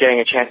getting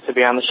a chance to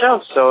be on the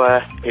show. So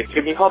please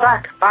give me a call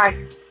back. Bye.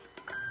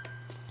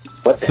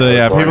 So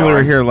yeah, people who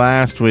were here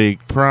last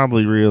week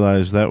probably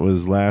realized that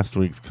was last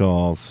week's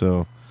call.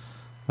 So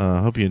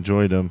hope you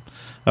enjoyed them.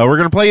 We're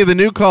going to play you the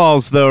new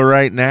calls, though,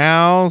 right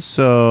now.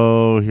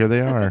 So here they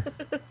are.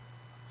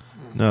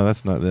 No,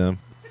 that's not them.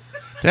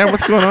 Damn,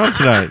 what's going on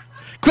tonight?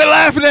 Quit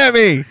laughing at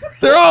me.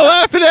 They're all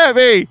laughing at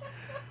me.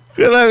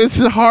 Quit laughing. It's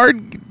a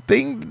hard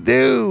thing to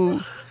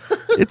do.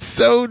 It's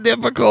so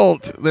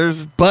difficult.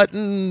 There's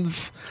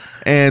buttons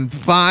and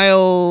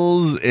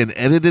files and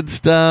edited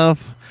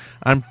stuff.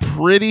 I'm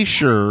pretty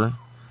sure,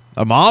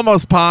 I'm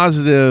almost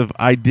positive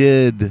I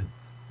did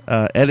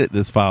edit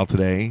this file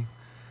today.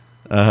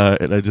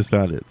 And I just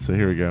found it. So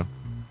here we go.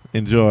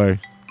 Enjoy.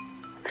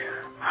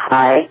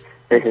 Hi,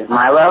 this is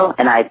Milo,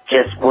 and I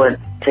just want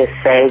to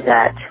say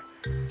that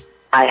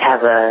I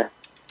have a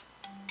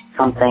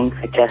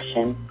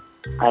suggestion.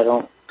 I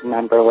don't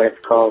remember what it's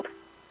called.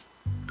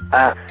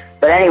 But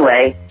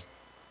anyway,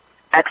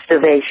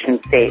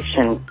 excavation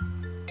station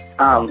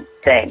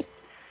thing.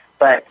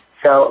 But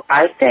so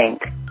I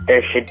think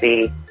there should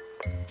be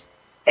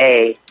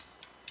a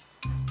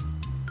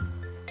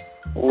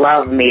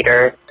love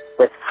meter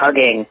with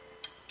hugging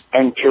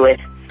into it,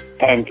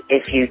 and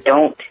if your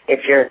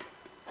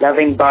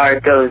loving bar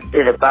goes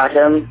to the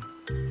bottom,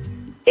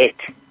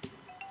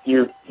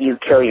 you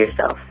kill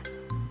yourself.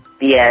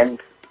 The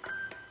end.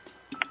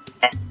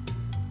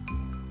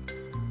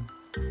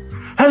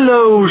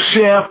 Hello,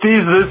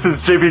 Shafties. This is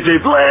JPJ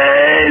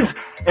Blaze,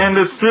 and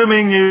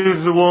assuming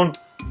you won't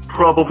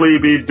probably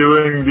be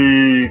doing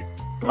the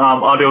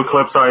audio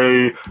clips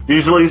I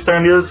usually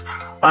send you,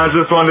 I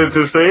just wanted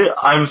to say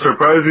I'm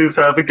surprised you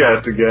have a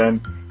guest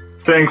again.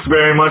 Thanks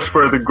very much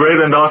for the great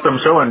and awesome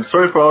show, and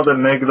sorry for all the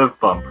negative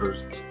bumpers.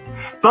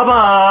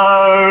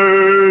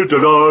 Bye-bye!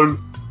 Ta-da!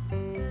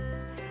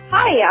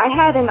 Hi, I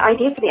had an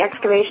idea for the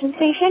excavation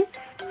station.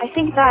 I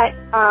think that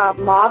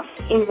moths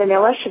in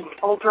vanilla should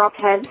all drop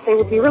heads. They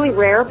would be really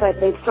rare, but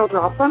they'd still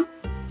drop them.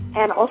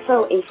 And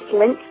also a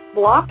flint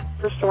block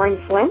for storing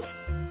flint.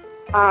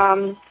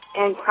 And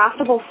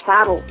craftable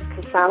saddles,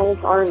 because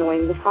saddles are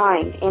annoying to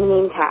find, and a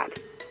name tag.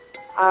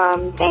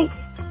 Thanks.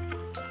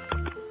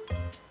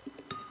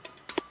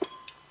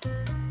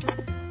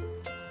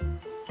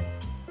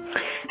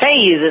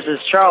 Hey, this is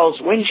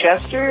Charles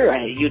Winchester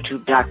at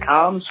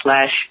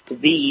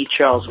youtube.com/the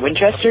Charles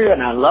Winchester,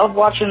 and I love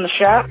watching the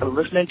Shaft and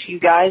listening to you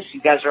guys. You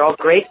guys are all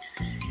great.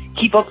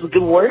 Keep up the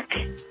good work,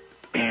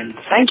 and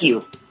thank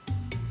you.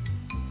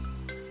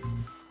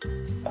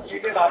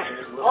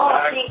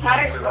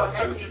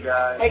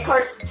 Hey,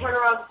 Carson, turn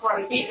around before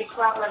I beat the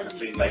crap out of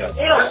you.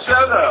 Good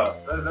show, though.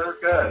 They're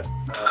good.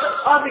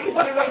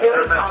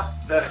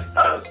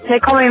 They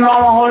call me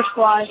Mama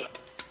Horsefly.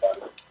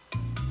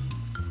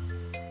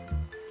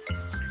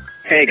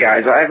 Hey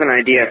guys, I have an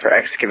idea for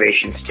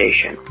excavation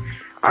station.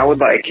 I would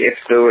like if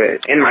there was,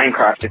 in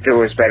Minecraft, if there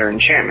was better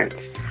enchantments,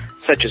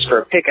 such as for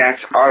a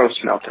pickaxe, auto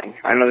smelting.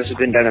 I know this has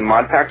been done in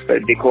mod packs, but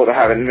it'd be cool to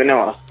have it in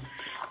vanilla.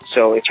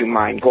 So if you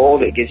mine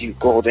gold, it gives you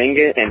gold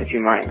ingot, and if you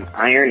mine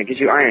iron, it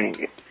gives you iron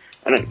ingot.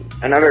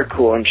 Another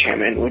cool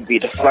enchantment would be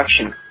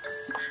deflection.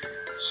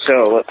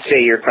 So let's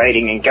say you're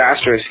fighting a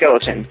ghast or a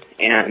skeleton,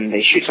 and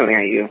they shoot something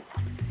at you,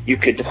 you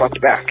could deflect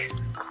it back.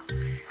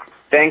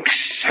 Thanks.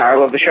 I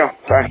love the show.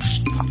 Thanks.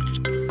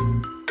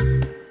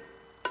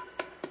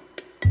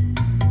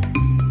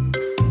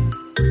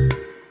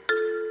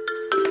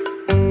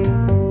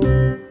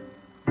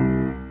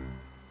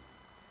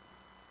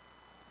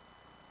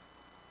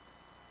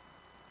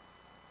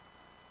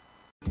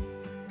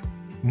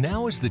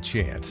 Now is the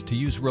chance to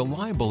use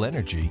reliable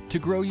energy to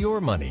grow your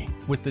money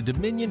with the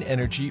Dominion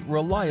Energy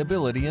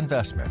Reliability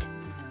Investment.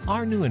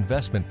 Our new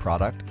investment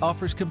product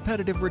offers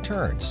competitive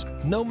returns,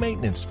 no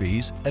maintenance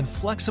fees, and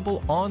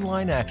flexible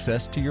online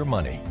access to your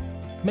money.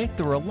 Make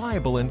the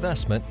reliable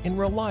investment in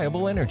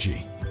reliable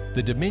energy.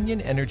 The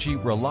Dominion Energy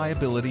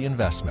Reliability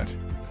Investment.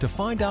 To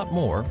find out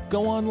more,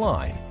 go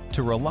online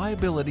to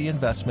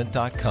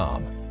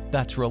reliabilityinvestment.com.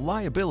 That's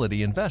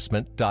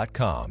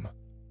reliabilityinvestment.com.